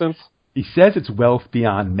existence. He says it's wealth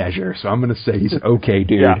beyond measure, so I'm going to say he's okay,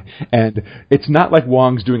 dude. Yeah. And it's not like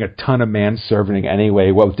Wong's doing a ton of manservanting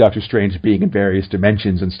anyway, what with Doctor Strange being in various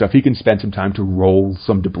dimensions and stuff. He can spend some time to roll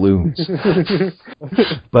some doubloons.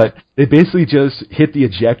 But they basically just hit the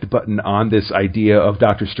eject button on this idea of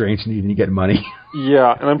Doctor Strange needing to get money.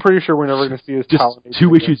 Yeah, and I'm pretty sure we're never going to see his Just talent.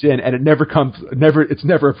 2 issues in, and it's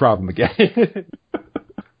never a problem again.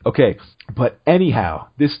 Okay, but anyhow,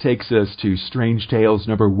 this takes us to Strange Tales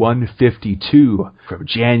number 152 from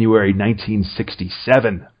January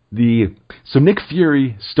 1967. So Nick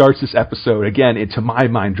Fury starts this episode, again, to my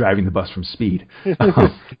mind, driving the bus from Speed.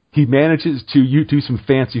 He manages to do some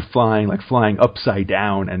fancy flying, like flying upside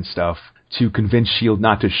down and stuff, to convince S.H.I.E.L.D.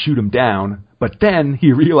 not to shoot him down, but then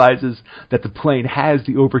he realizes that the plane has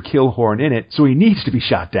the overkill horn in it, so he needs to be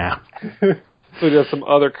shot down. So he does some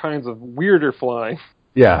other kinds of weirder flying.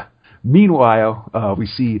 Yeah. Meanwhile, we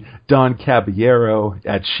see Don Caballero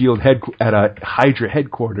at at Hydra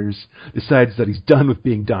headquarters decides that he's done with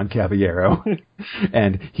being Don Caballero,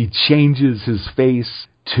 and he changes his face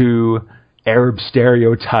to Arab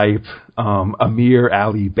stereotype Amir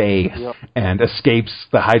Ali Bey, Yep. and escapes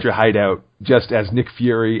the Hydra hideout just as Nick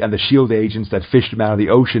Fury and the S.H.I.E.L.D. agents that fished him out of the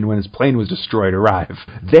ocean when his plane was destroyed arrive.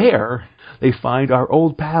 There, they find our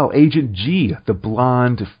old pal, Agent G, the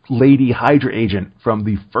blonde lady Hydra agent from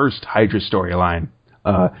the first Hydra storyline.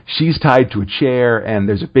 She's tied to a chair, and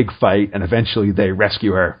there's a big fight, and eventually they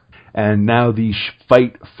rescue her. And now the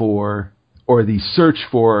search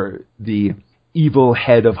for the evil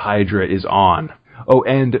head of Hydra is on. Oh,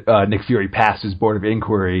 and Nick Fury passes Board of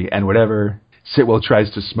Inquiry, and whatever. Sitwell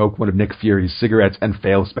tries to smoke one of Nick Fury's cigarettes and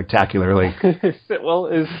fails spectacularly. Sitwell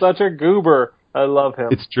is such a goober. I love him.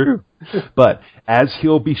 It's true. But, as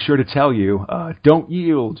he'll be sure to tell you, don't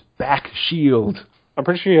yield, back S.H.I.E.L.D. I'm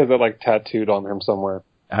pretty sure he has that tattooed on him somewhere.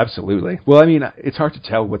 Absolutely. Well, I mean, it's hard to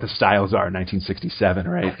tell what the styles are in 1967,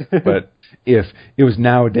 right? But if it was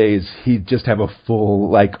nowadays, he'd just have a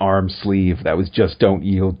full, arm sleeve that was just don't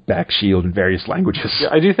yield, back S.H.I.E.L.D. in various languages. Yeah,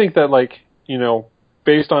 I do think that,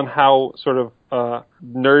 based on how sort of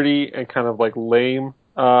nerdy and kind of, lame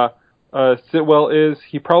Sitwell is,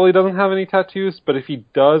 he probably doesn't have any tattoos, but if he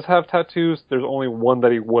does have tattoos, there's only one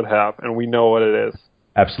that he would have, and we know what it is.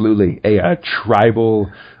 Absolutely. A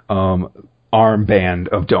tribal armband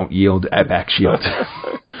of don't yield at back S.H.I.E.L.D.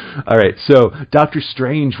 All right, so Doctor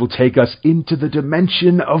Strange will take us into the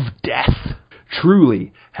dimension of death.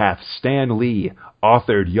 Truly hath Stan Lee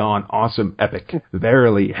authored yon awesome epic.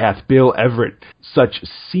 Verily hath Bill Everett such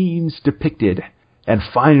scenes depicted. And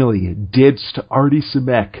finally didst Artie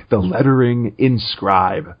Simek the lettering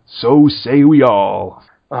inscribe. So say we all.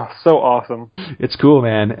 Oh, so awesome. It's cool,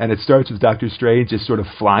 man. And it starts with Doctor Strange just sort of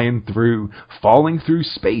falling through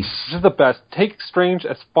space. This is the best. Take Strange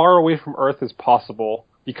as far away from Earth as possible,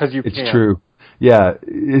 because you can. It's true. Yeah,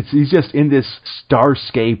 he's just in this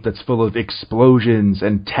starscape that's full of explosions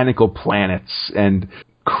and tentacle planets and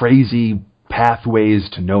crazy pathways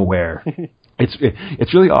to nowhere.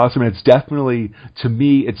 It's really awesome, and it's definitely, to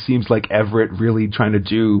me, it seems like Everett really trying to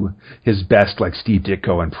do his best, Steve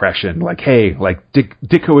Ditko impression.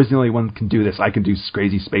 Ditko is the only one who can do this. I can do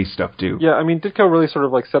crazy space stuff, too. Yeah, I mean, Ditko really sort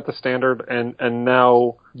of, set the standard, and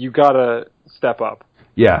now you gotta step up.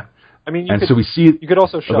 Yeah. I mean, you could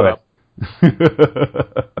also shut up.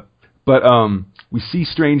 But we see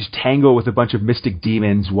Strange tangle with a bunch of mystic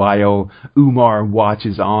demons while Umar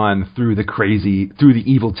watches on through the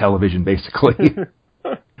evil television, basically.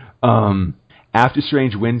 After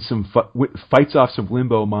Strange wins fights off some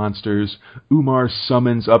limbo monsters, Umar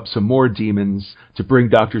summons up some more demons to bring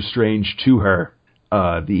Doctor Strange to her.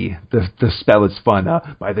 The spell is fun.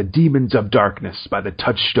 By the demons of darkness, by the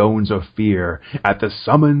touchstones of fear, at the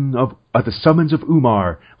summons of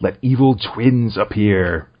Umar, let evil twins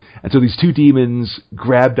appear. And so these two demons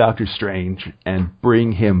grab Doctor Strange and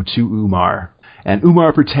bring him to Umar. And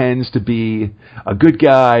Umar pretends to be a good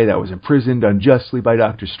guy that was imprisoned unjustly by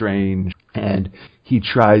Doctor Strange, and she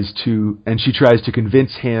tries to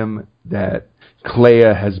convince him that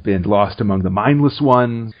Clea has been lost among the mindless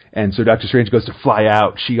ones, and so Doctor Strange goes to fly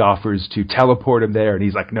out. She offers to teleport him there, and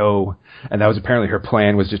he's like, no. And that was apparently her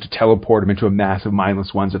plan, was just to teleport him into a mass of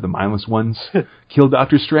mindless ones, of the mindless ones kill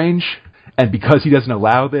Doctor Strange. And because he doesn't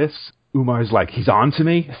allow this, Umar's like, he's on to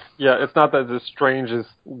me. Yeah, it's not that the Strange is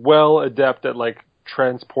well adept at,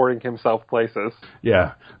 transporting himself places.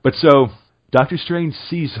 Yeah, but so Doctor Strange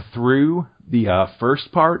sees through the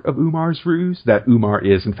first part of Umar's ruse, that Umar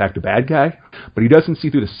is in fact a bad guy, but he doesn't see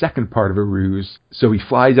through the second part of a ruse, so he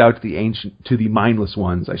flies out to the mindless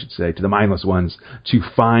ones to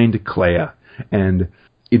find Clea. And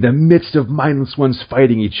In the midst of mindless ones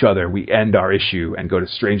fighting each other, we end our issue and go to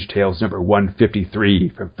Strange Tales number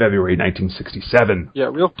 153 from February 1967.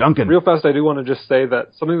 Yeah, Duncan. Real fast, I do want to just say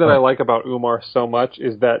that something that I like about Umar so much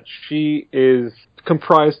is that she is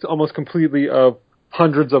comprised almost completely of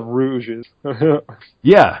hundreds of rouges.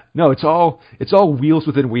 Yeah, no, it's all wheels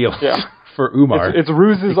within wheels for Umar. It's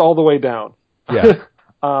ruses all the way down. Yeah.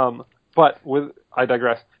 But I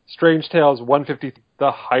digress. Strange Tales 150,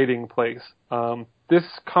 The Hiding Place. This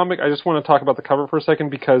comic, I just want to talk about the cover for a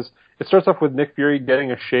second because it starts off with Nick Fury getting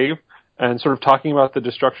a shave and sort of talking about the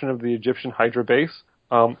destruction of the Egyptian Hydra base.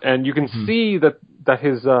 And you can see that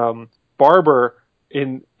his barber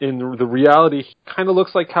in the reality kind of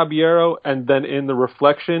looks like Caballero, and then in the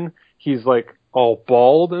reflection he's like all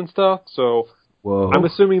bald and stuff. So Whoa. I'm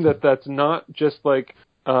assuming that that's not just like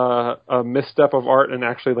a misstep of art and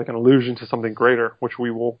actually like an allusion to something greater, which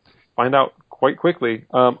we will find out quite quickly.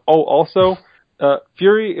 Also,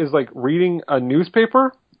 Fury is like reading a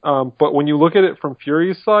newspaper, but when you look at it from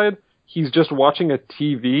Fury's side, he's just watching a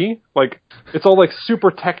TV. Like, it's all like super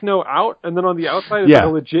techno out, and then on the outside it's like a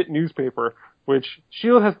legit newspaper, which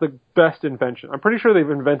S.H.I.E.L.D. has the best invention. I'm pretty sure they've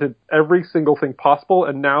invented every single thing possible,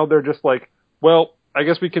 and now they're just like, well, I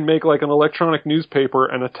guess we can make like an electronic newspaper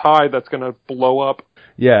and a tie that's going to blow up.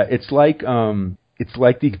 Yeah, it's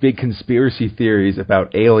like these big conspiracy theories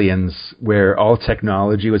about aliens where all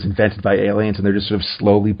technology was invented by aliens and they're just sort of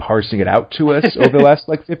slowly parsing it out to us over the last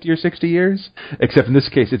like 50 or 60 years. Except in this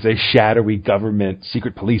case, it's a shadowy government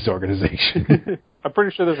secret police organization. I'm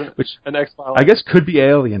pretty sure there's an X-File. I guess could be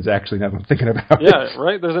aliens, actually, now that I'm thinking about it. Yeah,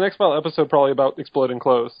 right? There's an X-File episode probably about exploding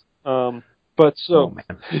clothes. So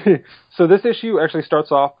this issue actually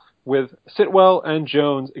starts off with Sitwell and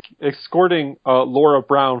Jones escorting Laura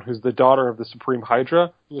Brown, who's the daughter of the Supreme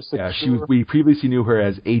Hydra. We previously knew her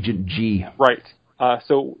as Agent G. Right.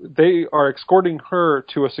 So they are escorting her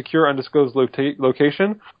to a secure undisclosed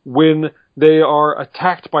location when they are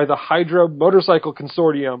attacked by the Hydra Motorcycle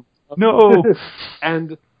Consortium. No!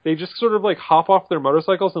 And they just sort of like hop off their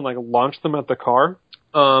motorcycles and like launch them at the car.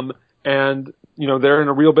 And, you know, they're in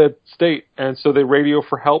a real bad state. And so they radio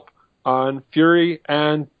for help. And Fury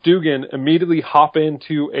and Dugan immediately hop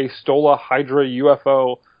into a Stola Hydra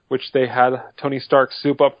UFO, which they had Tony Stark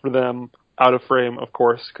soup up for them out of frame, of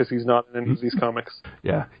course, because he's not in any of these comics.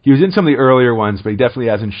 Yeah, he was in some of the earlier ones, but he definitely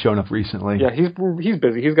hasn't shown up recently. Yeah, he's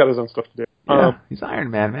busy. He's got his own stuff to do. Yeah, he's Iron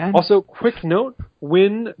Man. Also, quick note,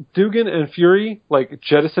 when Dugan and Fury, like,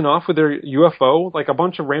 jettison off with their UFO, like, a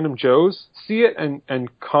bunch of random Joes see it and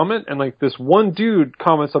comment, and, like, this one dude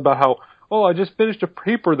comments about how, oh, I just finished a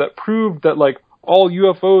paper that proved that, like, all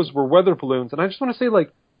UFOs were weather balloons. And I just want to say,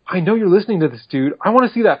 like, I know you're listening to this, dude. I want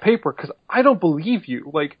to see that paper because I don't believe you.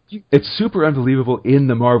 Like, it's super unbelievable in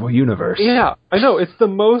the Marvel Universe. Yeah, I know. It's the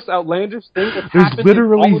most outlandish thing that's happened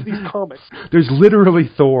in all of these comics. There's literally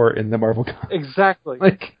Thor in the Marvel comics. Exactly.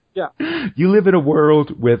 Like, yeah. You live in a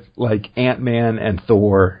world with, like, Ant-Man and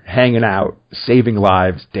Thor hanging out, saving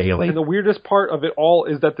lives daily. And the weirdest part of it all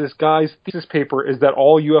is that this guy's thesis paper is that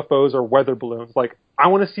all UFOs are weather balloons. Like, I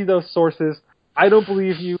want to see those sources. I don't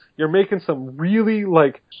believe you. You're making some really,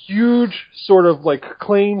 like, huge sort of, like,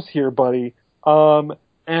 claims here, buddy.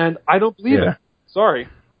 And I don't believe it. Sorry.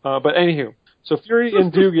 But anywho. So Fury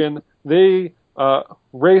and Dugan, they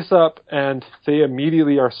race up and they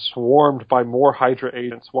immediately are swarmed by more Hydra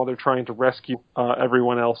agents while they're trying to rescue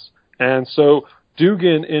everyone else. And so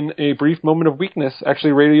Dugan, in a brief moment of weakness,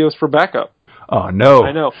 actually radios for backup. Oh, no.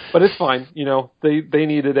 I know, but it's fine. You know, they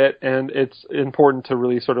needed it, and it's important to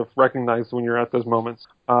really sort of recognize when you're at those moments.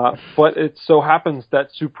 But it so happens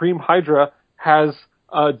that Supreme Hydra has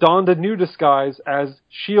donned a new disguise as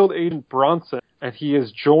S.H.I.E.L.D. agent Bronson, and he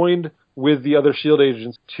is joined with the other S.H.I.E.L.D.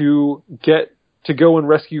 agents to go and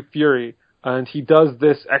rescue Fury. And he does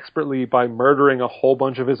this expertly by murdering a whole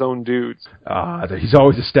bunch of his own dudes. He's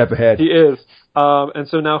always a step ahead. He is. And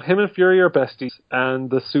so now him and Fury are besties, and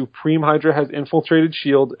the Supreme Hydra has infiltrated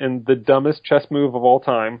S.H.I.E.L.D. in the dumbest chess move of all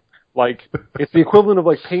time. Like, it's the equivalent of,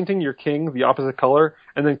 like, painting your king the opposite color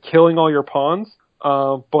and then killing all your pawns.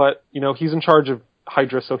 But, you know, he's in charge of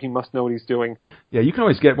Hydra, so he must know what he's doing. Yeah, you can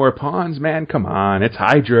always get more pawns, man. Come on, it's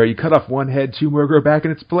Hydra. You cut off one head, two more grow back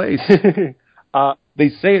in its place. They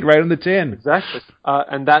say it right on the tin. Exactly.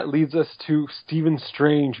 And that leads us to Stephen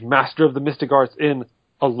Strange, master of the mystic arts, in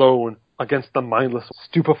Alone Against the Mindless.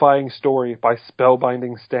 Stupefying story by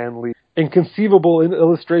spellbinding Stan Lee. Inconceivable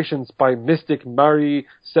illustrations by mystic Marie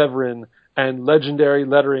Severin. And legendary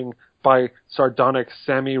lettering by sardonic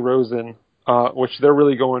Sammy Rosen. Which they're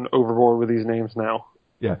really going overboard with these names now.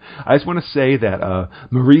 Yeah, I just want to say that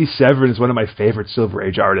Marie Severin is one of my favorite Silver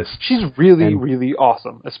Age artists. She's really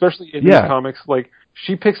awesome, especially in these comics. Like,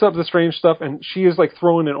 she picks up the Strange stuff, and she is like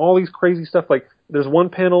throwing in all these crazy stuff. Like there's one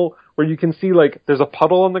panel where you can see like there's a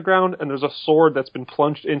puddle on the ground, and there's a sword that's been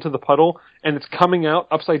plunged into the puddle, and it's coming out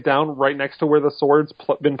upside down right next to where the sword's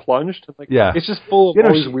been plunged. Like, it's just full of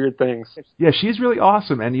all these weird things. Yeah, she's really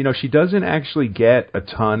awesome, and she doesn't actually get a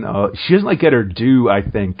ton of. She doesn't like get her due, I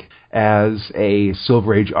think, as a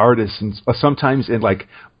Silver Age artist, and sometimes in like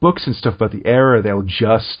books and stuff about the era, they'll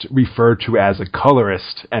just refer to her as a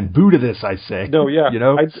colorist, and boo to this, I say. No, yeah.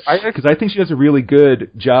 Because I think she does a really good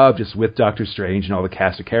job just with Doctor Strange and all the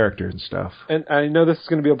cast of characters and stuff. And I know this is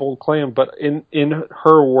going to be a bold claim, but in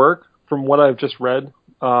her work, from what I've just read,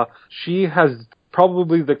 she has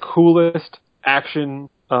probably the coolest action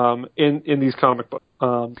in these comic books.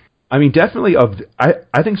 I mean, definitely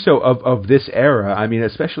I think so of this era. I mean,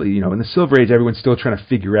 especially, in the Silver Age, everyone's still trying to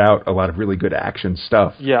figure out a lot of really good action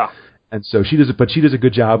stuff. Yeah. And so she does a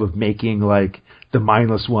good job of making like the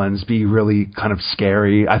mindless ones be really kind of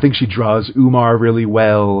scary. I think she draws Umar really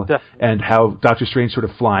well. Definitely. And how Doctor Strange sort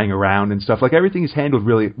of flying around and stuff. Like everything is handled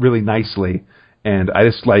really, really nicely. And I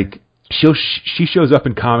just like, she shows up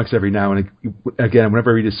in comics every now and again.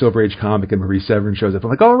 Whenever I read a Silver Age comic and Marie Severin shows up, I'm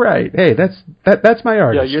like, all right, hey, that's my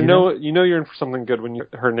artist. Yeah, you know you're in for something good when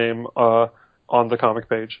her name on the comic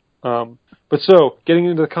page. But so getting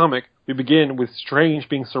into the comic, we begin with Strange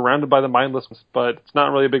being surrounded by the mindless, but it's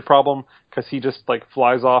not really a big problem because he just like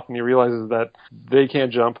flies off and he realizes that they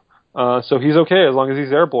can't jump, so he's okay as long as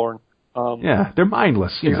he's airborne. Yeah, they're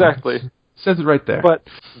mindless. Exactly. Says it right there. But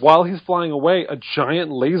while he's flying away, a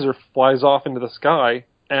giant laser flies off into the sky,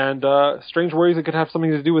 and Strange worries it could have something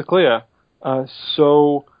to do with Clea.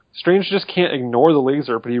 So Strange just can't ignore the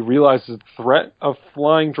laser, but he realizes the threat of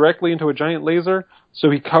flying directly into a giant laser, so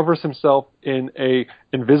he covers himself in a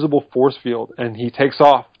invisible force field, and he takes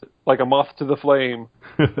off like a moth to the flame.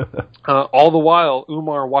 All the while,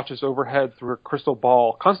 Umar watches overhead through a crystal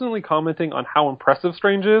ball, constantly commenting on how impressive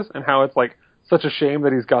Strange is, and how it's like such a shame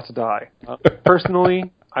that he's got to die.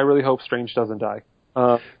 Personally, I really hope Strange doesn't die.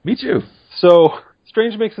 Me too. So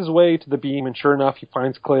Strange makes his way to the beam, and sure enough, he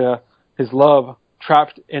finds Clea, his love,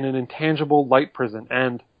 trapped in an intangible light prison.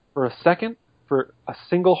 And for a second, for a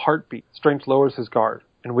single heartbeat, Strange lowers his guard.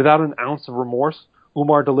 And without an ounce of remorse,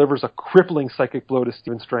 Umar delivers a crippling psychic blow to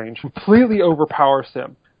Stephen Strange, completely overpowers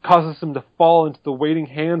him, causes him to fall into the waiting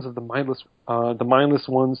hands of the mindless. The mindless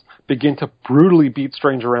ones begin to brutally beat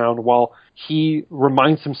Strange around while he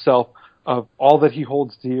reminds himself of all that he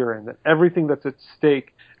holds dear and that everything that's at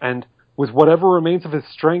stake. And with whatever remains of his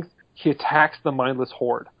strength, he attacks the mindless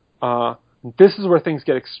horde. This is where things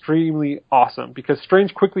get extremely awesome, because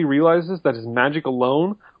Strange quickly realizes that his magic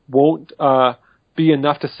alone won't be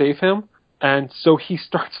enough to save him. And so he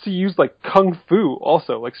starts to use, like, kung fu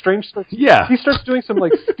also. Like, Strange starts... Yeah. He starts doing some,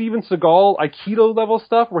 like, Steven Seagal Aikido-level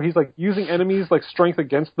stuff, where he's, like, using enemies, like, strength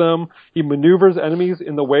against them. He maneuvers enemies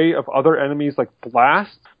in the way of other enemies, like,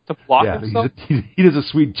 blasts to block himself. He does a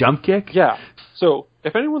sweet jump kick. Yeah. So,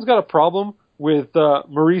 if anyone's got a problem with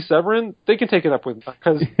Marie Severin, they can take it up with him,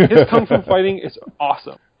 because his kung fu fighting is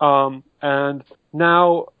awesome. And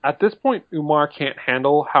now, at this point, Umar can't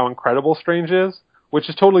handle how incredible Strange is, which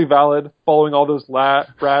is totally valid, following all those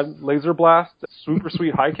rad laser blasts, super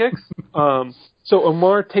sweet high kicks. So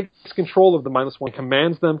Umar takes control of the mindless one and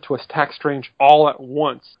commands them to attack Strange all at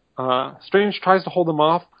once. Strange tries to hold them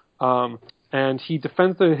off, and he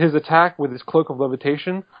defends his attack with his cloak of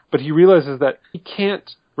levitation, but he realizes that he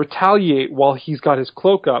can't retaliate while he's got his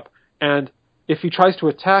cloak up, and if he tries to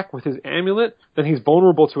attack with his amulet, then he's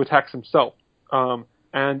vulnerable to attacks himself.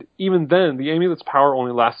 And even then, the amulet's power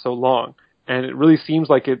only lasts so long. And it really seems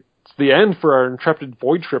like it's the end for our intrepid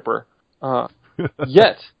Void Tripper.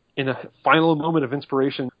 Yet, in a final moment of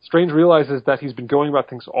inspiration, Strange realizes that he's been going about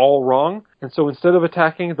things all wrong, and so instead of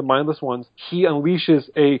attacking the mindless ones, he unleashes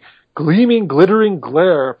a gleaming, glittering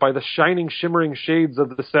glare by the shining, shimmering shades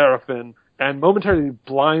of the Seraphim, and momentarily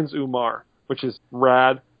blinds Umar, which is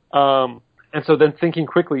rad. And so then, thinking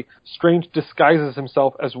quickly, Strange disguises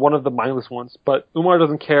himself as one of the mindless ones, but Umar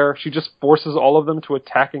doesn't care. She just forces all of them to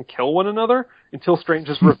attack and kill one another until Strange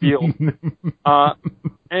is revealed.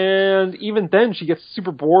 And even then, she gets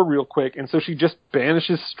super bored real quick, and so she just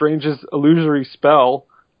banishes Strange's illusory spell.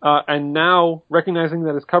 And now, recognizing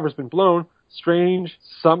that his cover's been blown, Strange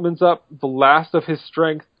summons up the last of his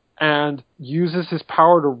strength and uses his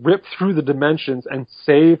power to rip through the dimensions and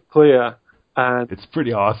save Clea. And it's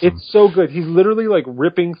pretty awesome. It's so good. He's literally like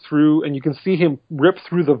ripping through, and you can see him rip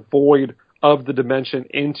through the void of the dimension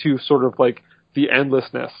into sort of like the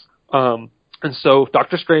endlessness. And so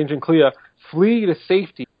Doctor Strange and Clea flee to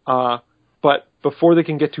safety. But before they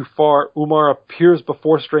can get too far, Umar appears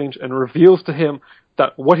before Strange and reveals to him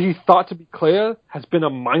that what he thought to be Clea has been a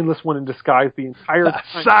mindless one in disguise the entire time.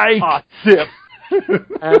 Psych! Ah, zip!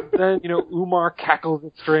 And then, Umar cackles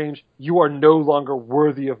at Strange. You are no longer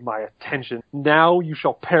worthy of my attention. Now you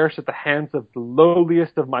shall perish at the hands of the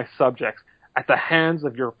lowliest of my subjects, at the hands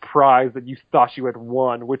of your prize that you thought you had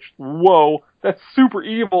won, which, whoa, that's super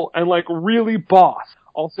evil and, really boss.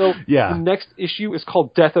 Also, Yeah. The next issue is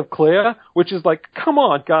called Death of Clea, which is come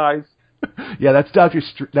on, guys. Yeah, that's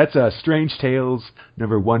Strange Tales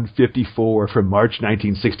number 154 from March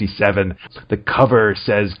 1967. The cover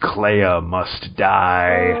says Clea must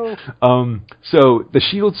die. Oh. So the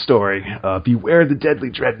S.H.I.E.L.D. story, beware the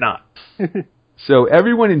deadly dreadnought. So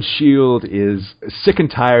everyone in S.H.I.E.L.D. is sick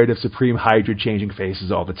and tired of Supreme Hydra changing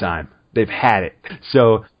faces all the time. They've had it.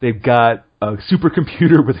 So they've got a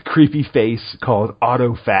supercomputer with a creepy face called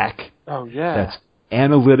AutoFac. Oh, yeah. That's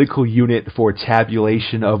analytical unit for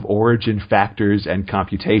tabulation of origin factors and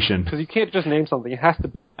computation. Because you can't just name something. It has to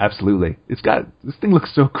be. Absolutely. This thing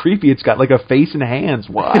looks so creepy. It's got a face and hands.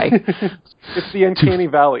 Why? It's the Uncanny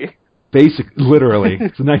Valley. Literally.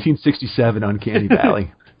 It's the 1967 Uncanny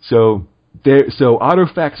Valley. So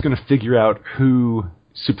AutoFac's going to figure out who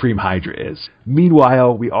Supreme Hydra is.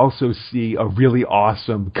 Meanwhile, we also see a really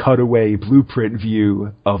awesome cutaway blueprint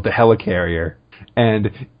view of the helicarrier.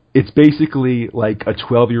 And it's basically like a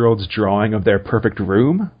 12-year-old's drawing of their perfect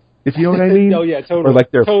room, if you know what I mean. Oh, yeah, totally. Or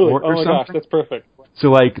their totally. fort or something. Oh, my gosh, that's perfect.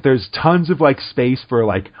 So, there's tons of, space for,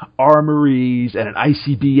 armories and an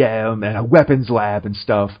ICBM and a weapons lab and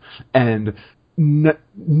stuff, and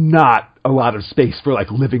not a lot of space for,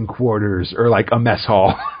 living quarters or, a mess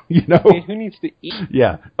hall, Hey, who needs to eat?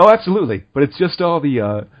 Yeah. Oh, absolutely. But it's just all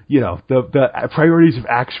the, the priorities of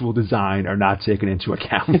actual design are not taken into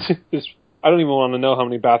account. I don't even want to know how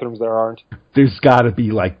many bathrooms there aren't. There's got to be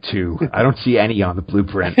 2. I don't see any on the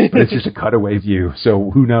blueprint, but it's just a cutaway view, so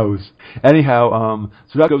who knows? Anyhow,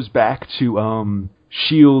 so that goes back to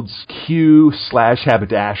S.H.I.E.L.D's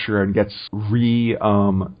Q/Haberdasher and gets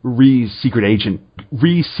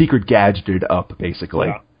secret gadgeted up, basically.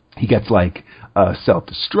 Yeah. He gets a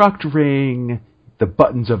self-destruct ring. The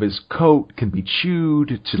buttons of his coat can be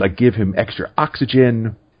chewed to give him extra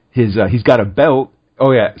oxygen. He's got a belt.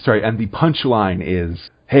 Oh, yeah, sorry, and the punchline is,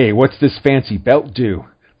 hey, what's this fancy belt do?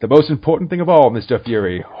 The most important thing of all, Mr.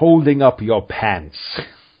 Fury, holding up your pants.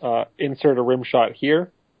 Insert a rim shot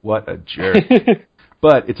here. What a jerk.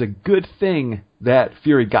 But it's a good thing that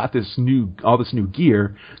Fury got all this new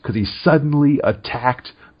gear, because he's suddenly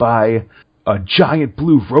attacked by a giant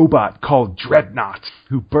blue robot called Dreadnought,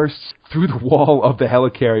 who bursts through the wall of the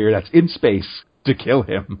helicarrier that's in space to kill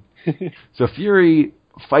him. So Fury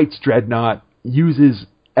fights Dreadnought, uses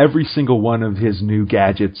every single one of his new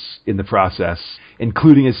gadgets in the process,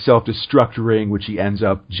 including his self-destruct ring, which he ends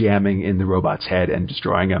up jamming in the robot's head and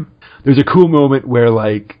destroying him. There's a cool moment where,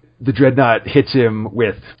 the Dreadnought hits him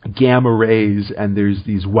with gamma rays, and there's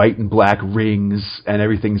these white and black rings, and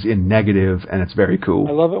everything's in negative, and it's very cool.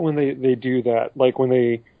 I love it when they do that. When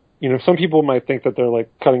they, some people might think that they're,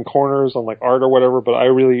 cutting corners on, art or whatever, but I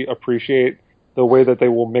really appreciate the way that they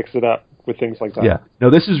will mix it up with things like that. Yeah.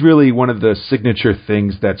 No, this is really one of the signature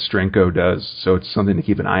things that Strenko does, so it's something to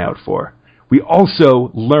keep an eye out for. We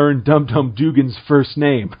also learn Dum Dum Dugan's first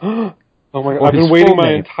name. Oh my God, I've been waiting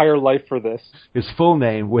my entire life for this. His full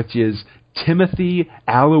name, which is Timothy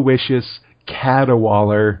Aloysius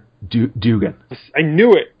Cadwallader Dugan. I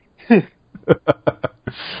knew it!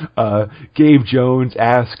 Gabe Jones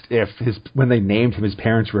asked if when they named him, his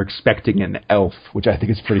parents were expecting an elf, which I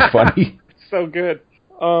think is pretty funny. So good.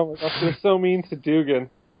 Oh my gosh, they're so mean to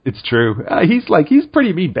Dugan. It's true. He's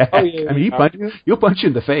pretty mean back. Oh, yeah, I mean, he'll punch you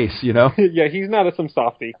in the face, Yeah, he's not some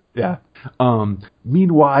softie. Yeah.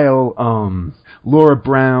 Meanwhile, Laura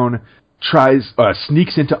Brown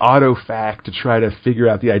sneaks into AutoFac to try to figure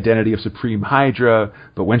out the identity of Supreme Hydra,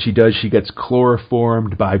 but when she does, she gets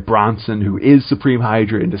chloroformed by Bronson, who is Supreme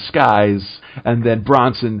Hydra in disguise, and then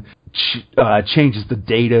Bronson changes the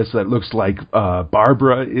data so that it looks like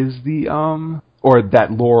Barbara is or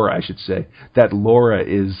that Laura, I should say. That Laura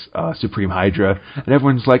is Supreme Hydra. And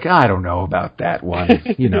everyone's like, I don't know about that one.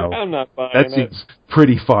 I'm not buying that seems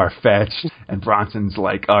pretty far-fetched. And Bronson's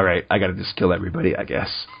like, all right, I got to just kill everybody, I guess.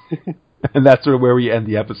 And that's sort of where we end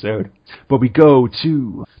the episode. But we go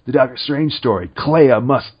to the Doctor Strange story, Clea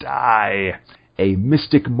Must Die, a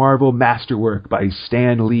Mystic Marvel masterwork by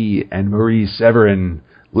Stan Lee and Marie Severin,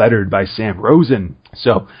 lettered by Sam Rosen.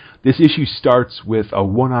 So this issue starts with a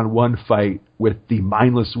one-on-one fight with the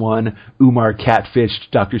mindless one, Umar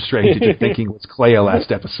catfished Doctor Strange into thinking it was Clea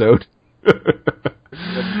last episode.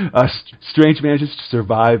 Strange manages to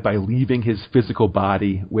survive by leaving his physical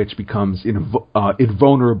body, which becomes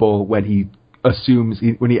invulnerable when he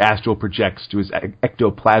astral projects to his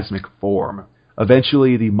ectoplasmic form.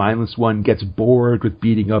 Eventually, the mindless one gets bored with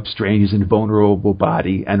beating up Strange's invulnerable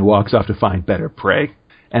body and walks off to find better prey.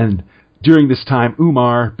 And during this time,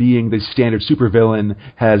 Umar, being the standard supervillain,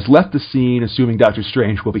 has left the scene, assuming Doctor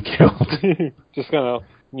Strange will be killed. Just kind of,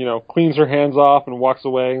 cleans her hands off and walks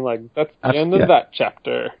away. Like, that's the end of that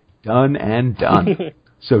chapter. Done and done.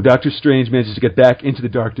 So Doctor Strange manages to get back into the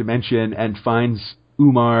Dark Dimension and finds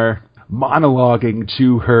Umar monologuing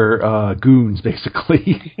to her goons,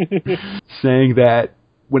 basically, saying that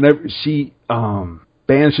whenever she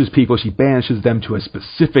banishes people, she banishes them to a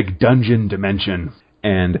specific dungeon dimension.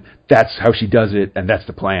 And that's how she does it, and that's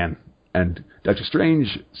the plan. And Doctor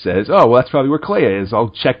Strange says, oh, well, that's probably where Clea is. I'll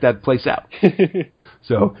check that place out.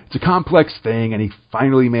 So it's a complex thing, and he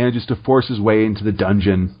finally manages to force his way into the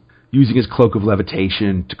dungeon, using his cloak of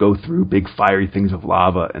levitation to go through big fiery things of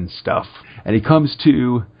lava and stuff. And he comes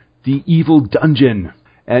to the evil dungeon.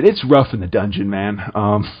 And it's rough in the dungeon, man.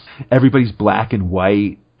 Everybody's black and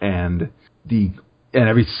white, and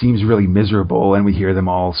everything seems really miserable, and we hear them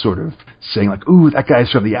all sort of saying, like, ooh, that guy's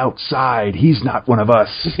from the outside. He's not one of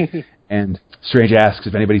us. And Strange asks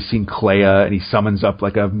if anybody's seen Clea, and he summons up,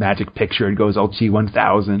 like, a magic picture and goes, all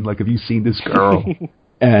G-1000, like, have you seen this girl?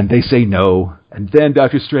 And they say no. And then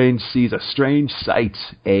Doctor Strange sees a strange sight,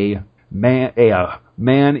 a man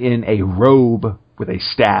in a robe with a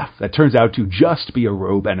staff that turns out to just be a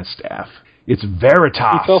robe and a staff. It's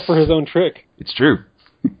Veritas. He fell for his own trick. It's true.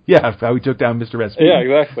 Yeah, how he took down Mr. Rasputin. Yeah,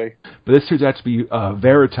 exactly. But this turns out to be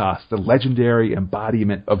Veritas, the legendary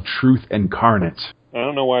embodiment of truth incarnate. I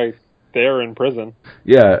don't know why they're in prison.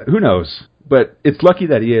 Yeah, who knows? But it's lucky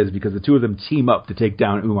that he is, because the two of them team up to take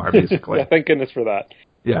down Umar, basically. Yeah, thank goodness for that.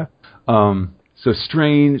 Yeah. So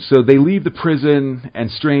they leave the prison,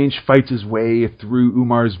 and Strange fights his way through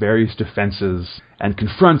Umar's various defenses and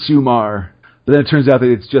confronts Umar. But then it turns out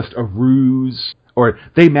that it's just a ruse. Or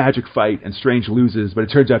they magic fight and Strange loses, but it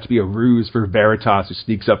turns out to be a ruse for Veritas, who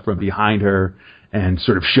sneaks up from behind her and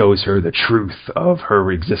sort of shows her the truth of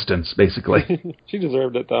her existence, basically. She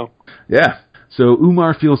deserved it, though. Yeah. So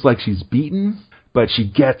Umar feels like she's beaten, but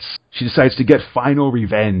she decides to get final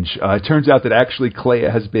revenge. It turns out that actually Clea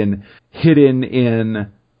has been hidden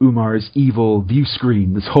in Umar's evil view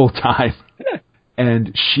screen this whole time.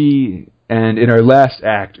 And in our last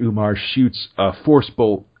act, Umar shoots a force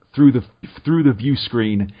bolt through the view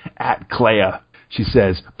screen at Clea. She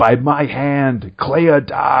says, by my hand, Clea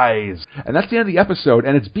dies. And that's the end of the episode,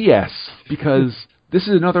 and it's BS, because this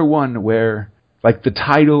is another one where, like, the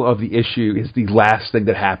title of the issue is the last thing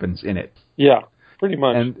that happens in it. Yeah, pretty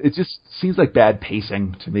much. And it just seems like bad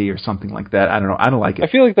pacing to me or something like that. I don't know. I don't like it.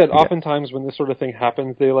 I feel like that oftentimes when this sort of thing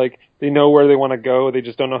happens, they know where they want to go. They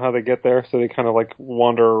just don't know how they get there, so they kind of, like,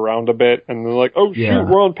 wander around a bit, and they're like, oh, shoot,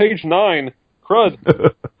 we're on page 9.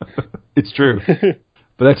 Crud. It's true.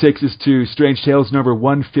 But that takes us to Strange Tales number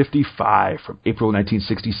 155 from April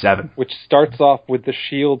 1967. Which starts off with the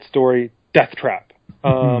S.H.I.E.L.D. story, Death Trap.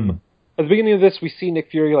 At the beginning of this, we see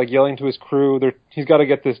Nick Fury like yelling to his crew. He's got to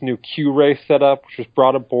get this new Q-ray set up, which was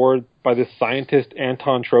brought aboard by this scientist,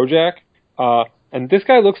 Anton Trojak. And this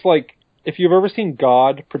guy looks like, if you've ever seen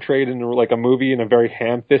God portrayed in like a movie in a very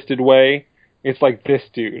ham-fisted way, it's like this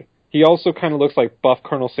dude. He also kind of looks like buff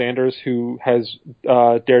Colonel Sanders, who has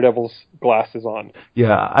Daredevil's glasses on.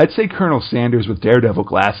 Yeah, I'd say Colonel Sanders with Daredevil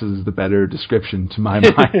glasses is the better description to my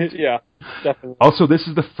mind. Yeah, definitely. Also, this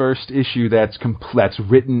is the first issue that's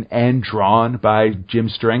written and drawn by Jim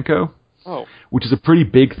Steranko. Oh. Which is a pretty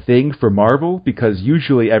big thing for Marvel, because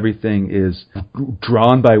usually everything is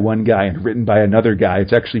drawn by one guy and written by another guy.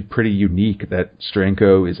 It's actually pretty unique that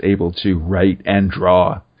Steranko is able to write and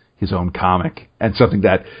draw his own comic, and something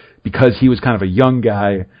that, because he was kind of a young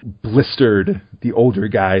guy, blistered the older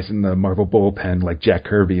guys in the Marvel bullpen like Jack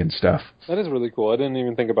Kirby and stuff. That is really cool. I didn't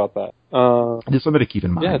even think about that. Just something to keep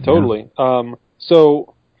in mind. Yeah, totally. You know?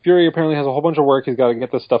 So Fury apparently has a whole bunch of work. He's got to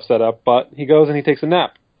get this stuff set up, but he goes and he takes a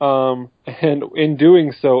nap. And in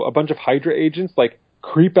doing so, a bunch of Hydra agents like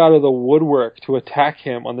creep out of the woodwork to attack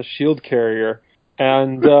him on the shield carrier,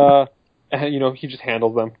 and and, you know, he just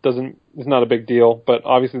handles them. It's not a big deal, but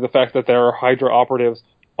obviously the fact that there are Hydra operatives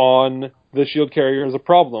on the shield carrier is a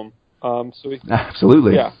problem.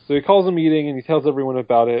 Absolutely. Yeah. So he calls a meeting and he tells everyone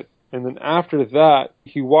about it. And then after that,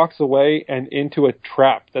 he walks away and into a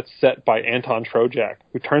trap that's set by Anton Trojak,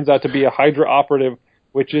 who turns out to be a Hydra operative,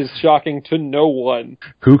 which is shocking to no one.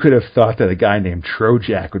 Who could have thought that a guy named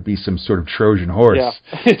Trojak would be some sort of Trojan horse?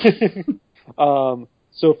 Yeah.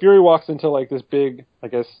 So Fury walks into like this big, I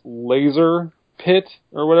guess, laser pit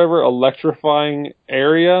or whatever, electrifying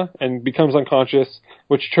area, and becomes unconscious,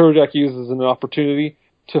 which Trojak uses as an opportunity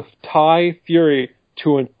to tie Fury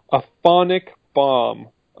to a phonic bomb.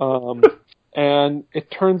 And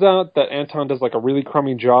it turns out that Anton does like a really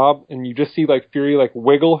crummy job, and you just see like Fury like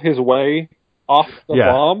wiggle his way off the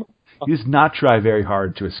bomb. He does not try very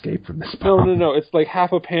hard to escape from this bomb. No. It's like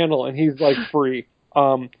half a panel, and he's like free.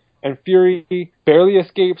 And Fury barely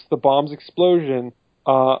escapes the bomb's explosion.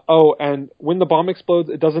 And when the bomb explodes,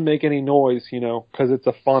 it doesn't make any noise, because it's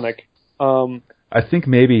a phonic. I think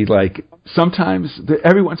maybe like sometimes,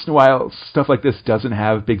 every once in a while, stuff like this doesn't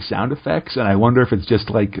have big sound effects, and I wonder if it's just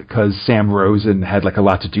like because Sam Rosen had like a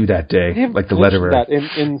lot to do that day, like the letterer. That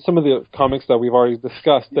in some of the comics that we've already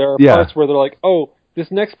discussed, there are parts where they're like, oh,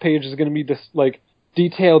 this next page is going to be just like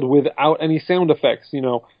detailed without any sound effects,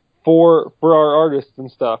 for our artists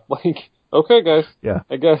and stuff. Like, okay, guys,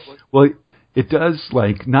 I guess. Well, it does,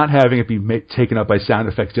 like, not having it be taken up by sound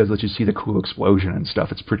effects does let you see the cool explosion and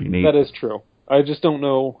stuff. It's pretty neat. That is true. I just don't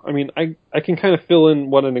know. I mean, I can kind of fill in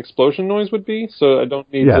what an explosion noise would be, so I don't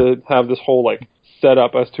need to have this whole, like,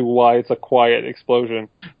 setup as to why it's a quiet explosion.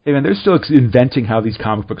 Hey, man, they're still inventing how these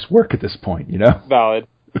comic books work at this point, Valid.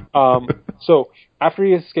 So, after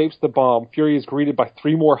he escapes the bomb, Fury is greeted by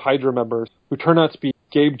 3 more Hydra members, who turn out to be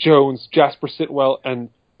Gabe Jones, Jasper Sitwell, and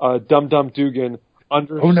Dum Dum Dugan,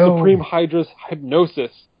 under Supreme Hydra's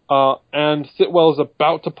hypnosis. And Sitwell is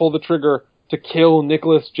about to pull the trigger to kill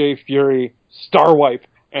Nicholas J. Fury, Starwipe,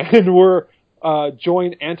 and we're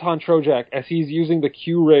join Anton Trojak as he's using the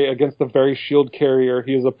Q-ray against the very shield carrier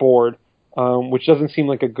he is aboard, which doesn't seem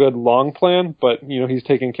like a good long plan, but he's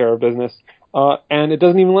taking care of business. And it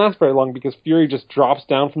doesn't even last very long because Fury just drops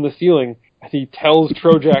down from the ceiling and he tells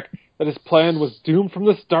Trojak that his plan was doomed from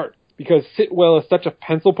the start because Sitwell is such a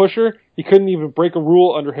pencil pusher, he couldn't even break a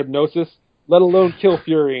rule under hypnosis, let alone kill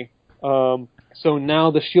Fury. So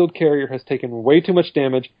now the shield carrier has taken way too much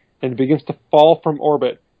damage and begins to fall from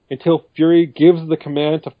orbit until Fury gives the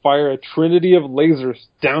command to fire a trinity of lasers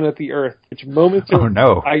down at the Earth, which momentarily... Oh,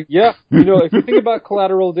 no. If you think about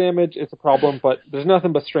collateral damage, it's a problem, but there's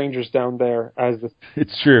nothing but strangers down there.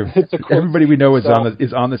 It's true. Everybody we know is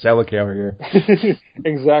on this helicarrier.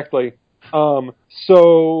 Exactly.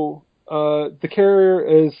 So the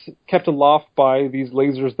carrier is kept aloft by these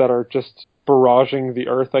lasers that are just barraging the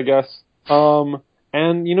Earth, I guess.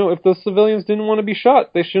 And, if the civilians didn't want to be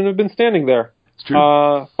shot, they shouldn't have been standing there. It's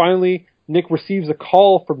true. Finally, Nick receives a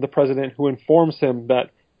call from the president who informs him that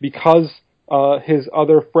because his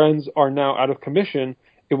other friends are now out of commission,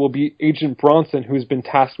 it will be Agent Bronson who's been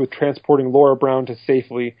tasked with transporting Laura Brown to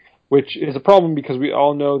safely, which is a problem because we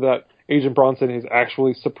all know that Agent Bronson is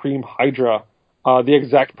actually Supreme Hydra, the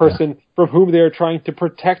exact person from whom they are trying to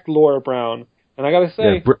protect Laura Brown. And I gotta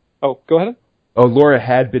say... go ahead. Oh, Laura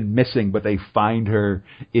had been missing, but they find her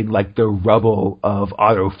in, like, the rubble of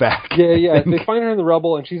Autofac. Yeah. They find her in the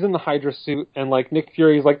rubble, and she's in the Hydra suit, and, like, Nick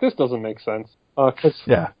Fury's like, this doesn't make sense. Because,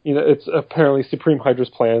 it's apparently Supreme Hydra's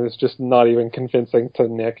plan is just not even convincing to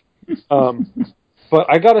Nick. But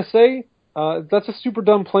I gotta say, that's a super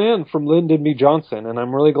dumb plan from Lyndon B. Johnson, and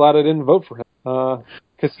I'm really glad I didn't vote for him.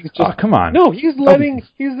 Because he's just... Oh, come on. No, he's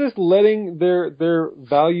just letting their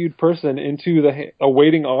valued person into the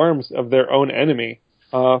awaiting arms of their own enemy.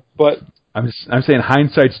 But I'm saying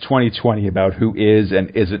hindsight's 20/20 about who is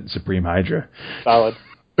and isn't Supreme Hydra. Valid.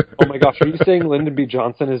 Oh my gosh, are you saying Lyndon B.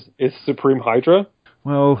 Johnson is Supreme Hydra?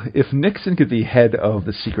 Well, if Nixon could be head of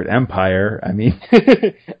the secret empire, I mean...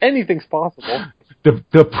 anything's possible.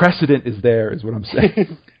 The precedent is there, is what I'm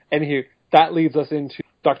saying. Anywho, that leads us into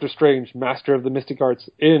Doctor Strange, Master of the Mystic Arts,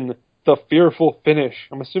 in The Fearful Finish.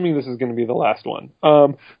 I'm assuming this is going to be the last one.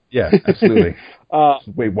 Yeah, absolutely.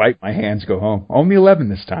 Wait, wipe my hands, go home. Only 11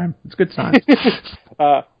 this time. It's a good time.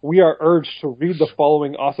 We are urged to read the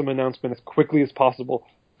following awesome announcement as quickly as possible,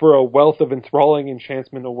 for a wealth of enthralling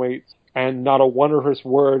enchantment awaits, and not a wondrous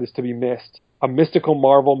word is to be missed. A mystical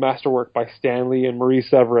marvel masterwork by Stan Lee and Marie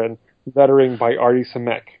Severin, lettering by Artie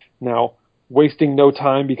Simek. Now, wasting no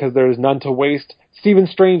time because there is none to waste, Stephen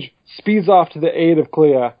Strange speeds off to the aid of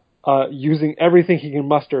Clea. Using everything he can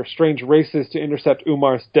muster, Strange races to intercept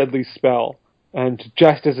Umar's deadly spell. And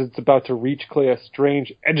just as it's about to reach Clea,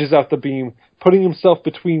 Strange edges out the beam, putting himself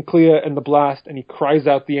between Clea and the blast, and he cries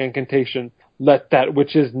out the incantation, let that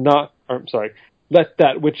which is be not. Let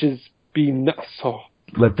that which is be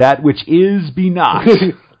not.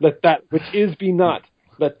 Let that which is be not.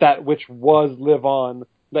 Let that which was live on.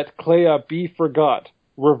 Let Clea be forgot.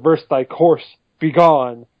 Reverse thy course. Be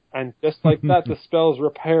gone. And just like that, the spell is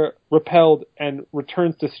repelled and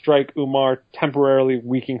returns to strike Umar, temporarily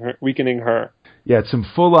weakening her. Yeah, it's some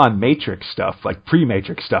full-on Matrix stuff, like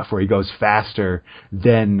pre-Matrix stuff, where he goes faster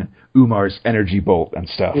than Umar's energy bolt and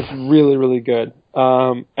stuff. It's really, really good.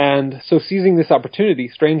 And so seizing this opportunity,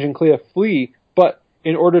 Strange and Clea flee, but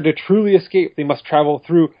in order to truly escape, they must travel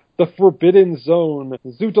through the Forbidden Zone,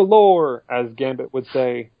 Zutalore, as Gambit would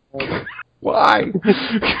say. Why?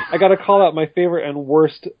 I gotta call out my favorite and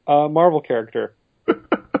worst Marvel character.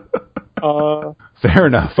 Fair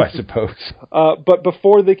enough, I suppose. But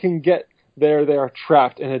before they can get there, they are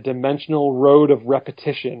trapped in a dimensional road of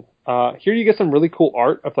repetition. Here you get some really cool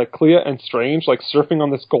art of like Clea and Strange like surfing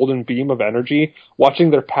on this golden beam of energy,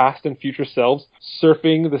 watching their past and future selves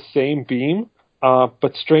surfing the same beam.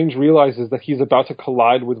 But Strange realizes that he's about to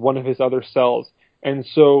collide with one of his other selves, and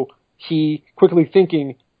so he, quickly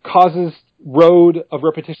thinking, causes road of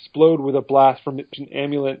repetition to explode with a blast from an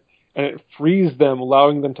amulet, and it frees them,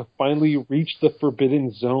 allowing them to finally reach the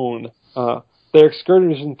Forbidden Zone. Their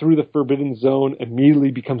excursion through the Forbidden Zone immediately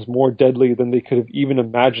becomes more deadly than they could have even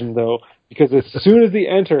imagined, though, because as soon as they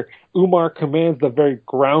enter, Umar commands the very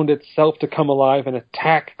ground itself to come alive and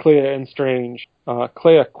attack Clea and Strange.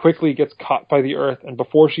 Clea quickly gets caught by the earth, and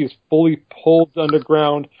before she is fully pulled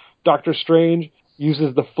underground, Dr. Strange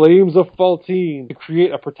uses the flames of Faltine to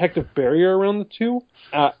create a protective barrier around the two,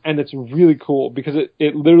 and it's really cool because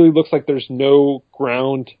it literally looks like there's no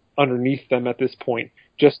ground underneath them at this point,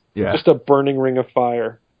 just a burning ring of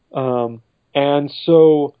fire. And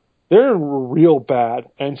so they're real bad,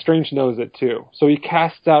 and Strange knows it too. So he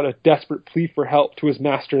casts out a desperate plea for help to his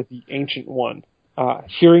master, the Ancient One.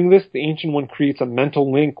 Hearing this, the Ancient One creates a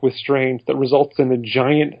mental link with Strange that results in a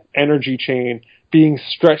giant energy chain being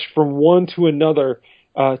stretched from one to another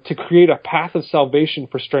to create a path of salvation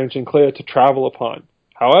for Strange and Clea to travel upon.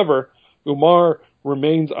 However, Umar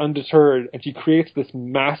remains undeterred, and he creates this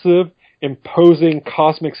massive, imposing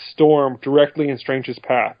cosmic storm directly in Strange's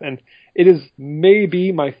path. And it is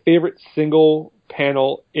maybe my favorite single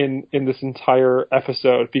panel in this entire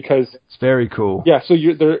episode, because it's very cool. Yeah, so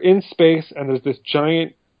they're in space, and there's this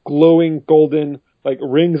giant glowing golden like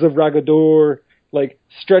rings of Ragadur, like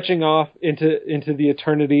stretching off into the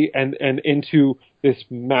eternity and into this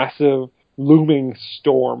massive looming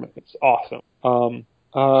storm. It's awesome.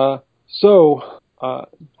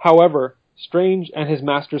 However, Strange and his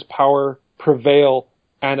master's power prevail,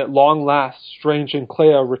 and at long last, Strange and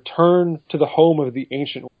Clea return to the home of the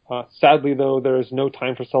Ancient One. Sadly, though, there is no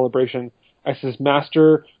time for celebration, as his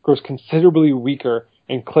master grows considerably weaker,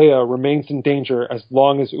 and Clea remains in danger as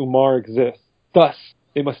long as Umar exists. Thus,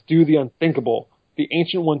 they must do the unthinkable. The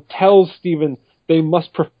Ancient One tells Steven they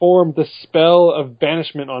must perform the spell of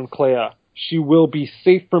banishment on Clea. She will be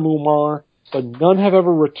safe from Umar, but none have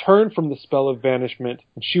ever returned from the spell of banishment,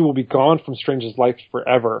 and she will be gone from Strange's life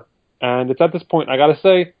forever. And it's at this point, I gotta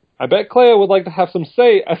say, I bet Clea would like to have some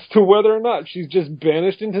say as to whether or not she's just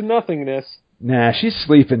banished into nothingness. Nah, she's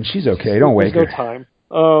sleeping. She's okay. Don't wake her. There's no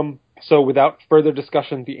time. So without further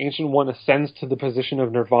discussion, the Ancient One ascends to the position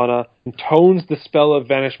of Nirvana, intones the spell of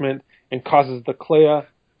banishment, and causes Clea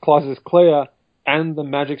and the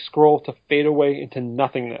magic scroll to fade away into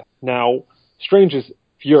nothingness. Now, Strange is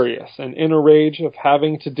furious, and in a rage of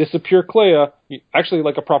having to disappear Clea, actually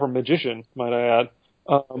like a proper magician, might I add,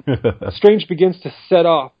 Strange begins to set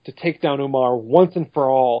off to take down Umar once and for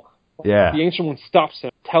all. Yeah. The Ancient One stops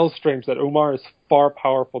him, tells Strange that Umar is far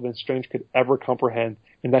powerful than Strange could ever comprehend,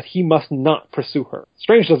 and that he must not pursue her.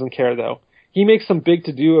 Strange doesn't care, though. He makes some big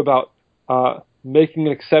to-do about making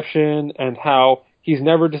an exception and how he's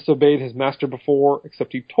never disobeyed his master before,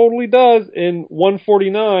 except he totally does in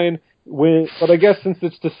 149. But I guess since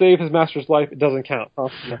it's to save his master's life, it doesn't count. Huh?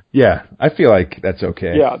 Yeah, I feel like that's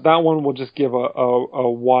okay. Yeah, that one we'll just give a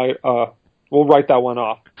wide. We'll write that one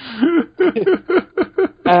off.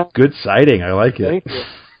 Good citing. I like it.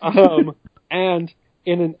 Thank you. And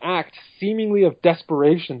in an act seemingly of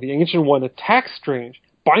desperation, the Ancient One attacks Strange,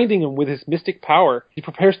 binding him with his mystic power. He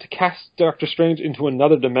prepares to cast Dr. Strange into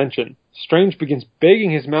another dimension. Strange begins begging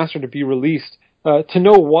his master to be released, to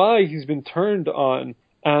know why he's been turned on.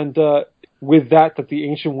 And with that the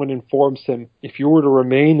Ancient One informs him, if you were to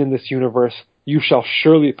remain in this universe, you shall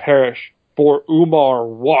surely perish, for Umar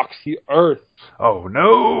walks the earth. Oh,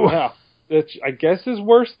 no! Yeah, which I guess is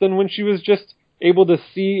worse than when she was just able to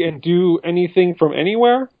see and do anything from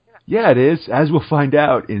anywhere. Yeah, it is, as we'll find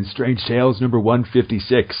out in Strange Tales number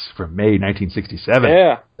 156 from May 1967.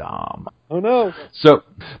 Yeah. Oh no. So,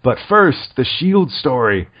 but first, the S.H.I.E.L.D.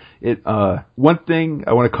 story. One thing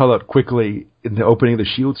I want to call out quickly in the opening of the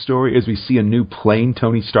S.H.I.E.L.D. story is we see a new plane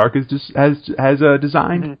Tony Stark has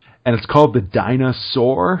designed, and it's called the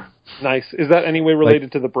Dinosaur. Nice. Is that any way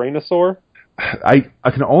related to the Brainosaur? I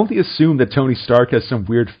can only assume that Tony Stark has some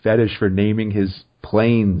weird fetish for naming his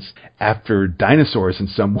planes after dinosaurs in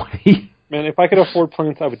some way. Man, if I could afford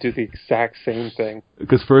planes, I would do the exact same thing.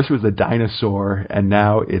 Because first was the dinosaur, and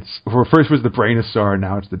now first was the brainosaur, and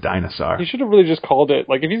now it's the dinosaur. He should have really just called it,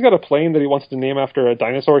 like, if he's got a plane that he wants to name after a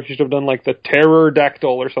dinosaur, he should have done, like, the Pterodactyl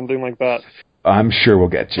or something like that. I'm sure we'll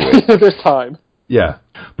get to it. There's time. Yeah.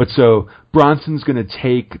 But so, Bronson's going to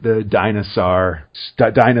take the dinosaur, it's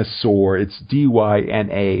Dynasoar,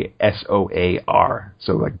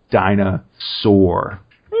 so like dinosaur.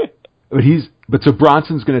 But so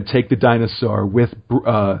Bronson's going to take the dinosaur with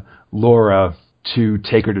Laura to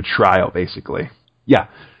take her to trial, basically. Yeah.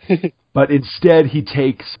 But instead, he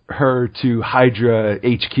takes her to Hydra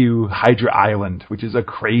HQ, Hydra Island, which is a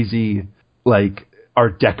crazy, like,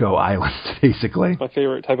 Art Deco island, basically. My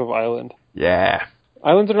favorite type of island. Yeah.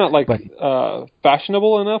 Islands are not, like,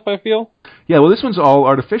 fashionable enough, I feel. Yeah, well, this one's all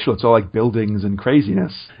artificial. It's all, like, buildings and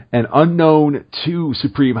craziness. And unknown to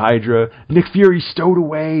Supreme Hydra, Nick Fury stowed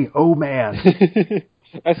away. Oh, man.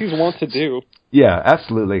 As he's wont to do. Yeah,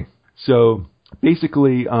 absolutely. So,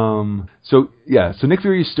 basically, so Nick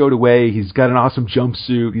Fury is stowed away. He's got an awesome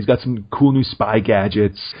jumpsuit. He's got some cool new spy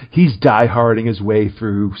gadgets. He's dieharding his way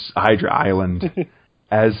through Hydra Island.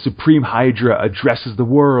 As Supreme Hydra addresses the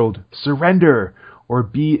world, surrender or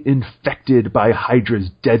be infected by Hydra's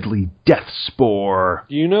deadly death spore.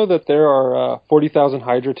 Do you know that there are 40,000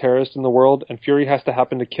 Hydra terrorists in the world, and Fury has to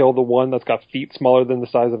happen to kill the one that's got feet smaller than the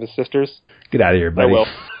size of his sisters? Get out of here, buddy. I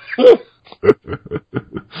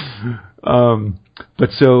will.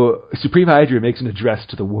 But so Supreme Hydra makes an address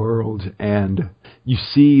to the world, and you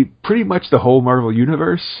see pretty much the whole Marvel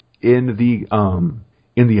Universe in the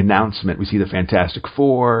announcement. We see the Fantastic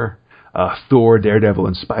Four, Thor, Daredevil,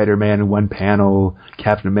 and Spider-Man in one panel,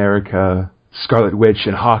 Captain America, Scarlet Witch,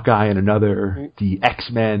 and Hawkeye in another, the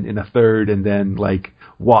X-Men in a third, and then like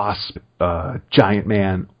Wasp, Giant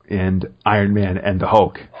Man, and Iron Man, and the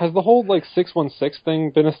Hulk. Has the whole like 616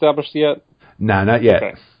 thing been established yet? Nah, not yet.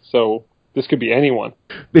 Okay. So this could be anyone.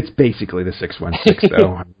 It's basically the 616,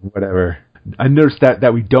 though. Whatever. I noticed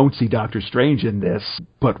that we don't see Doctor Strange in this,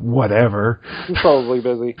 but whatever. He's probably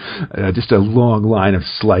busy. Just a long line of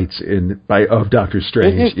slights of Doctor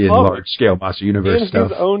Strange in large-scale Monster Universe stuff. In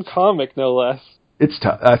his own comic, no less. It's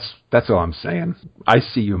tough. That's all I'm saying. I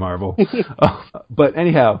see you, Marvel. But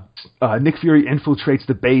anyhow, Nick Fury infiltrates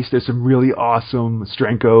the base. There's some really awesome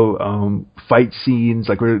Stranko fight scenes,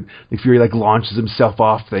 like where Nick Fury like launches himself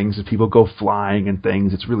off things and people go flying and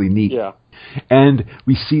things. It's really neat. Yeah. And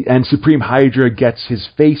Supreme Hydra gets his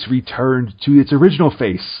face returned to its original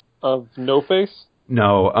face. Of no face?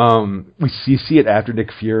 No. You see it after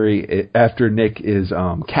Nick is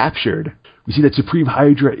captured. We see that Supreme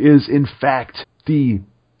Hydra is in fact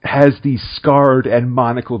has the scarred and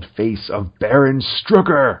monocled face of Baron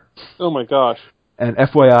Strucker. Oh my gosh. And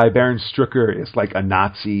FYI, Baron Strucker is like a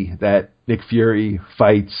Nazi that Nick Fury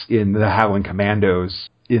fights in the Howling Commandos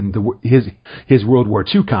in his World War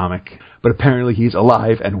II comic. But apparently he's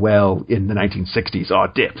alive and well in the 1960s. Aw,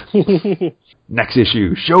 dip. Next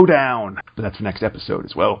issue, Showdown. But that's the next episode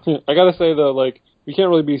as well. I gotta say, though, like, we can't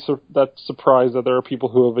really be that surprised that there are people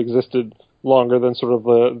who have existed longer than sort of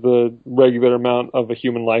the regular amount of a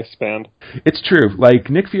human lifespan. It's true. Like,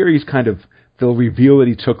 Nick Fury's they'll reveal that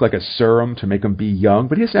he took, like, a serum to make him be young,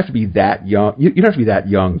 but he doesn't have to be that young. You don't have to be that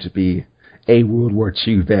young to be a World War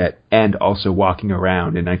II vet and also walking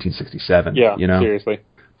around in 1967. Yeah, you know? Seriously.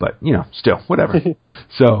 But, still, whatever.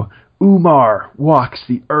 So, Umar walks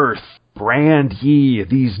the earth. Brand ye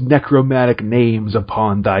these necromantic names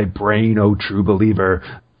upon thy brain, O true believer,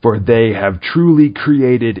 for they have truly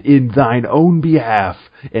created in thine own behalf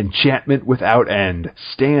enchantment without end.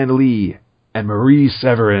 Stan Lee and Marie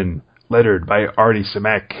Severin, lettered by Artie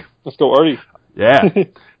Simek. Let's go, Artie. Yeah.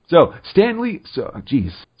 So,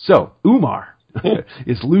 Umar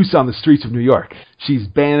is loose on the streets of New York. She's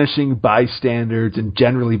banishing bystanders and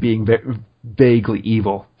generally being vaguely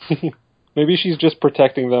evil. Maybe she's just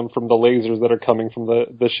protecting them from the lasers that are coming from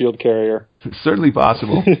the shield carrier. Certainly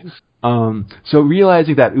possible. So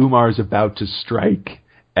realizing that Umar is about to strike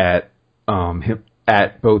at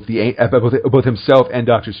both himself and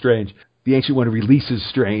Doctor Strange, the Ancient One releases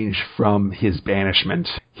Strange from his banishment.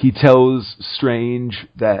 He tells Strange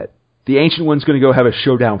that the Ancient One's going to go have a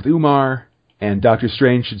showdown with Umar, and Doctor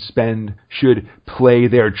Strange should play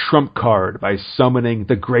their trump card by summoning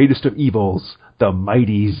the greatest of evils, the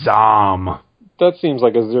mighty Zom. That seems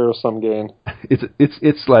like a zero-sum game.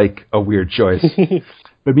 It's like a weird choice.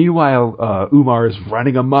 But meanwhile, Umar is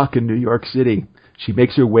running amok in New York City. She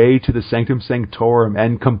makes her way to the Sanctum Sanctorum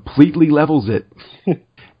and completely levels it.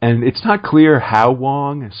 And it's not clear how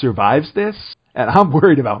Wong survives this, and I'm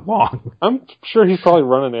worried about Wong. I'm sure he's probably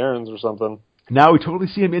running errands or something. Now we totally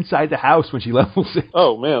see him inside the house when she levels it.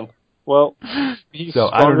 Oh, man. Well, he's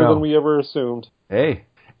stronger than we ever assumed. Hey.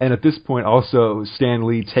 And at this point, also, Stan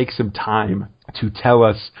Lee takes some time to tell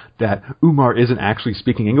us that Umar isn't actually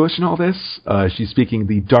speaking English in all this. She's speaking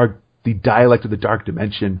the dialect of the Dark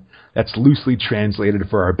Dimension that's loosely translated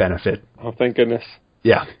for our benefit. Oh, thank goodness.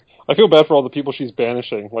 Yeah. I feel bad for all the people she's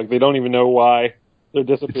banishing. Like, they don't even know why they're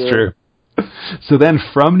disappearing. It's true. So then,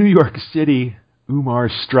 from New York City, Umar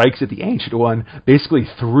strikes at the Ancient One, basically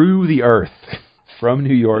through the earth, from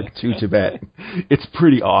New York to Tibet. It's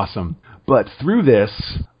pretty awesome. But through this,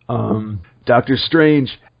 Doctor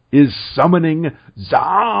Strange is summoning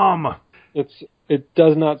Zom. It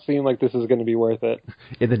does not seem like this is going to be worth it.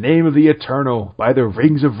 In the name of the Eternal, by the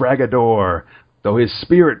rings of Ragador, though his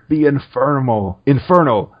spirit be infernal,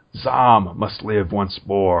 Zom must live once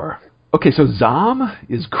more. Okay, so Zom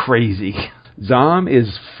is crazy. Zom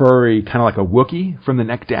is furry, kind of like a Wookiee from the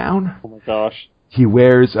neck down. Oh my gosh. He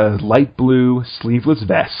wears a light blue sleeveless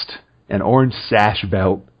vest, an orange sash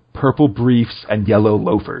belt, purple briefs, and yellow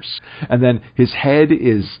loafers. And then his head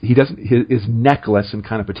is necklace and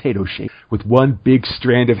kind of potato shape, with one big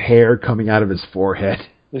strand of hair coming out of his forehead.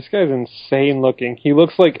 This guy's insane looking. He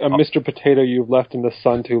looks like a Mr. Potato you've left in the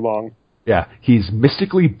sun too long. Yeah, he's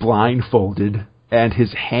mystically blindfolded, and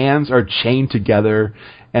his hands are chained together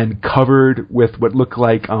and covered with what look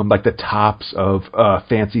like the tops of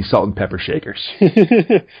fancy salt and pepper shakers.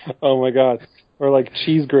 Oh my god. Or like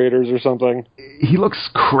cheese graters or something. He looks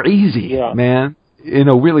crazy, yeah. Man, in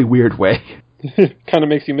a really weird way. Kind of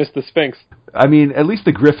makes you miss the Sphinx. I mean, at least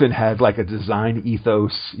the Griffin had like a design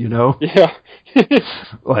ethos, you know? Yeah.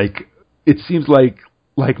 Like, it seems like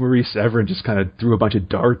Marie Severin just kind of threw a bunch of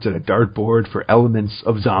darts at a dartboard for elements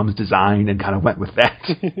of Zom's design and kind of went with that.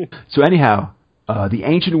 So anyhow, the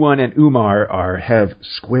Ancient One and Umar have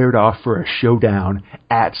squared off for a showdown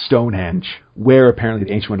at Stonehenge, where apparently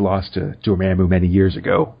the Ancient One lost to Dormammu many years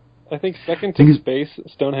ago. I think second to space,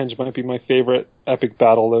 Stonehenge might be my favorite epic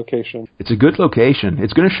battle location. It's a good location.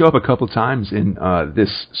 It's going to show up a couple times in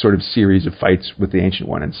this sort of series of fights with the Ancient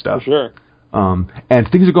One and stuff. For sure. And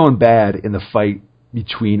things are going bad in the fight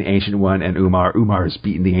between Ancient One and Umar. Umar has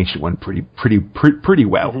beaten the Ancient One pretty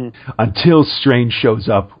well, until Strange shows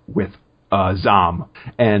up with Zom,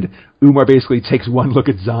 and Umar basically takes one look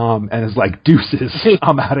at Zom and is like, "Deuces,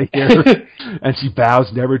 I'm out of here." And she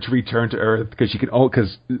vows never to return to Earth because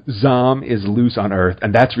Zom is loose on Earth,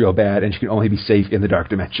 and that's real bad, and she can only be safe in the Dark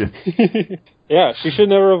Dimension. Yeah, she should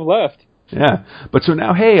never have left. Yeah, but so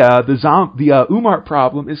now, hey, the Umar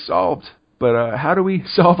problem is solved. But how do we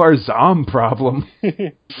solve our Zom problem?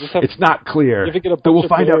 It's not clear. You have to get a bunch of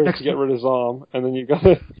bears to get rid of Zom, and then you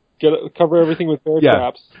gotta cover everything with bear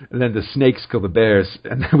traps. And then the snakes kill the bears,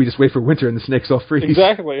 and then we just wait for winter and the snakes all freeze.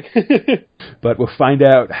 Exactly. But we'll find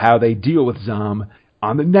out how they deal with Zom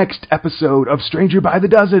on the next episode of Stranger by the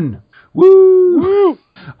Dozen. Woo! Woo!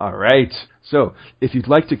 All right. So, if you'd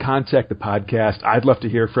like to contact the podcast, I'd love to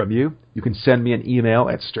hear from you. You can send me an email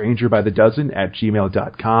at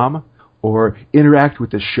strangerbythedozen@gmail.com, or interact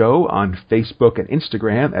with the show on Facebook and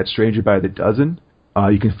Instagram at Stranger by the Dozen.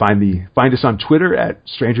 You can find us on Twitter at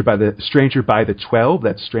Stranger by the 12.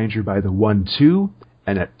 That's Stranger by the 12,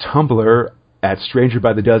 and at Tumblr at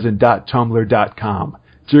strangerbythedozen.tumblr.com.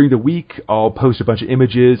 During the week, I'll post a bunch of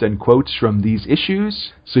images and quotes from these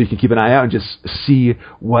issues, so you can keep an eye out and just see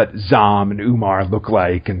what Zom and Umar look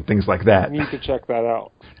like and things like that. You need to check that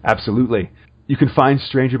out. Absolutely. You can find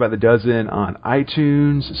Stranger by the Dozen on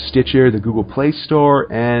iTunes, Stitcher, the Google Play Store,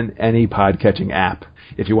 and any podcatching app.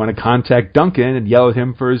 If you want to contact Duncan and yell at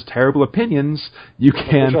him for his terrible opinions, you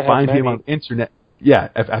can find him on the internet. Yeah,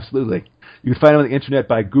 absolutely. You can find him on the internet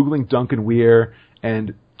by Googling Duncan Weir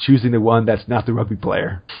and choosing the one that's not the rugby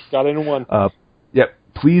player. Got it in one. Yep.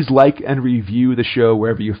 Please like and review the show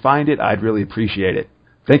wherever you find it. I'd really appreciate it.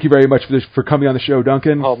 Thank you very much for coming on the show,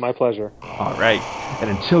 Duncan. Oh, my pleasure. All right. And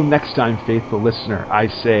until next time, faithful listener, I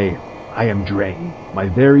say, I am drained. My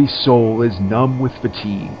very soul is numb with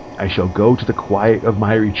fatigue. I shall go to the quiet of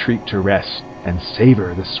my retreat to rest and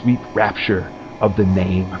savor the sweet rapture of the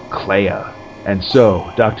name Clea. And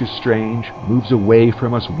so, Doctor Strange moves away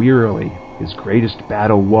from us wearily, his greatest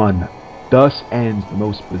battle won. Thus ends the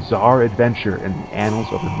most bizarre adventure in the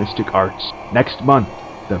annals of the mystic arts. Next month,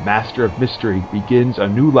 the Master of Mystery begins a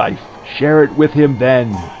new life. Share it with him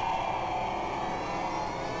then.